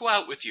not going to go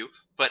out with you,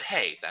 but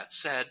hey, that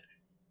said,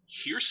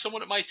 here's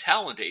someone at my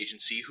talent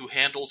agency who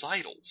handles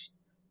idols.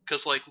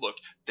 Because, like, look,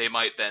 they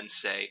might then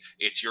say,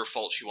 it's your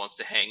fault she wants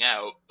to hang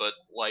out, but,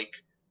 like,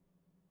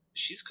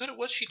 she's good at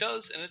what she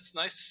does, and it's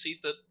nice to see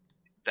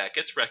that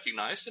gets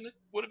recognized, and it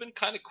would have been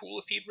kind of cool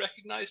if he'd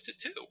recognized it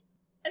too.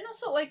 And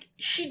also, like,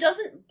 she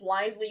doesn't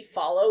blindly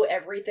follow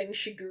everything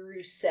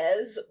Shiguru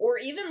says, or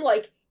even,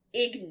 like,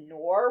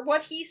 ignore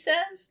what he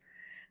says.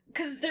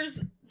 Because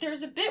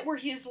there's a bit where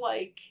he's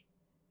like,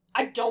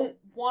 I don't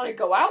want to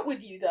go out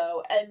with you,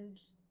 though, and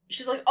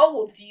she's like, oh,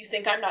 well, do you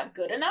think I'm not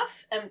good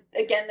enough? And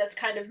again, that's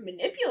kind of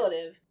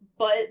manipulative,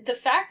 but the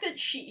fact that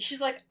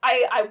she's like,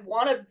 I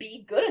want to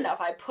be good enough,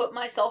 I put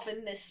myself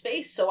in this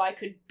space so I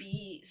could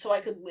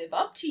live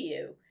up to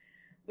you,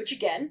 which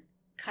again,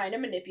 kind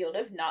of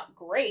manipulative, not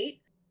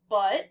great,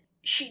 but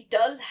she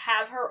does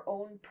have her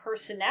own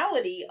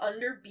personality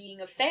under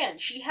being a fan.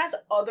 She has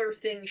other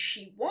things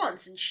she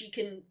wants, and she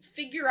can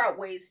figure out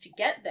ways to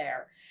get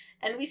there.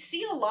 And we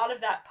see a lot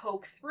of that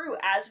poke through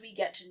as we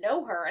get to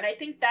know her, and I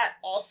think that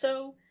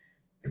also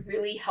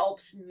really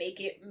helps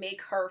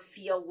make her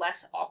feel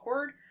less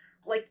awkward.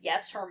 Like,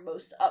 yes, her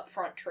most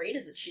upfront trait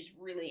is that she's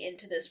really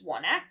into this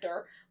one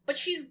actor, but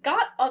she's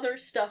got other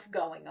stuff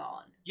going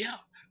on. Yeah.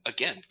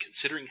 Again,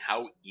 considering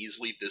how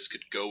easily this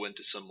could go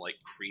into some, like,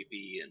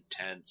 creepy,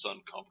 intense,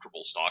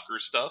 uncomfortable stalker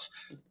stuff,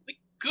 like,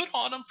 good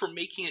on him for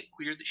making it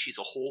clear that she's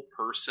a whole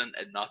person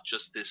and not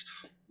just this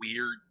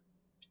weird,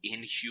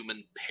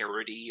 inhuman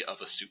parody of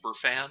a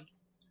superfan.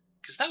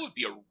 Because that would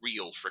be a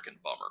real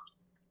frickin'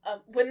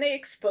 bummer. When they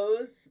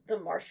expose the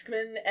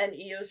Marskman and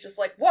Io's just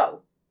like,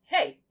 whoa,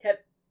 hey,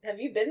 have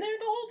you been there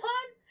the whole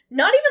time?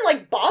 Not even,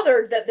 like,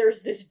 bothered that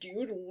there's this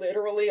dude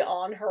literally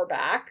on her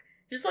back.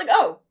 Just like,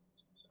 oh,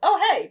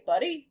 hey,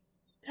 buddy,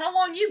 how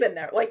long you been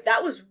there? Like,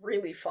 that was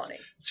really funny.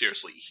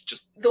 Seriously,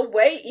 just... The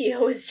way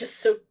Io is just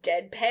so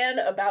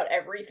deadpan about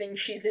everything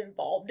she's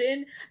involved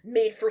in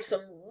made for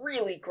some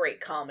really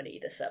great comedy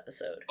this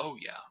episode. Oh,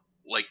 yeah.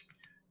 Like,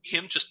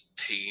 him just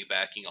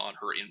piggybacking on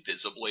her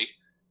invisibly,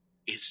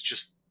 it's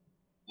just...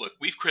 Look,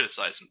 we've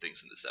criticized some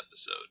things in this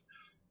episode,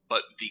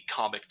 but the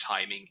comic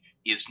timing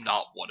is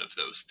not one of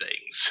those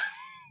things.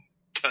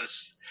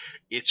 Because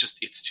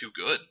it's too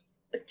good.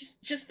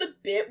 Just the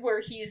bit where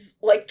he's,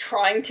 like,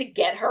 trying to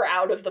get her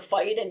out of the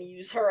fight and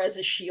use her as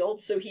a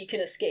shield so he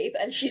can escape,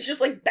 and she's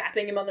just, like,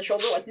 bapping him on the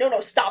shoulder, like,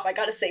 no, stop, I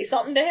gotta say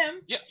something to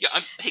him. Yeah,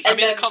 I'm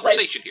in a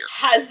conversation here.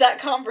 Has that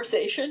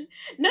conversation.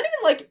 Not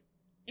even, like,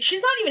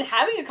 she's not even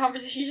having a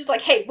conversation, she's just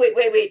like, hey,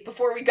 wait,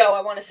 before we go,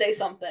 I want to say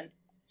something.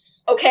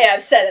 Okay,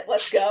 I've said it,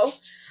 let's go.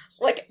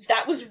 Like,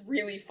 that was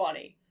really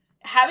funny.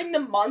 Having the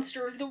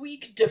monster of the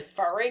week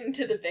deferring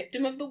to the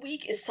victim of the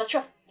week is such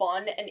a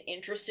fun and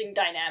interesting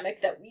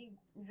dynamic that we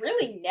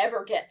really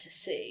never get to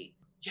see.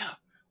 Yeah,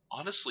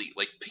 honestly,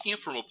 like, picking up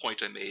from a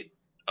point I made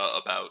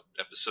about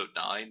episode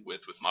 9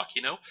 with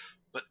Makino,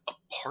 but a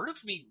part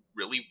of me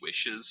really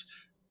wishes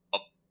a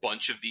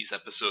bunch of these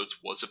episodes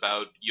was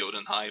about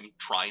Jotunheim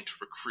trying to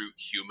recruit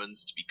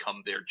humans to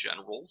become their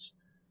generals.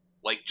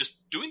 Like, just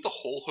doing the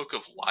whole hook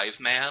of Live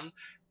Man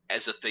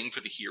as a thing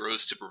for the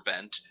heroes to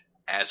prevent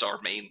as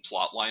our main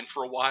plotline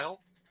for a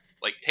while.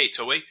 Like, hey,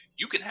 Toei,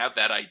 you can have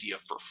that idea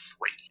for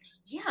free.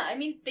 Yeah, I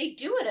mean, they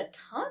do it a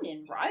ton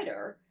in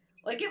Rider.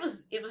 Like, it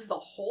was the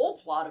whole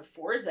plot of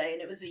Forze,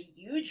 and it was a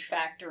huge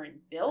factor in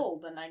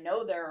Build, and I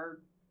know there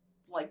are,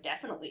 like,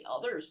 definitely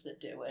others that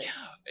do it.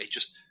 Yeah,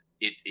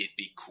 it'd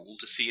be cool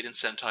to see it in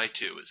Sentai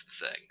too, is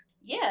the thing.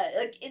 Yeah,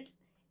 like,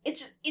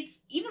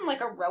 it's even,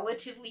 like, a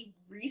relatively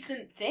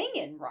recent thing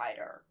in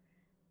Rider.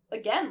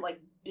 Again,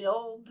 like,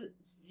 Build,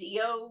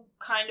 Zio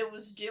kind of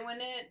was doing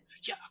it.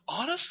 Yeah,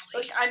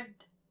 honestly.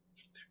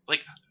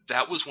 Like,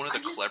 that was one of the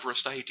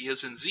cleverest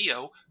ideas in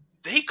Zio.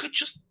 They could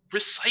just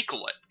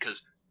recycle it,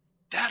 because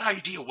that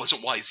idea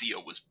wasn't why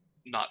Zio was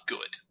not good.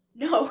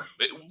 No.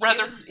 It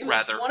was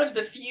one of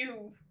the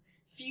few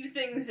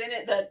things in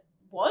it that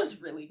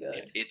was really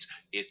good. It's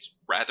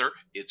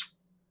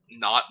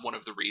not one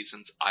of the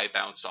reasons I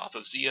bounced off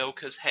of Zio,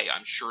 because, hey,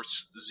 I'm sure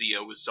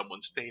Zio is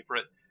someone's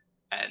favorite,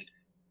 and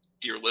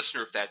dear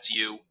listener, if that's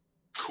you,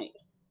 cool.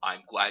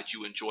 I'm glad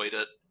you enjoyed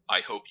it.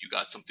 I hope you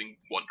got something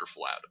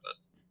wonderful out of it.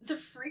 The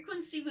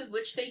frequency with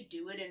which they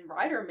do it in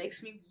Rider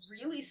makes me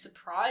really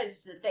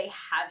surprised that they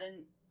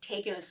haven't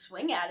taken a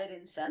swing at it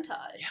in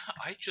Sentai. Yeah,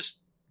 I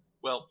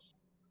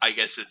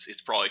guess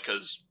it's probably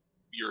because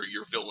your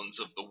villains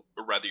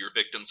your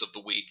victims of the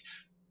week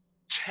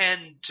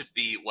tend to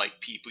be like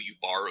people you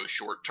borrow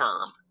short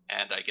term,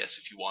 and I guess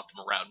if you want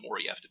them around more,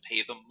 you have to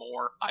pay them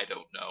more. I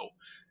don't know.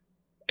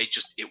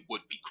 It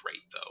would be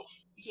great, though.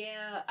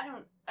 Yeah,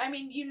 I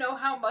mean, you know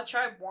how much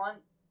I want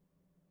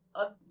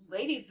a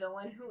lady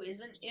villain who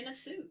isn't in a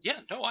suit.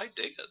 Yeah, no, I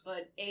dig it.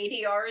 But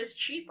ADR is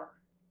cheaper.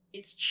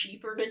 It's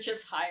cheaper to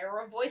just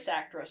hire a voice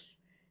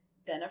actress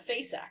than a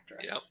face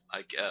actress.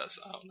 Yep, I guess.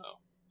 I don't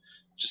know.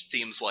 Just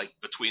seems like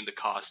between the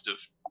cost of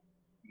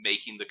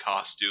making the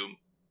costume,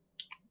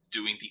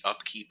 doing the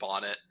upkeep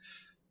on it,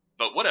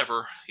 but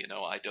whatever,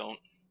 I don't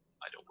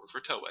work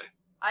for Toei.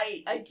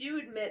 I do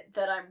admit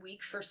that I'm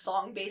weak for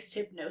song-based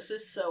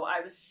hypnosis, so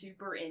I was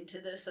super into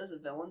this as a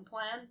villain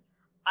plan.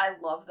 I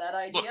love that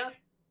idea. Look,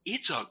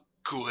 it's a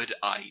good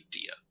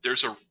idea.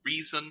 There's a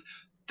reason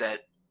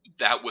that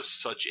was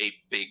such a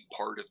big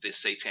part of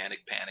this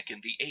satanic panic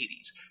in the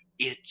 80s.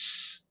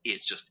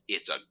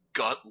 It's a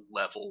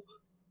gut-level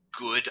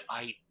good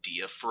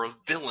idea for a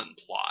villain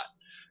plot.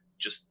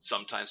 Just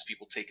sometimes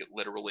people take it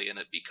literally and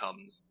it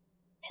becomes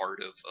part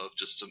of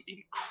just some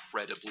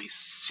incredibly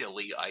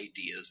silly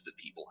ideas that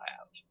people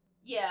have.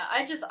 Yeah,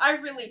 I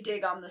really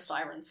dig on the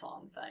siren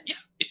song thing. Yeah,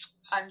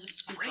 I'm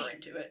just super great.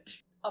 into it.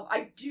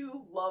 I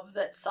do love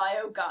that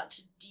Sayo got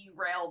to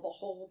derail the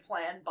whole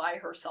plan by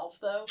herself,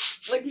 though.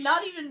 Like,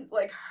 not even,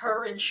 like,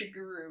 her and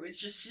Shiguru. It's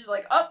just, she's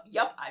like, oh,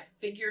 yep, I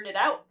figured it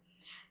out.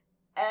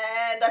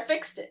 And I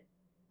fixed it.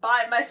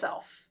 By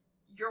myself.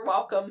 You're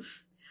welcome.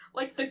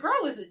 Like, the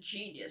girl is a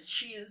genius.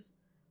 She is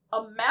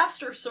a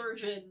master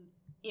surgeon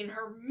in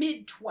her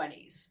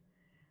mid-20s.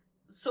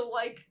 So,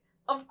 like,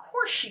 of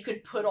course she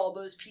could put all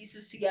those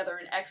pieces together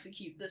and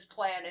execute this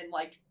plan in,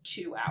 like,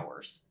 2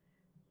 hours.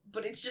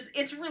 But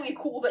it's really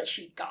cool that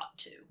she got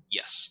to.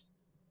 Yes.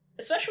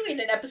 Especially in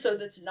an episode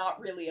that's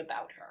not really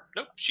about her.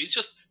 Nope, she's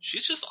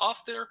just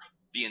off there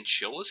being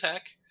chill as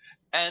heck.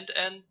 And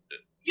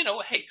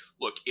hey,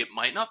 look, it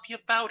might not be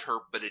about her,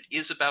 but it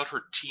is about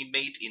her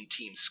teammate in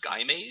Team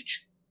Sky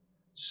Mage.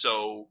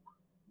 So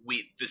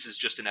this is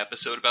just an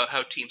episode about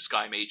how Team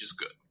Sky Mage is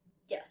good.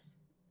 Yes.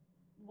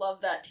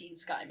 Love that Team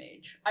Sky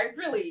Mage. I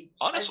really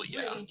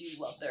do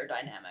love their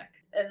dynamic.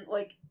 And,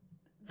 like,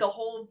 the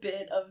whole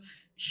bit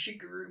of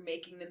Shiguru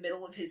making the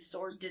middle of his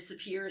sword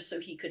disappear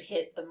so he could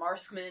hit the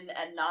Marksman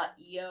and not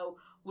Io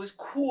was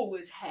cool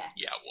as heck.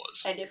 Yeah, it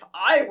was. And if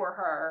I were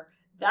her,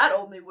 that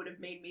only would have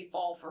made me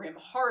fall for him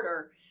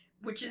harder,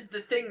 which is the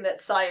thing that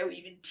Sayo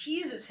even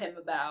teases him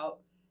about.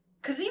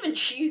 Because even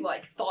she,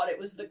 like, thought it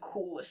was the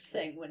coolest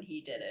thing when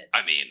he did it.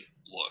 I mean,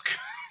 look,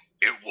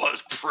 it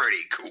was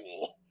pretty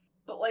cool.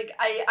 But, like,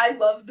 I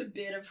love the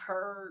bit of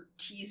her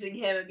teasing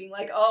him and being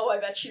like, oh, I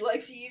bet she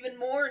likes you even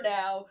more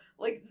now.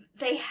 Like,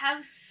 they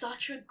have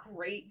such a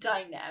great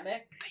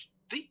dynamic.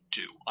 They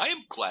do. I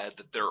am glad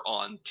that they're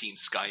on Team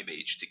Sky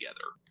Mage together.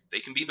 They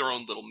can be their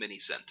own little mini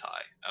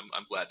Sentai.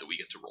 I'm glad that we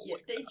get to roll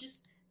like that.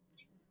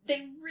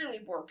 They really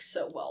work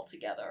so well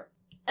together.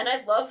 And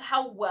I love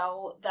how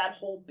well that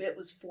whole bit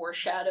was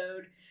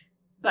foreshadowed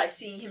by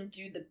seeing him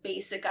do the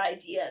basic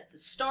idea at the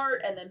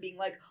start and then being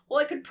like, well,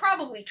 I could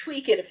probably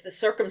tweak it if the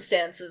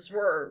circumstances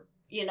were,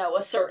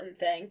 a certain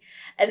thing.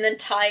 And then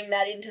tying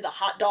that into the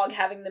hot dog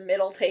having the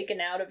middle taken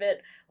out of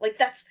it. Like,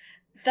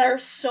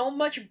 there's so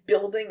much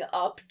building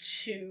up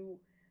to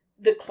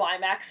the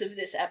climax of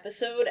this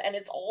episode, and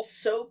it's all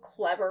so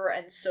clever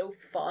and so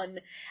fun,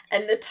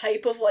 and the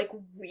type of,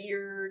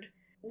 weird,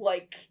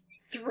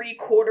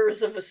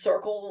 3/4 of a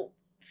circle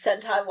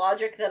Sentai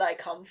logic that I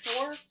come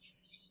for,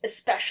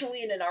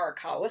 especially in an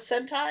Arakawa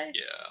Sentai.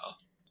 Yeah.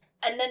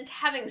 And then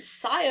having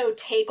Sayo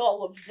take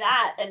all of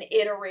that and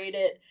iterate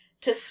it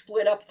to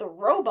split up the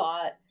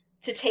robot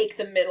to take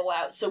the middle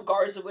out so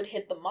Garza would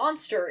hit the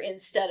monster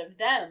instead of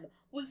them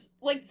was,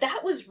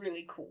 that was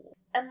really cool.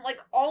 And,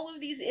 all of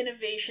these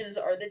innovations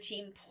are the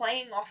team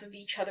playing off of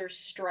each other's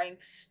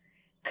strengths.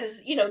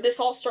 Because, this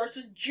all starts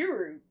with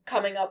Juru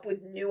coming up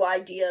with new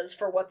ideas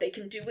for what they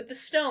can do with the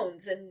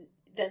stones. And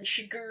then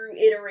Shiguru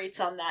iterates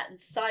on that, and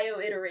Sayo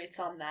iterates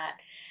on that.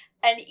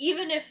 And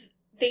even if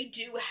they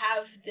do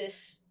have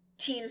this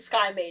Team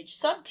Sky Mage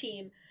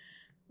sub-team,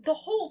 the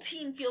whole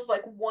team feels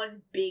like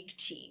one big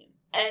team.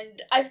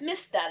 And I've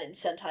missed that in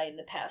Sentai in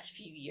the past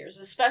few years,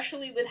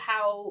 especially with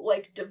how,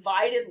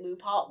 divided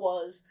Lupot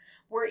was,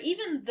 where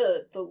even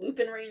the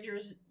Lupin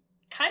Rangers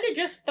kind of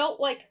just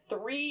felt like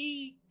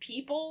 3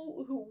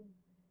 people who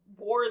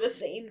wore the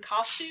same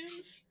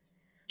costumes.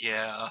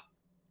 Yeah.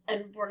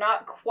 And were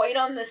not quite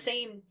on the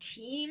same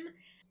team.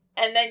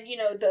 And then,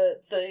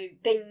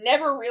 they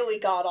never really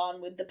got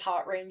on with the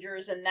Pot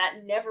Rangers, and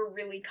that never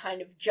really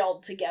kind of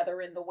gelled together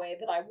in the way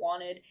that I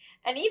wanted.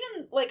 And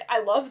even,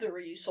 I love the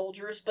Ryu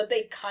Soldiers, but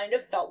they kind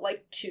of felt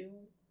like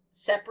 2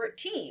 separate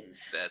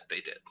teams. That they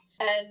did.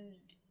 And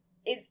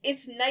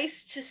it's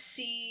nice to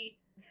see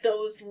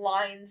those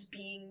lines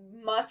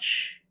being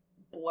much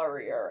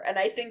blurrier. And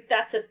I think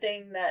that's a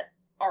thing that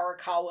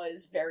Arakawa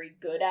is very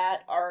good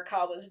at.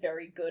 Arakawa is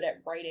very good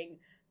at writing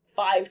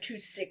 5 to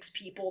 6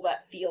 people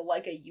that feel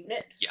like a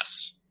unit.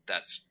 Yes,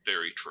 that's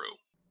very true.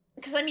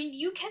 Because,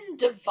 you can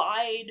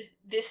divide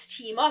this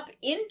team up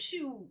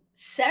into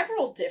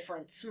several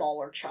different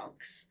smaller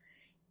chunks.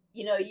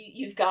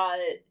 You've got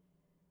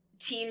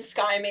Team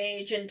Sky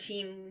Mage and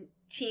Team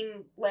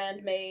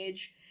Land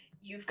Mage.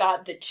 You've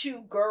got the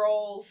 2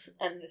 girls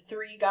and the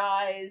 3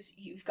 guys.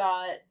 You've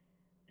got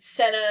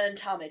Senna and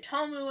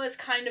Tametomu as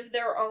kind of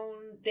their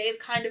own... They've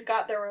kind of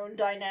got their own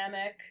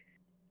dynamic.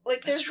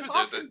 There's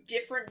lots of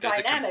different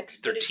dynamics,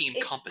 but team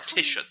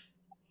competition.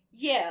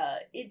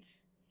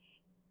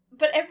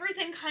 But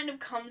everything kind of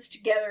comes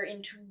together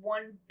into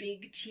one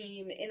big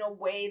team in a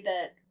way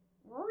that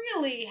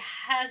really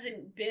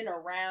hasn't been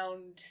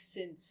around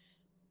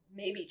since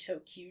every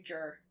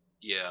ToQger.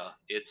 Yeah,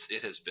 it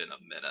has been a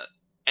minute.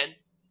 And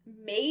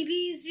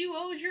maybe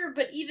Zyuohger,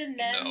 but even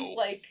then, no.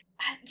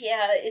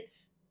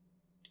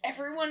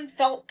 Everyone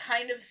felt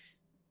kind of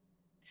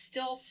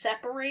still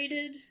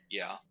separated.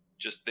 Yeah.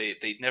 Just,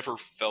 they never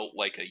felt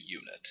like a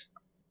unit.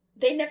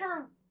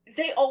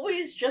 They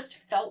always just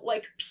felt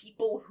like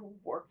people who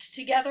worked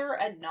together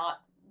and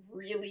not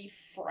really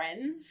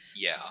friends.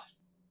 Yeah.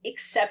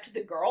 Except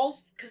the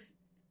girls, because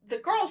the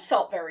girls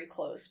felt very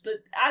close, but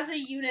as a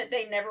unit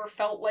they never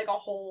felt like a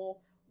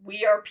whole,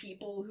 we are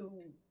people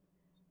who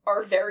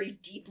are very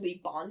deeply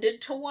bonded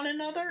to one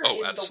another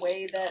in the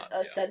way that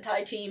a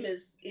Sentai team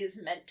is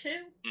meant to.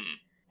 Mm.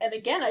 And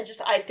again,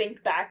 I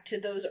think back to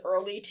those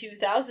early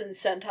 2000s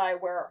Sentai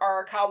where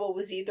Arakawa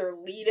was either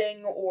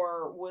leading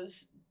or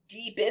was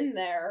deep in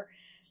there.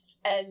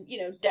 And,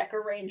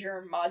 Deca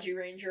Ranger, Maji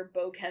Ranger,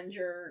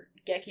 Bokenger,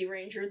 Geki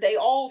Ranger, they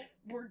all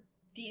were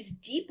these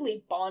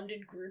deeply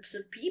bonded groups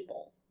of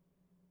people.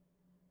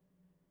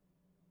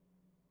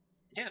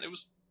 Yeah,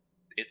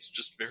 it's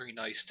just very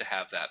nice to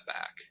have that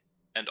back.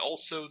 And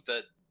also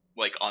that,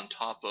 on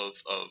top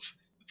of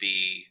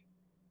the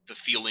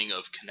feeling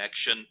of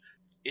connection,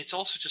 it's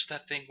also just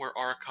that thing where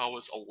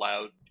Arakawa's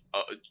allowed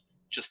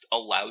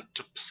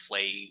to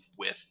play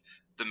with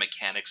the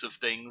mechanics of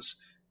things,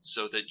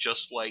 so that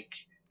just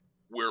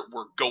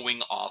we're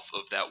going off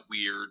of that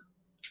weird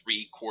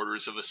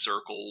 3/4 of a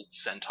circle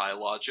Sentai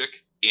logic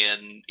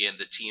in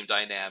the team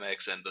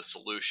dynamics and the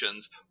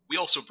solutions, we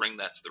also bring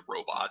that to the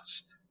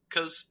robots.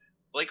 Because,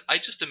 I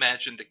just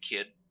imagine a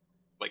kid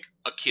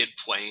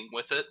playing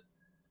with it,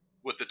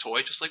 with the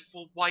toy, just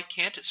well, why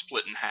can't it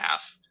split in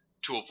half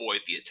to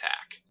avoid the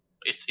attack?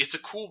 It's a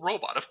cool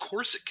robot. Of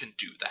course it can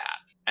do that.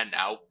 And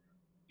now,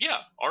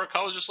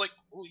 Arakawa's just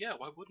oh yeah,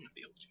 why wouldn't it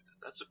be able to do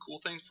that? That's a cool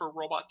thing for a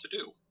robot to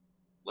do.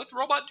 Let the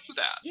robot do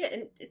that. Yeah,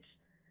 and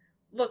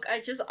look,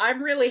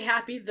 I'm really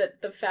happy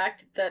that the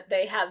fact that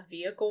they have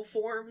vehicle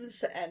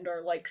forms and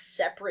are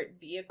separate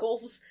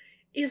vehicles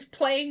is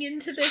playing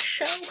into this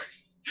show.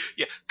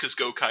 Yeah, because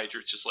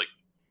Gokaiger's just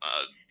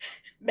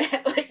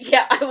Man,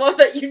 I love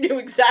that you knew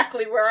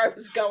exactly where I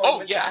was going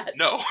with that.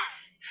 No.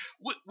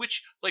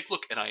 Which, like,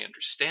 look, and I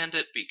understand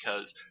it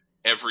because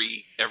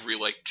every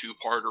like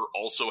two-parter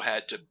also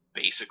had to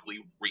basically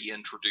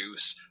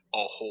reintroduce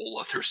a whole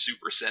other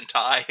Super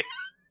Sentai,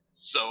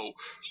 so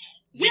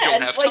we Yeah, don't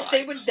and have like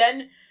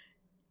time.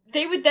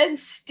 they would then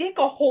stick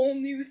a whole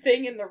new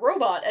thing in the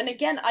robot. And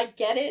again, I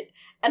get it,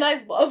 and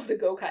I love the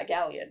Gokai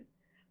Galleon.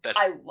 That's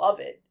I love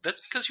it.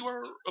 that's because you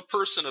are a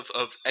person of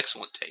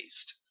excellent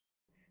taste.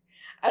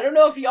 I don't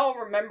know if y'all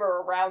remember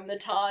around the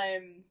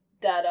time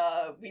that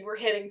we were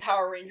hitting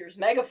Power Rangers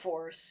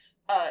Megaforce,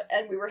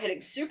 and we were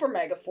hitting Super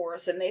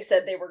Megaforce, and they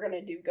said they were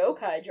gonna do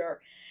Gokaiger,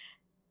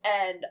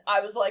 and I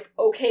was like,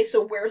 okay,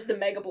 so where's the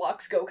Mega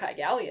Bloks Gokai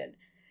Galleon?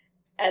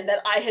 And that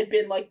I had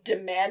been like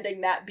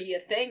demanding that be a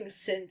thing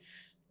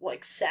since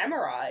like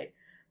Samurai,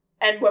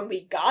 and when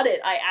we got it,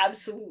 I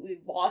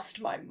absolutely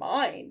lost my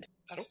mind.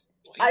 I don't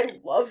blame I you.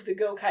 love the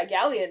Gokai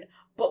Galleon,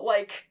 but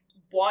like,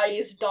 why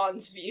is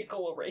Don's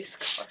vehicle a race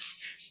car?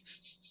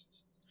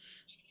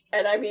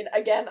 And I mean,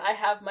 again, I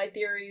have my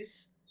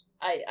theories.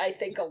 I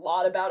think a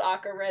lot about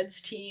Akka Red's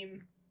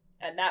team,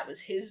 and that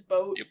was his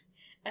boat, Yep.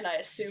 and I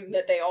assume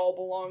that they all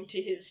belong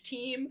to his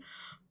team,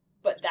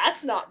 but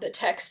that's not the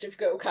text of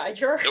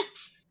Gokaiger. Nope.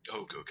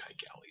 Oh, Gokai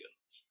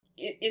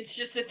Galleon. It's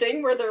just a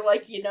thing where they're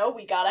like,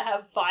 we gotta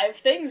have 5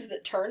 things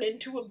that turn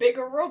into a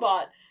bigger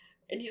robot.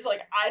 And he's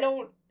like,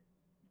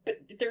 but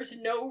there's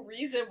no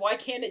reason, why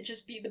can't it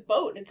just be the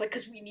boat? And it's like,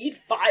 because we need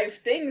 5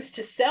 things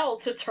to sell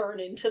to turn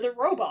into the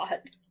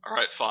robot.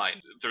 Alright,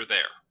 fine. They're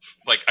there.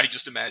 Like, I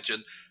just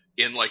imagine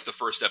in, like, the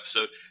first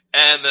episode,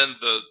 and then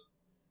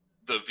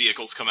the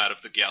vehicles come out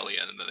of the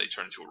galleon, and then they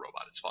turn into a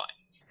robot. It's fine.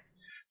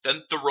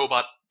 Then the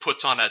robot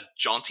puts on a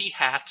jaunty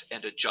hat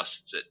and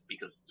adjusts it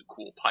because it's a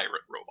cool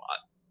pirate robot.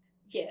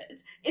 Yeah,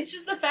 it's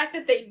just the fact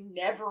that they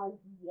never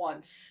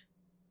once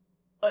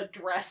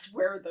address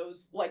where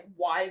those, like,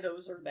 why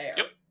those are there.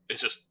 Yep.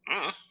 It's just,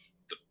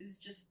 It's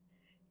just,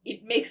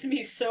 it makes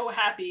me so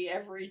happy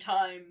every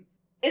time.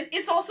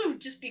 It's also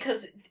just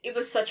because it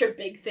was such a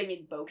big thing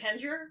in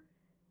Bokenger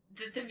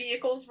that the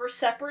vehicles were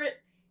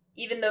separate,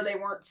 even though they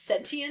weren't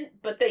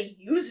sentient, but they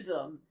used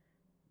them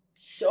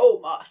so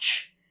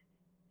much.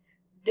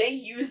 They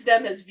used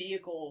them as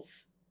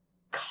vehicles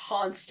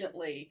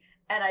constantly,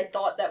 and I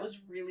thought that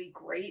was really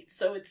great,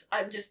 so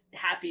I'm just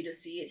happy to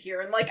see it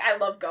here. And, like, I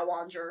love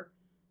Go-Onger,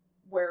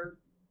 where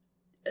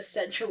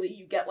essentially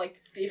you get,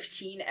 like,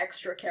 15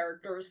 extra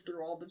characters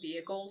through all the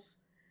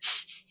vehicles.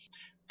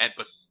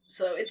 but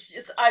So it's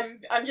just,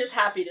 I'm just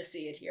happy to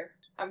see it here.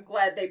 I'm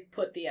glad they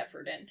put the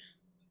effort in.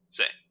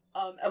 same.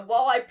 And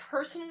while I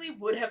personally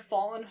would have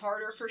fallen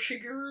harder for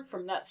Shigeru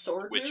from that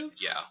sword move,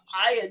 Yeah.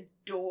 I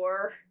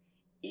adore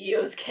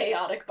Io's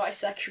chaotic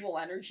bisexual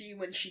energy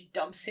when she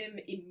dumps him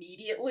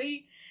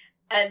immediately,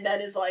 and then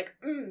is like,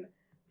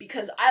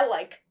 because I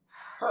like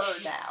her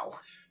now.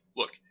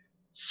 Look,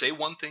 say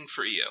one thing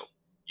for Io.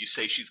 You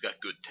say she's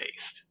got good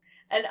taste.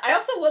 And I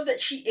also love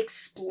that she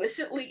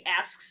explicitly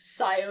asks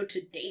Sayo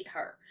to date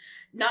her.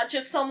 Not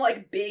just some,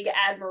 like, big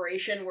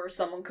admiration where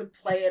someone could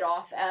play it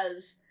off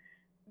as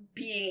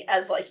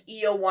like,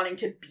 Io wanting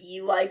to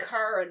be like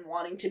her and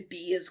wanting to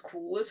be as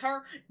cool as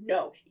her.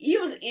 No,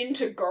 Io's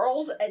into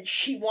girls and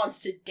she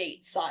wants to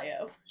date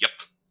Sayo. Yep.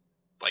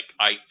 Like,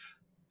 I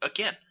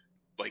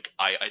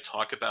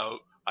talk about,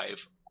 I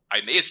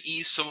may have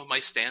eased some of my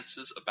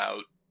stances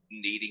about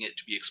needing it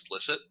to be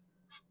explicit,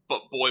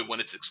 but boy, when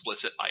it's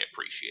explicit, I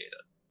appreciate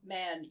it.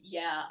 Man,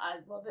 yeah, I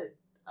love it.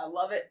 I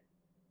love it.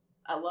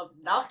 I love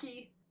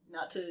Naki.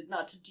 Not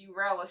to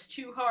derail us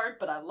too hard,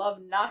 but I love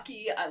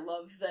Naki. I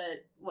love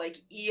that, like,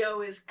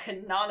 Io is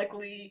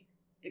canonically,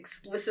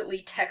 explicitly,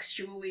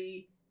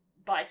 textually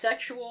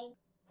bisexual.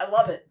 I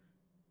love it.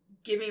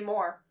 Give me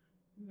more.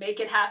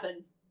 Make it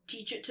happen.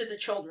 Teach it to the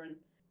children.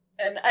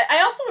 And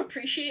I also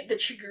appreciate that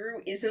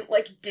Shigeru isn't,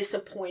 like,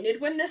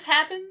 disappointed when this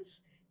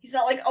happens. He's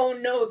not like, oh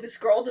no, this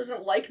girl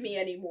doesn't like me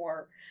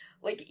anymore.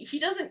 Like,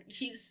 he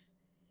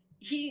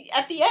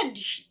at the end,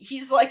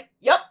 he's like,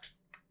 yep,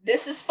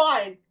 this is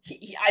fine.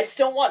 I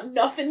still want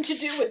nothing to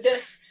do with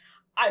this.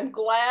 I'm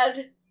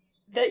glad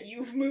that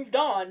you've moved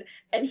on,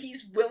 and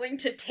he's willing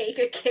to take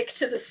a kick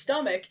to the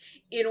stomach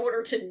in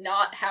order to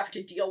not have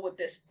to deal with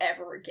this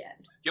ever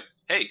again. Yep.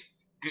 Hey,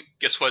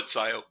 guess what,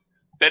 Sayo?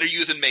 Better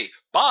you than me.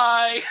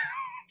 Bye!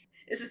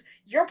 This is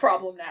your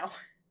problem now.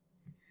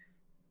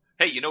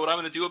 Hey, you know what I'm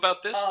gonna do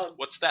about this?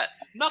 What's that?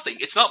 Nothing.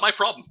 It's not my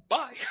problem.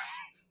 Bye!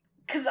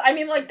 Because, I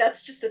mean, like,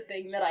 that's just a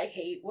thing that I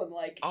hate when,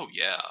 like... Oh,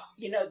 yeah.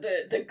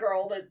 The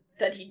girl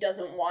that he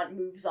doesn't want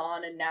moves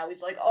on, and now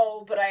he's like,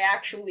 oh, but I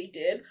actually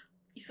did.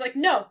 He's like,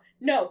 no,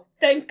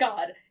 thank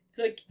God. It's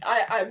like,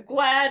 I'm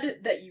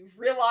glad that you've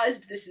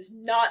realized this is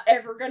not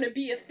ever gonna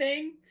be a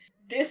thing.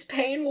 This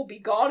pain will be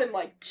gone in,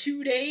 like,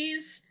 2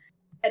 days,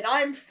 and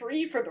I'm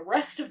free for the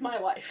rest of my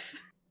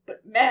life.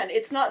 But, man,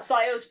 it's not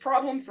Sayo's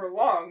problem for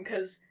long,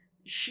 because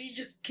she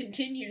just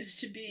continues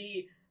to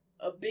be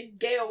a big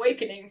gay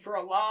awakening for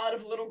a lot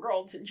of little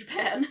girls in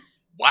Japan.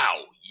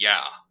 Wow,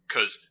 yeah.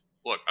 Because,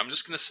 look, I'm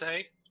just gonna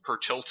say, her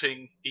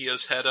tilting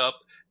Ia's head up,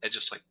 and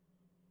just like,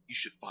 you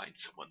should find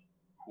someone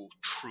who will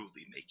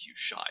truly make you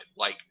shine.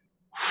 Like,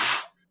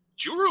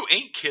 Juru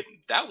ain't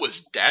kidding. That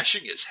was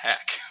dashing as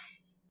heck.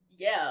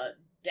 Yeah,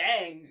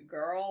 dang,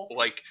 girl.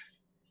 Like,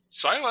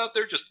 Sayo out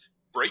there just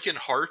breaking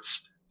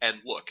hearts, and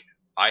look,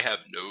 I have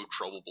no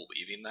trouble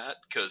believing that,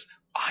 because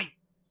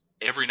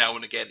every now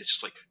and again, it's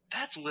just like,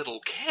 that's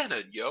little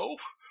Cannon, yo.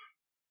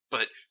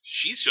 But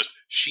she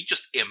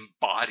just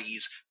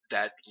embodies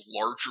that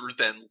larger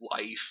than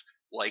life,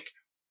 like,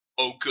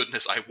 oh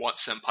goodness, I want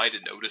Senpai to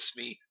notice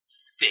me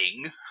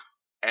thing.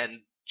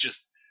 And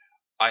just,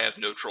 I have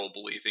no trouble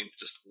believing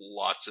just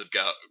lots of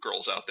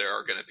girls out there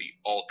are going to be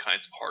all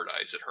kinds of hard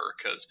eyes at her,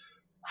 because,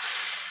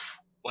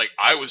 like,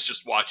 I was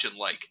just watching,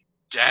 like,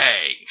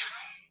 dang,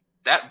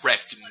 that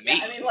wrecked me.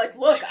 Yeah, I mean, like,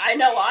 look, I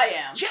know I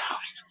am. Yeah.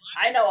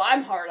 I know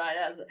I'm hard-eyed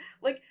as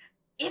like,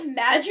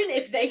 imagine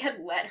if they had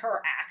let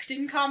her act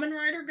in Kamen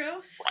Rider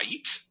Ghost.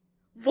 Right?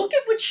 Look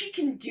at what she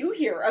can do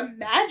here.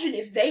 Imagine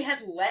if they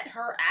had let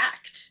her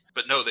act.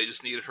 But no, they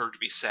just needed her to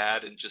be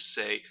sad and just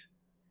say,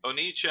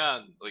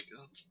 Oni-chan, like,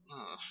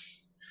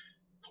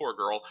 poor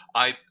girl.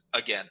 I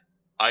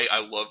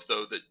love,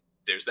 though, that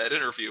there's that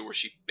interview where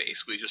she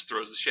basically just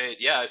throws the shade.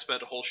 Yeah, I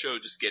spent a whole show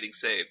just getting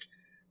saved.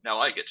 Now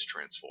I get to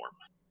transform.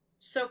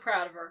 So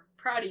proud of her.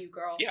 Proud of you,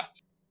 girl. Yeah.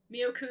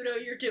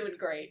 Miyokudo, you're doing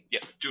great. Yeah,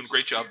 doing a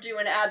great job. You're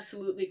doing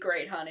absolutely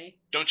great, honey.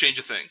 Don't change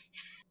a thing.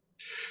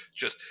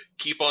 Just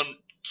keep on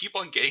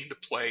getting to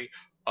play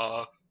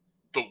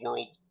the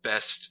world's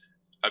best.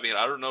 I mean,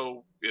 I don't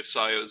know if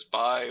Sayo's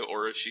bi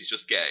or if she's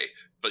just gay,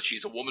 but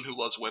she's a woman who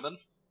loves women,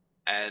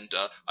 and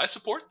I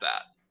support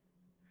that.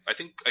 I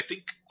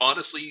think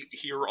honestly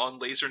here on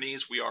Laser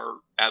Knees we are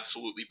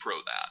absolutely pro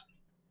that.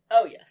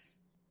 Oh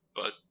yes.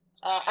 But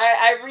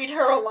I read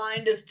her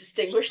aligned as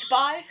distinguished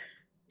by.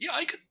 Yeah,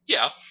 I could.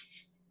 Yeah.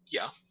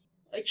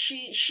 Like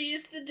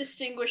she's the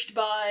distinguished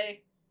by.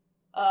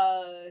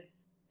 I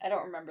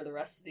don't remember the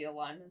rest of the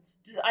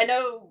alignments. I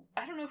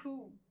don't know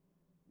who.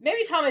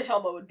 Maybe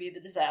Tometomo would be the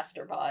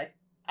disaster by.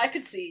 I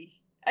could see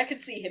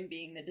him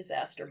being the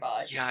disaster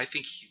by. Yeah, I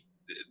think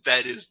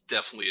that is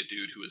definitely a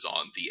dude who is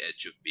on the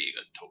edge of being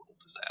a total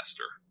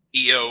disaster.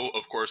 EO,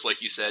 of course,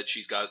 like you said,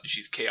 she's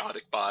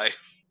chaotic by.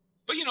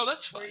 But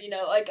that's fine.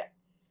 Or, like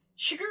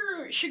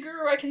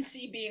Shiguru I can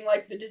see being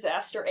like the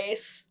disaster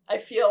ace. I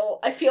feel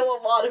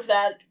a lot of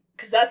that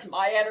because that's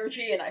my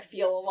energy, and I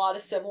feel a lot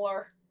of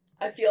similar.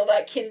 I feel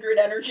that kindred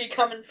energy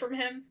coming from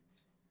him.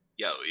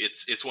 Yeah,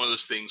 it's one of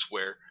those things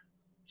where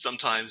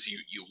sometimes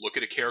you look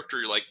at a character,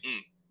 you're like,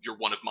 you're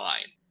one of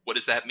mine. What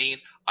does that mean?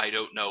 I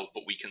don't know,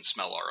 but we can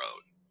smell our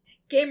own.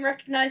 Game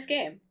recognized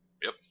game.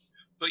 Yep.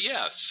 But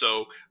yeah,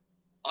 so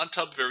on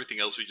top of everything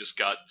else, we just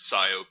got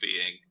Sayo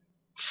being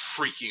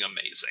freaking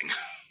amazing.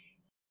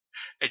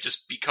 And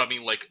just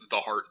becoming like the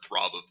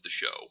heartthrob of the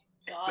show.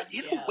 God, but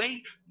in a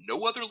way,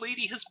 no other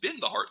lady has been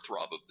the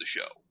heartthrob of the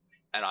show.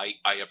 And I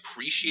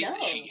appreciate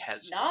that she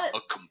has a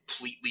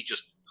completely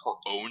just her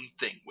own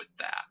thing with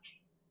that.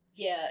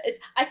 Yeah,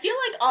 I feel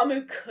like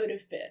Amu could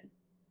have been.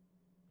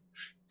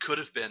 Could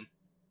have been,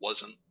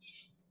 wasn't.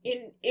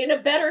 In a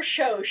better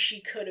show,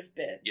 she could have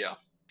been. Yeah,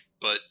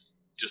 but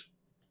just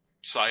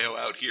Sayo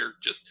out here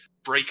just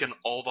breaking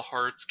all the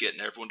hearts,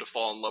 getting everyone to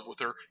fall in love with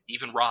her,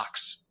 even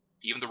Rocks.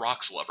 Even the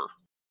Rocks love her.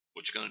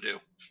 What you gonna do?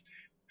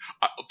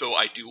 Though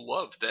I do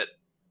love that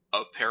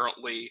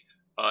apparently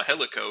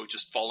Helico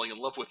just falling in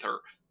love with her.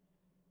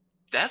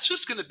 That's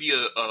just gonna be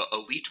a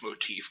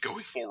leitmotif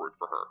going forward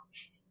for her.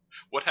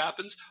 What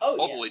happens?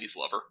 All the ladies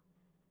love her.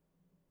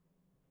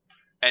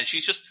 And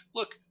she's just,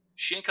 look,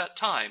 she ain't got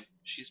time.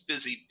 She's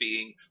busy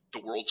being the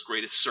world's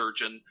greatest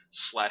surgeon /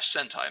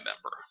 Sentai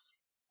member.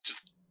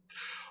 Just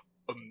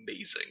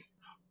amazing.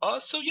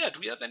 So yeah, do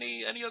we have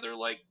any other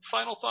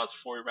final thoughts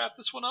before we wrap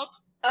this one up?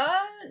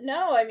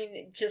 No, I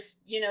mean,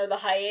 just, the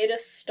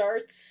hiatus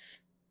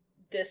starts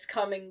this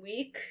coming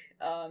week,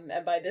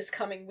 and by this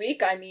coming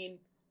week, I mean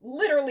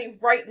literally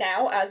right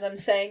now as I'm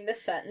saying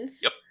this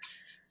sentence. Yep.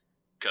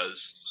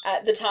 Because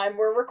at the time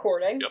we're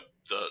recording. Yep,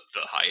 the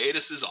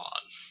hiatus is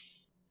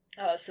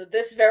on. So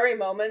this very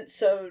moment,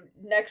 so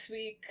next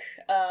week,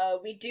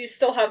 we do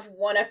still have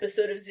one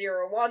episode of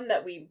 01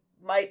 that we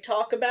might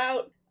talk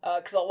about,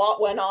 because a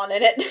lot went on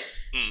in it.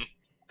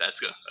 That's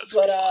good.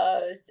 But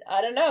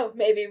I don't know.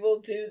 Maybe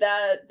we'll do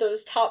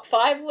those top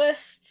 5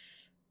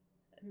 lists.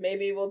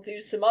 Maybe we'll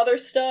do some other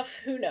stuff.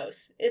 Who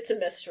knows? It's a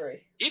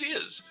mystery. It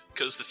is,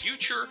 because the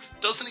future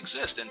doesn't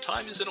exist and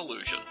time is an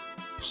illusion.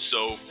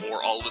 So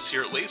for all of us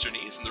here at Laser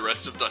Knees and the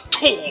rest of the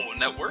TOO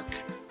Network,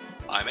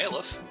 I'm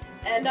Aleph.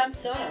 And I'm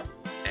Sona.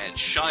 And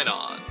shine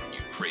on, you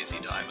crazy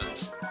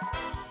diamonds.